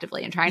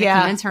effectively and trying to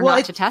convince her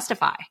not to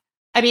testify.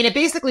 I mean, it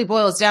basically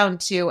boils down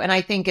to, and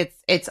I think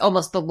it's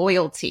almost the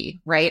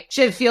loyalty, right?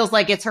 Shiv feels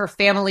like it's her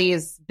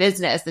family's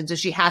business and so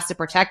she has to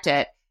protect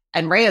it.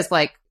 And Rhea's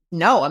like,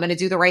 no, I'm going to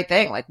do the right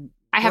thing. Like,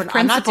 I have principles.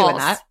 I'm not doing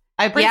that.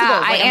 I have principles. Yeah,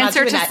 like, I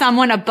answer to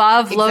someone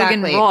above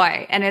Logan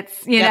Roy. And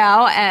it's, you know,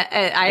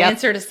 I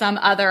answer to some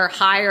other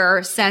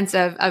higher sense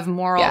of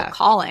moral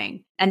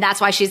calling. And that's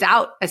why she's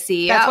out as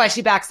CEO. That's why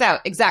she backs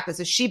out. Exactly.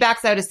 So she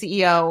backs out as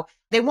CEO.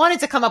 They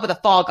wanted to come up with a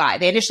fall guy.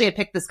 They initially had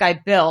picked this guy,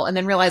 Bill, and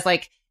then realized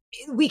like,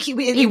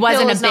 he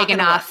wasn't a big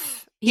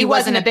enough. He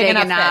wasn't a big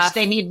enough fish.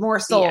 They need more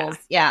souls.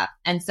 Yeah.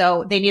 And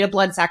so they need a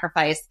blood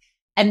sacrifice.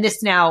 And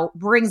this now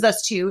brings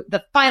us to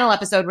the final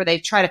episode where they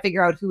try to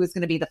figure out who is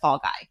going to be the fall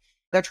guy.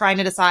 They're trying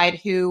to decide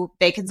who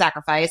they can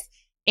sacrifice.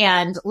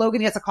 And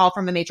Logan gets a call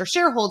from a major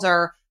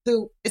shareholder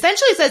who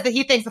essentially says that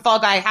he thinks the fall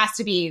guy has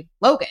to be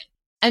Logan.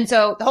 And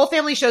so the whole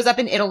family shows up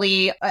in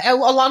Italy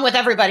along with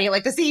everybody,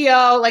 like the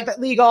CEO, like the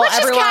legal, Let's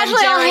everyone. Just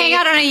casually all hang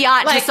out on a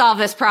yacht to solve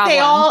this problem.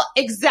 I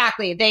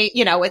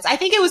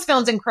think it was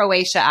filmed in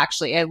Croatia,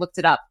 actually. I looked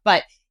it up,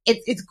 but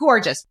it's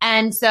gorgeous.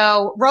 And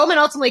so Roman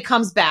ultimately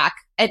comes back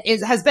and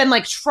has been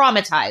like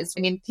traumatized.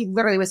 I mean, he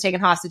literally was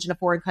taken hostage in a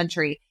foreign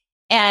country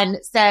and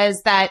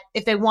says that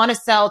if they want to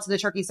sell to the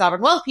Turkey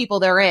sovereign wealth people,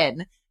 they're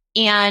in.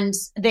 And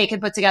they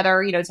can put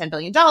together, $10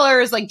 billion.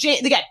 Like,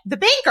 again, the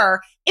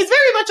banker is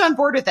very much on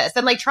board with this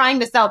and like trying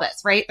to sell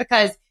this, right?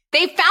 Because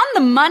they found the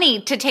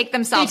money to take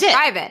themselves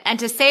private and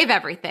to save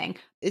everything.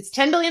 It's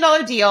 $10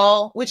 billion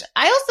deal, which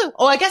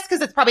I guess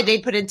because it's probably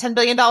they'd put in $10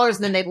 billion and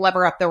then they'd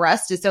lever up the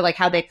rest as to like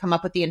how they come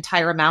up with the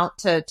entire amount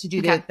to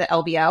do the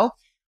LBO.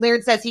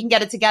 Laird says he can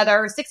get it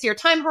together, 6-year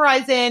time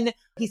horizon.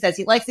 He says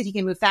he likes it. He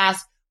can move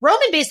fast.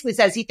 Roman basically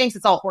says he thinks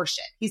it's all horseshit.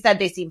 He said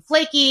they seem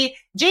flaky.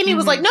 Jamie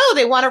was like, no,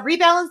 they want to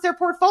rebalance their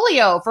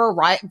portfolio for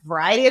a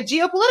variety of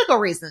geopolitical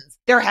reasons.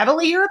 They're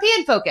heavily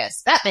European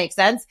focused. That makes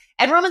sense.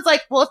 And Roman's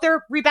like, well, if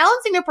they're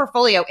rebalancing their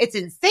portfolio, it's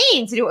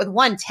insane to do it with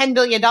one $10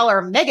 billion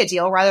mega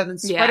deal rather than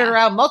spread it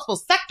around multiple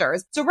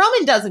sectors. So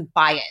Roman doesn't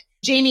buy it.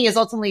 Jamie is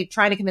ultimately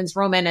trying to convince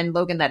Roman and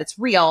Logan that it's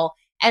real.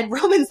 And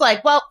Roman's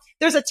like, well,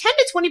 there's a 10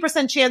 to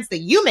 20% chance that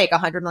you make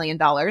 $100 million.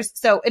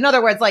 So in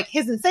other words, like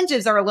his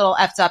incentives are a little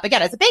effed up.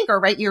 Again, as a banker,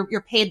 right?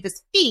 You're paid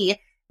this fee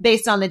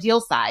based on the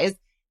deal size.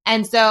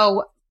 And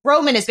so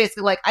Roman is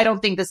basically like, I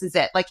don't think this is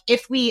it. Like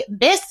if we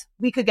miss,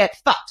 we could get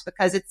fucked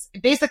because it's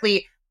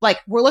basically like,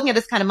 we're looking at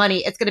this kind of money.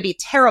 It's going to be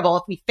terrible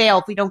if we fail,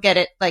 if we don't get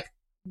it, like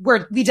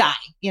we die,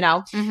 you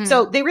know? Mm-hmm.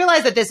 So they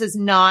realize that this is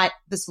not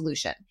the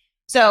solution.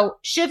 So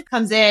Shiv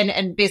comes in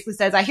and basically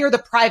says, I hear the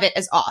private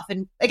is off.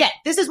 And again,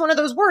 this is one of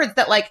those words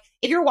that like,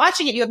 if you're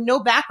watching it, you have no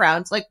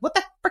background. Like what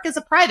the frick is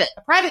a private?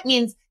 A private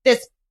means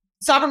this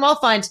sovereign wealth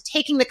fund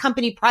taking the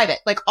company private.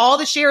 Like all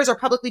the shares are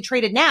publicly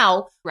traded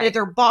now. Right. But if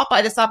they're bought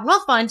by the sovereign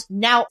wealth fund,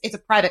 now it's a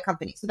private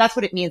company. So that's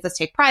what it means. Let's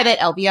take private,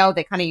 LBO.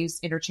 They kind of use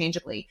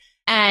interchangeably.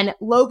 And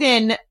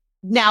Logan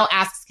now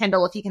asks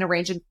Kendall if he can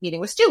arrange a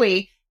meeting with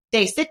Stewie.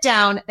 They sit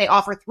down. They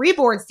offer 3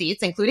 board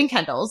seats, including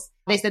Kendall's.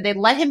 They said they'd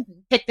let him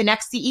pick the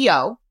next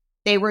CEO.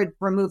 They would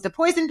remove the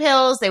poison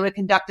pills. They would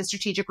conduct a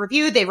strategic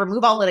review. They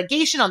remove all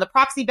litigation on the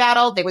proxy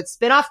battle. They would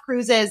spin off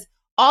cruises,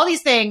 all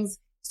these things.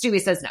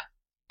 Stewie says no.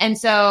 And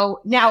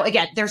so now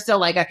again, they're still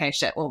like, okay,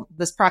 shit. Well,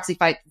 this proxy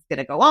fight is going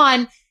to go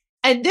on.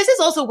 And this is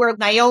also where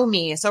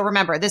Naomi, so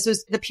remember, this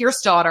was the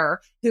Pierce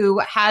daughter who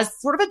has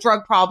sort of a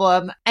drug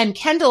problem, and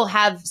Kendall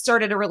have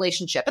started a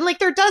relationship. And like,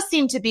 there does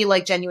seem to be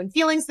like genuine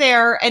feelings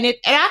there. And it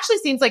actually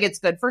seems like it's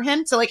good for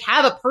him to like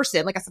have a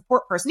person, like a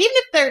support person, even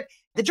if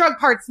the drug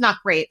part's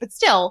not great, but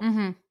still.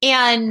 Mm-hmm.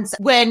 And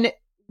when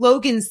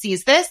Logan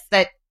sees this,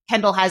 that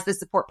Kendall has this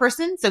support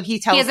person, so he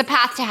tells he has a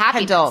path to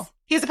happiness. Kendall,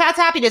 he has a path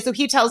to happiness. So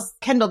he tells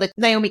Kendall that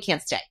Naomi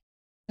can't stay.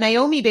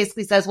 Naomi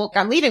basically says, well,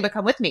 I'm leaving, but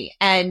come with me.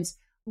 And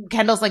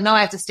Kendall's like, no,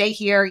 I have to stay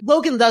here.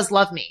 Logan does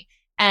love me.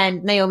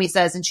 And Naomi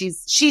says, and she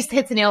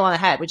hits the nail on the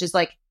head, which is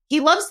like,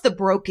 he loves the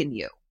broken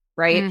you,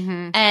 right?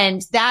 Mm-hmm.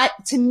 And that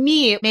to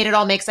me made it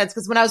all make sense.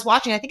 Cause when I was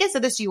watching, I think I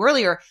said this to you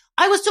earlier,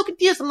 I was so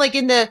confused. I'm like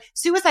in the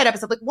suicide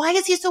episode, like, why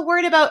is he so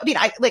worried about, I mean,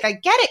 I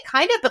get it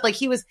kind of, but like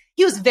he was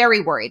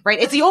very worried, right?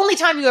 It's the only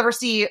time you ever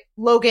see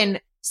Logan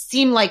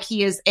seem like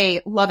he is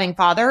a loving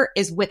father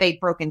is with a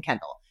broken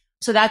Kendall.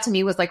 So that to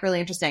me was like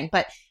really interesting.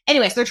 But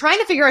anyway, so they're trying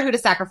to figure out who to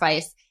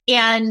sacrifice.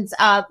 And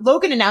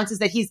Logan announces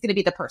that he's going to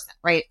be the person,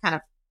 right? Kind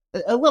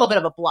of a little bit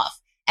of a bluff.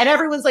 And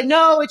everyone's like,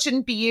 no, it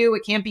shouldn't be you.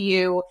 It can't be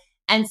you.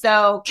 And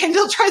so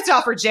Kendall tries to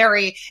offer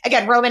Jerry.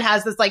 Again, Roman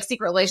has this like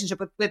secret relationship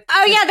with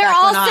oh yeah, they're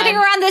all sitting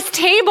around this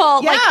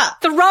table, like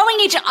throwing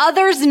each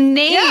other's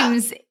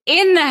names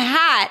in the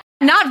hat.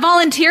 Not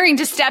volunteering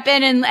to step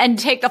in and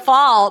take the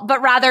fall,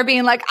 but rather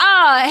being like,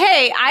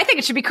 hey, I think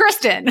it should be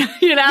Kristen,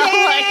 you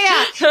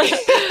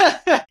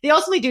know? They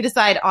ultimately do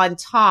decide on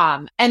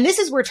Tom. And this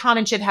is where Tom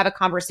and Shiv have a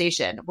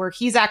conversation where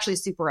he's actually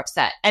super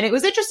upset. And it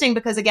was interesting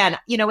because again,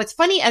 you know, it's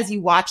funny as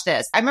you watch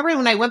this. I remember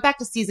when I went back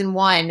to season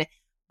 1,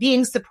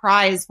 being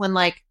surprised when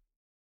like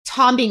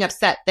Tom being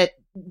upset that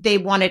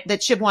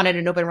Shiv wanted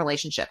an open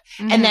relationship.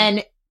 Mm-hmm. And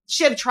then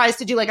Shiv tries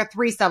to do like a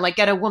threesome, like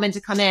get a woman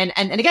to come in.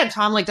 And again,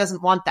 Tom like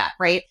doesn't want that,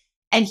 right?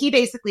 And he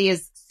basically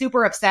is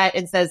super upset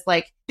and says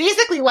like,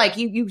 basically like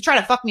you try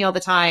to fuck me all the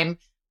time.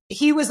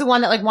 He was the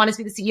one that like wanted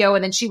to be the CEO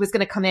and then she was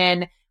going to come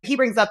in. He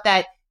brings up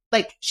that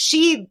like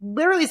she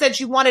literally said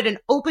she wanted an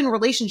open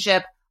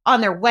relationship on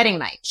their wedding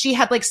night. She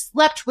had like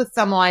slept with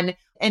someone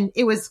and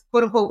it was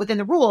quote unquote within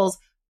the rules,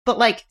 but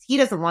like he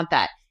doesn't want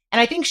that. And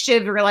I think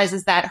Shiv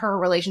realizes that her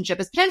relationship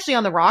is potentially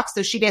on the rocks.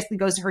 So she basically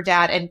goes to her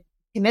dad and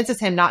convinces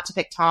him not to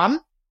pick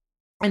Tom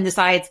and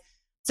decides.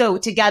 So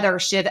together,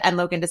 Shiv and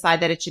Logan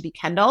decide that it should be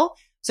Kendall.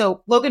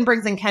 So Logan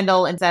brings in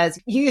Kendall and says,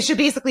 he should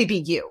basically be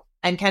you.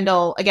 And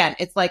Kendall, again,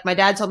 it's like, my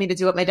dad told me to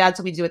do it. My dad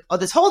told me to do it. Oh,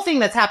 this whole thing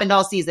that's happened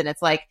all season.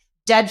 It's like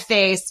dead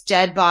face,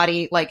 dead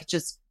body, like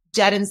just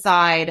dead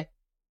inside.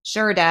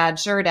 Sure, dad.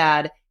 Sure,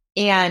 dad.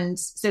 And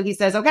so he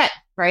says, okay.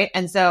 Right.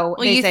 And so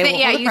they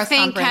say, you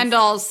think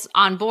Kendall's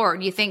on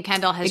board. You think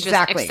Kendall has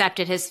just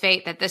accepted his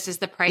fate, that this is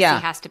the price he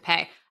has to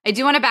pay. I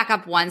do want to back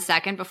up 1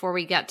 second before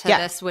we get to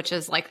this, which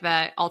is like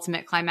the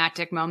ultimate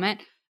climactic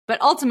moment.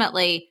 But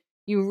ultimately,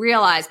 you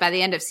realize by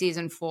the end of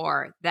season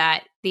 4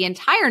 that the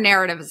entire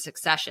narrative of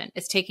Succession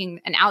is taking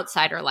an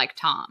outsider like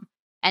Tom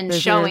and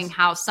showing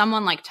how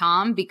someone like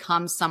Tom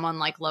becomes someone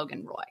like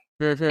Logan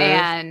Roy. Mm-hmm.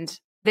 And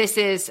this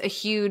is a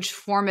huge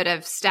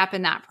formative step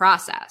in that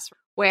process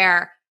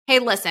where, hey,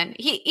 listen,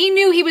 he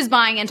knew he was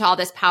buying into all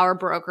this power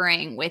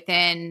brokering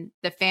within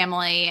the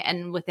family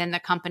and within the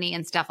company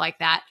and stuff like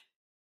that.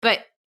 But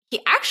he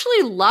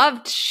actually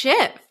loved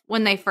Shiv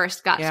when they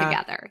first got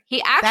together.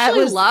 He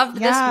actually loved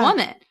this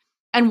woman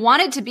and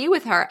wanted to be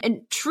with her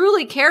and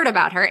truly cared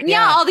about her. And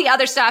all the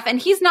other stuff. And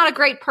he's not a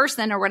great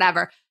person or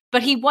whatever,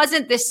 but he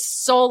wasn't this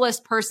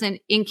soulless person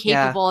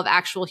incapable of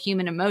actual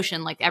human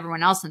emotion like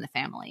everyone else in the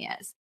family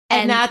is.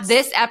 And that's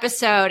this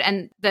episode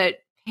and the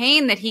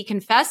pain that he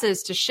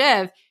confesses to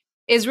Shiv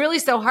is really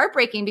so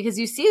heartbreaking because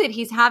you see that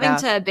he's having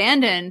to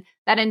abandon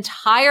that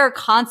entire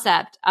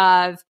concept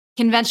of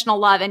conventional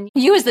love. And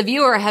you as the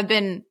viewer have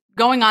been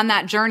going on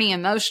that journey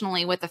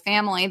emotionally with the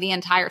family the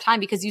entire time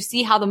because you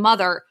see how the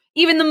mother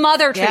Even the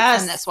mother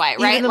treats him this way,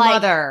 right? Even the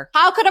mother.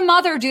 How could a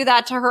mother do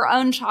that to her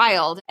own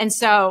child? And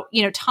so,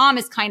 Tom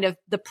is kind of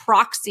the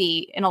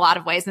proxy in a lot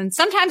of ways. And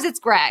sometimes it's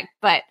Greg,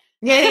 but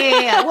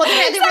yeah. Well,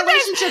 the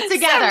relationship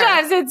together.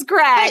 Sometimes it's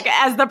Greg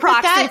as the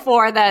proxy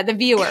for the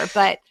viewer,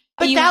 but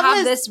you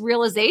have this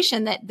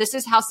realization that this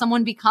is how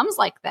someone becomes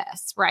like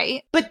this,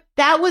 right? But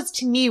that was,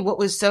 to me, what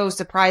was so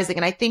surprising.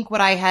 And I think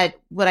what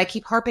I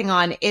keep harping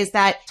on is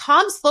that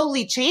Tom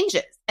slowly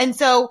changes. And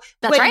so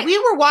we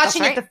were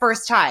watching it the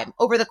first time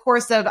over the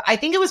course of, I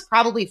think it was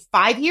probably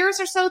 5 years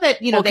or so that,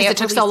 they it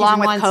took so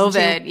long with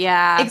COVID.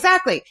 Yeah,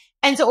 exactly.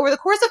 And so over the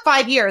course of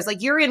 5 years,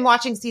 like you're in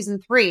watching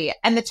season 3,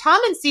 and the Tom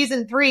in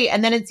season 3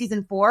 and then in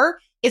season 4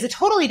 is a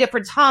totally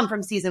different Tom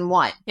from season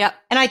 1. Yep.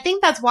 And I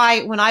think that's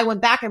why when I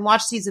went back and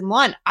watched season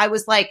 1, I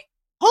was like,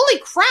 holy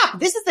crap,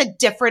 this is a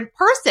different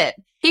person.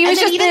 He was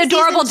just the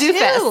adorable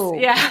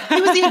doofus. Yeah.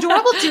 He was the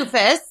adorable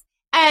doofus.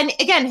 And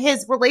again,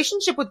 his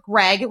relationship with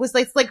Greg, it was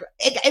like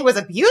it was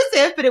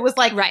abusive, but it was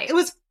like, It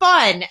was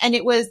fun. And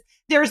it was,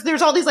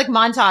 there's all these like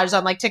montages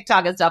on like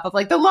TikTok and stuff of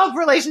like the love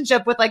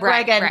relationship with like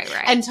Greg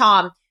and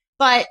Tom.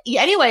 But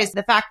anyways,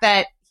 the fact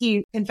that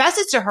he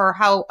confesses to her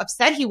how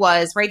upset he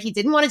was, right? He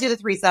didn't want to do the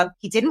threesome.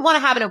 He didn't want to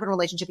have an open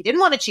relationship. He didn't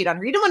want to cheat on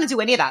her. He didn't want to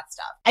do any of that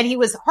stuff. And he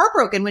was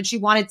heartbroken when she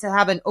wanted to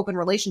have an open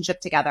relationship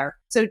together.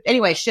 So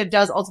anyway, Shiv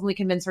does ultimately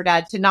convince her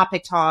dad to not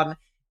pick Tom,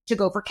 to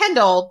go for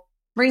Kendall,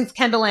 brings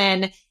Kendall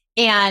in,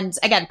 and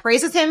again,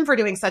 praises him for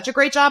doing such a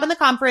great job in the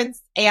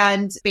conference.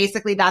 And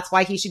basically that's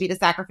why he should be the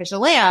sacrificial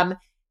lamb.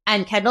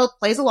 And Kendall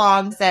plays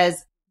along,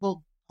 says,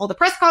 we'll hold a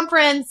press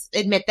conference,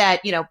 admit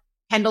that,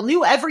 Kendall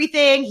knew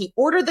everything. He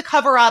ordered the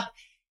cover up.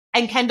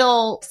 And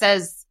Kendall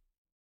says,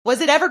 was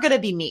it ever going to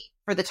be me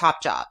for the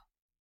top job?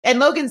 And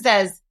Logan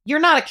says, you're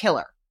not a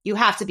killer. You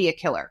have to be a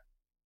killer.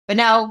 But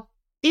now,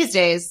 these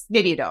days,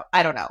 maybe you don't.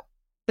 I don't know.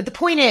 But the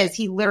point is,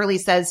 he literally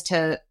says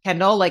to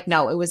Kendall, like,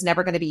 no, it was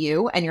never going to be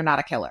you, and you're not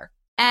a killer.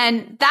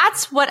 And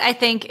that's what I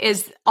think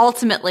is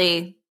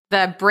ultimately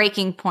the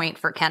breaking point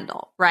for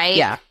Kendall, right?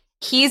 Yeah.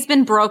 He's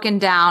been broken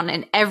down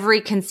in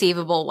every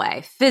conceivable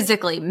way,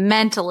 physically,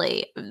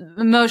 mentally,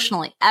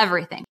 emotionally,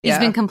 everything. He's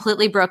been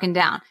completely broken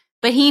down.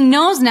 But he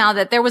knows now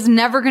that there was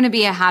never going to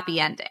be a happy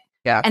ending.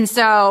 Yeah. And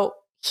so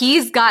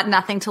he's got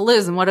nothing to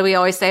lose. And what do we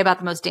always say about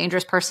the most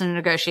dangerous person in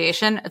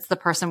negotiation? It's the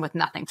person with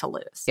nothing to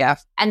lose. Yeah.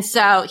 And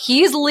so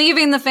he's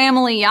leaving the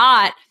family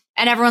yacht.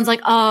 And everyone's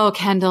like, oh,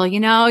 Kendall,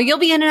 you'll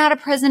be in and out of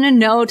prison in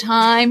no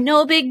time.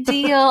 No big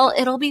deal.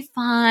 It'll be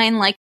fine.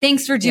 Like,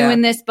 thanks for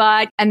doing this,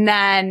 bud. And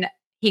then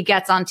he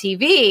gets on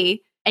TV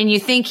and you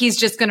think he's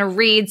just going to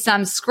read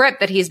some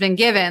script that he's been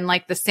given,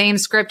 like the same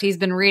script he's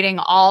been reading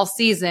all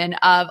season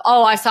of,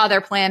 oh, I saw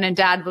their plan and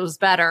dad was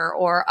better.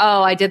 Or,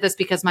 oh, I did this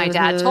because my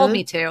dad told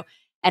me to.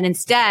 And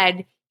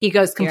instead he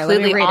goes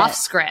completely off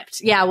script.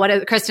 Yeah.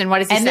 Kristen, what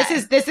does he say?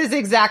 And this is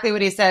exactly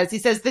what he says. He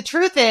says, the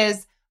truth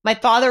is, my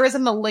father is a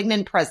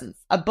malignant presence,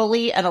 a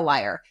bully and a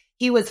liar.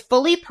 He was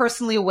fully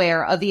personally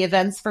aware of the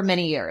events for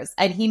many years,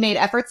 and he made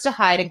efforts to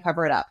hide and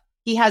cover it up.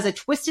 He has a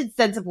twisted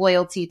sense of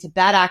loyalty to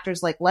bad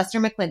actors like Lester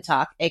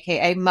McClintock,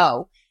 aka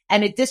Mo,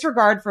 and a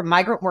disregard for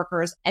migrant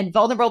workers and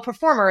vulnerable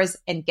performers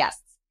and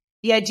guests.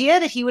 The idea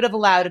that he would have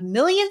allowed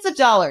millions of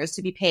dollars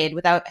to be paid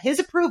without his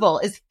approval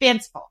is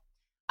fanciful.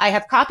 I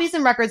have copies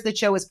and records that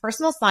show his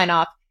personal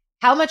sign-off.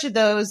 How much of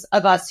those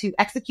of us who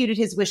executed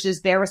his wishes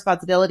bear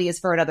responsibility is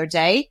for another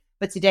day,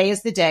 but today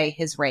is the day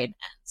his reign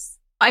ends.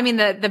 I mean,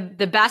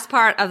 the best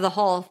part of the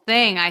whole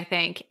thing, I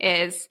think,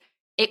 is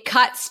it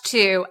cuts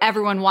to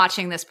everyone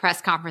watching this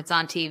press conference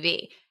on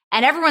TV.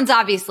 And everyone's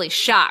obviously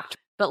shocked,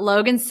 but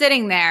Logan's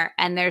sitting there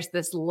and there's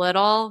this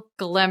little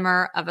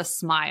glimmer of a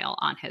smile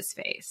on his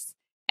face.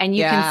 And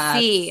you can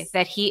see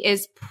that he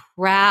is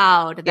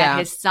proud that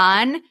his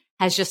son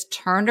has just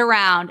turned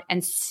around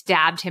and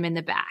stabbed him in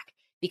the back.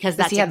 Because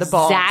that's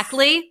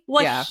exactly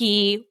what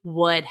he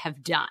would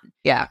have done.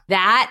 Yeah.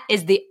 That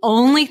is the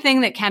only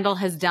thing that Kendall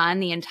has done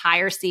the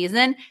entire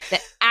season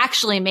that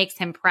actually makes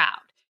him proud.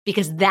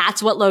 Because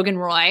that's what Logan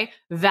Roy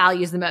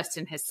values the most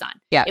in his son.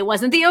 Yeah. It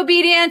wasn't the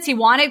obedience. He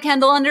wanted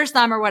Kendall under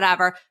thumb or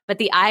whatever. But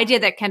the idea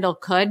that Kendall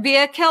could be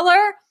a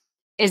killer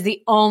is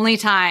the only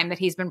time that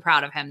he's been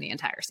proud of him the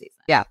entire season.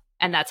 Yeah.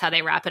 And that's how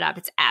they wrap it up.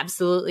 It's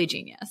absolutely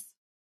genius.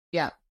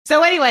 Yeah.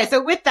 So anyway,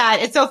 so with that,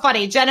 it's so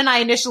funny. Jen and I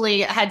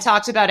initially had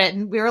talked about it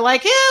and we were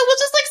like, yeah, we'll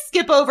just like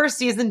skip over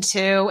season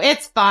 2.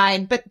 It's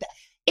fine. But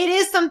it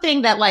is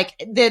something that like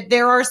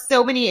there are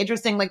so many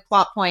interesting like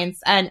plot points.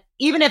 And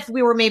even if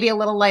we were maybe a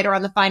little lighter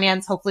on the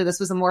finance, hopefully this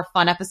was a more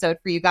fun episode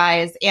for you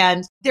guys.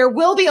 And there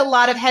will be a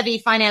lot of heavy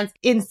finance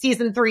in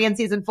season 3 and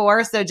season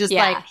 4. So just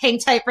like hang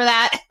tight for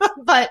that.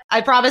 But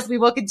I promise we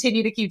will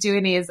continue to keep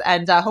doing these.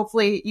 And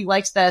hopefully you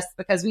liked this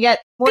because we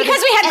get more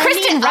because we had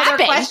Kristen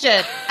rapping.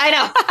 Question. I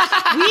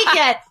know. We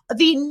get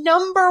the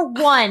number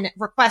one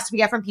request we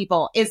get from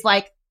people is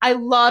like, I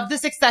love the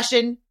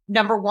Succession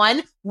number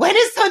 1. When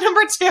is the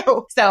number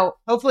 2? So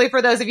hopefully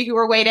for those of you who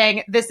are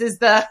waiting, this is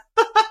the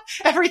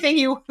everything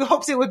you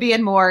hoped it would be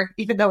and more,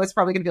 even though it's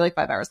probably going to be like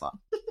 5 hours long.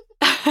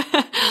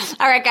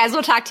 All right, guys,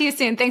 we'll talk to you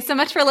soon. Thanks so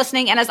much for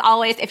listening. And as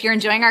always, if you're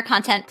enjoying our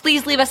content,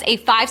 please leave us a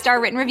 5-star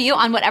written review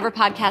on whatever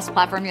podcast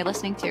platform you're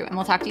listening to. And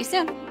we'll talk to you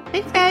soon.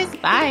 Thanks, guys.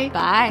 Bye.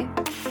 Bye.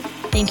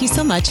 Thank you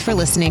so much for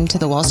listening to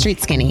The Wall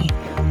Street Skinny.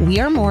 We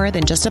are more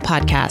than just a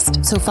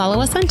podcast, so follow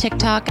us on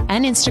TikTok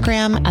and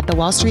Instagram at The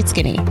Wall Street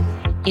Skinny.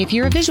 If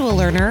you're a visual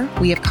learner,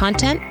 we have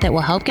content that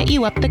will help get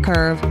you up the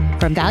curve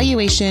from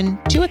valuation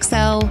to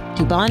Excel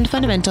to bond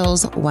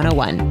fundamentals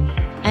 101.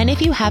 And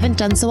if you haven't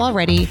done so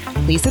already,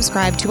 please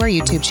subscribe to our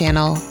YouTube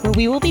channel where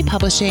we will be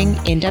publishing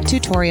in-depth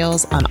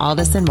tutorials on all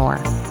this and more.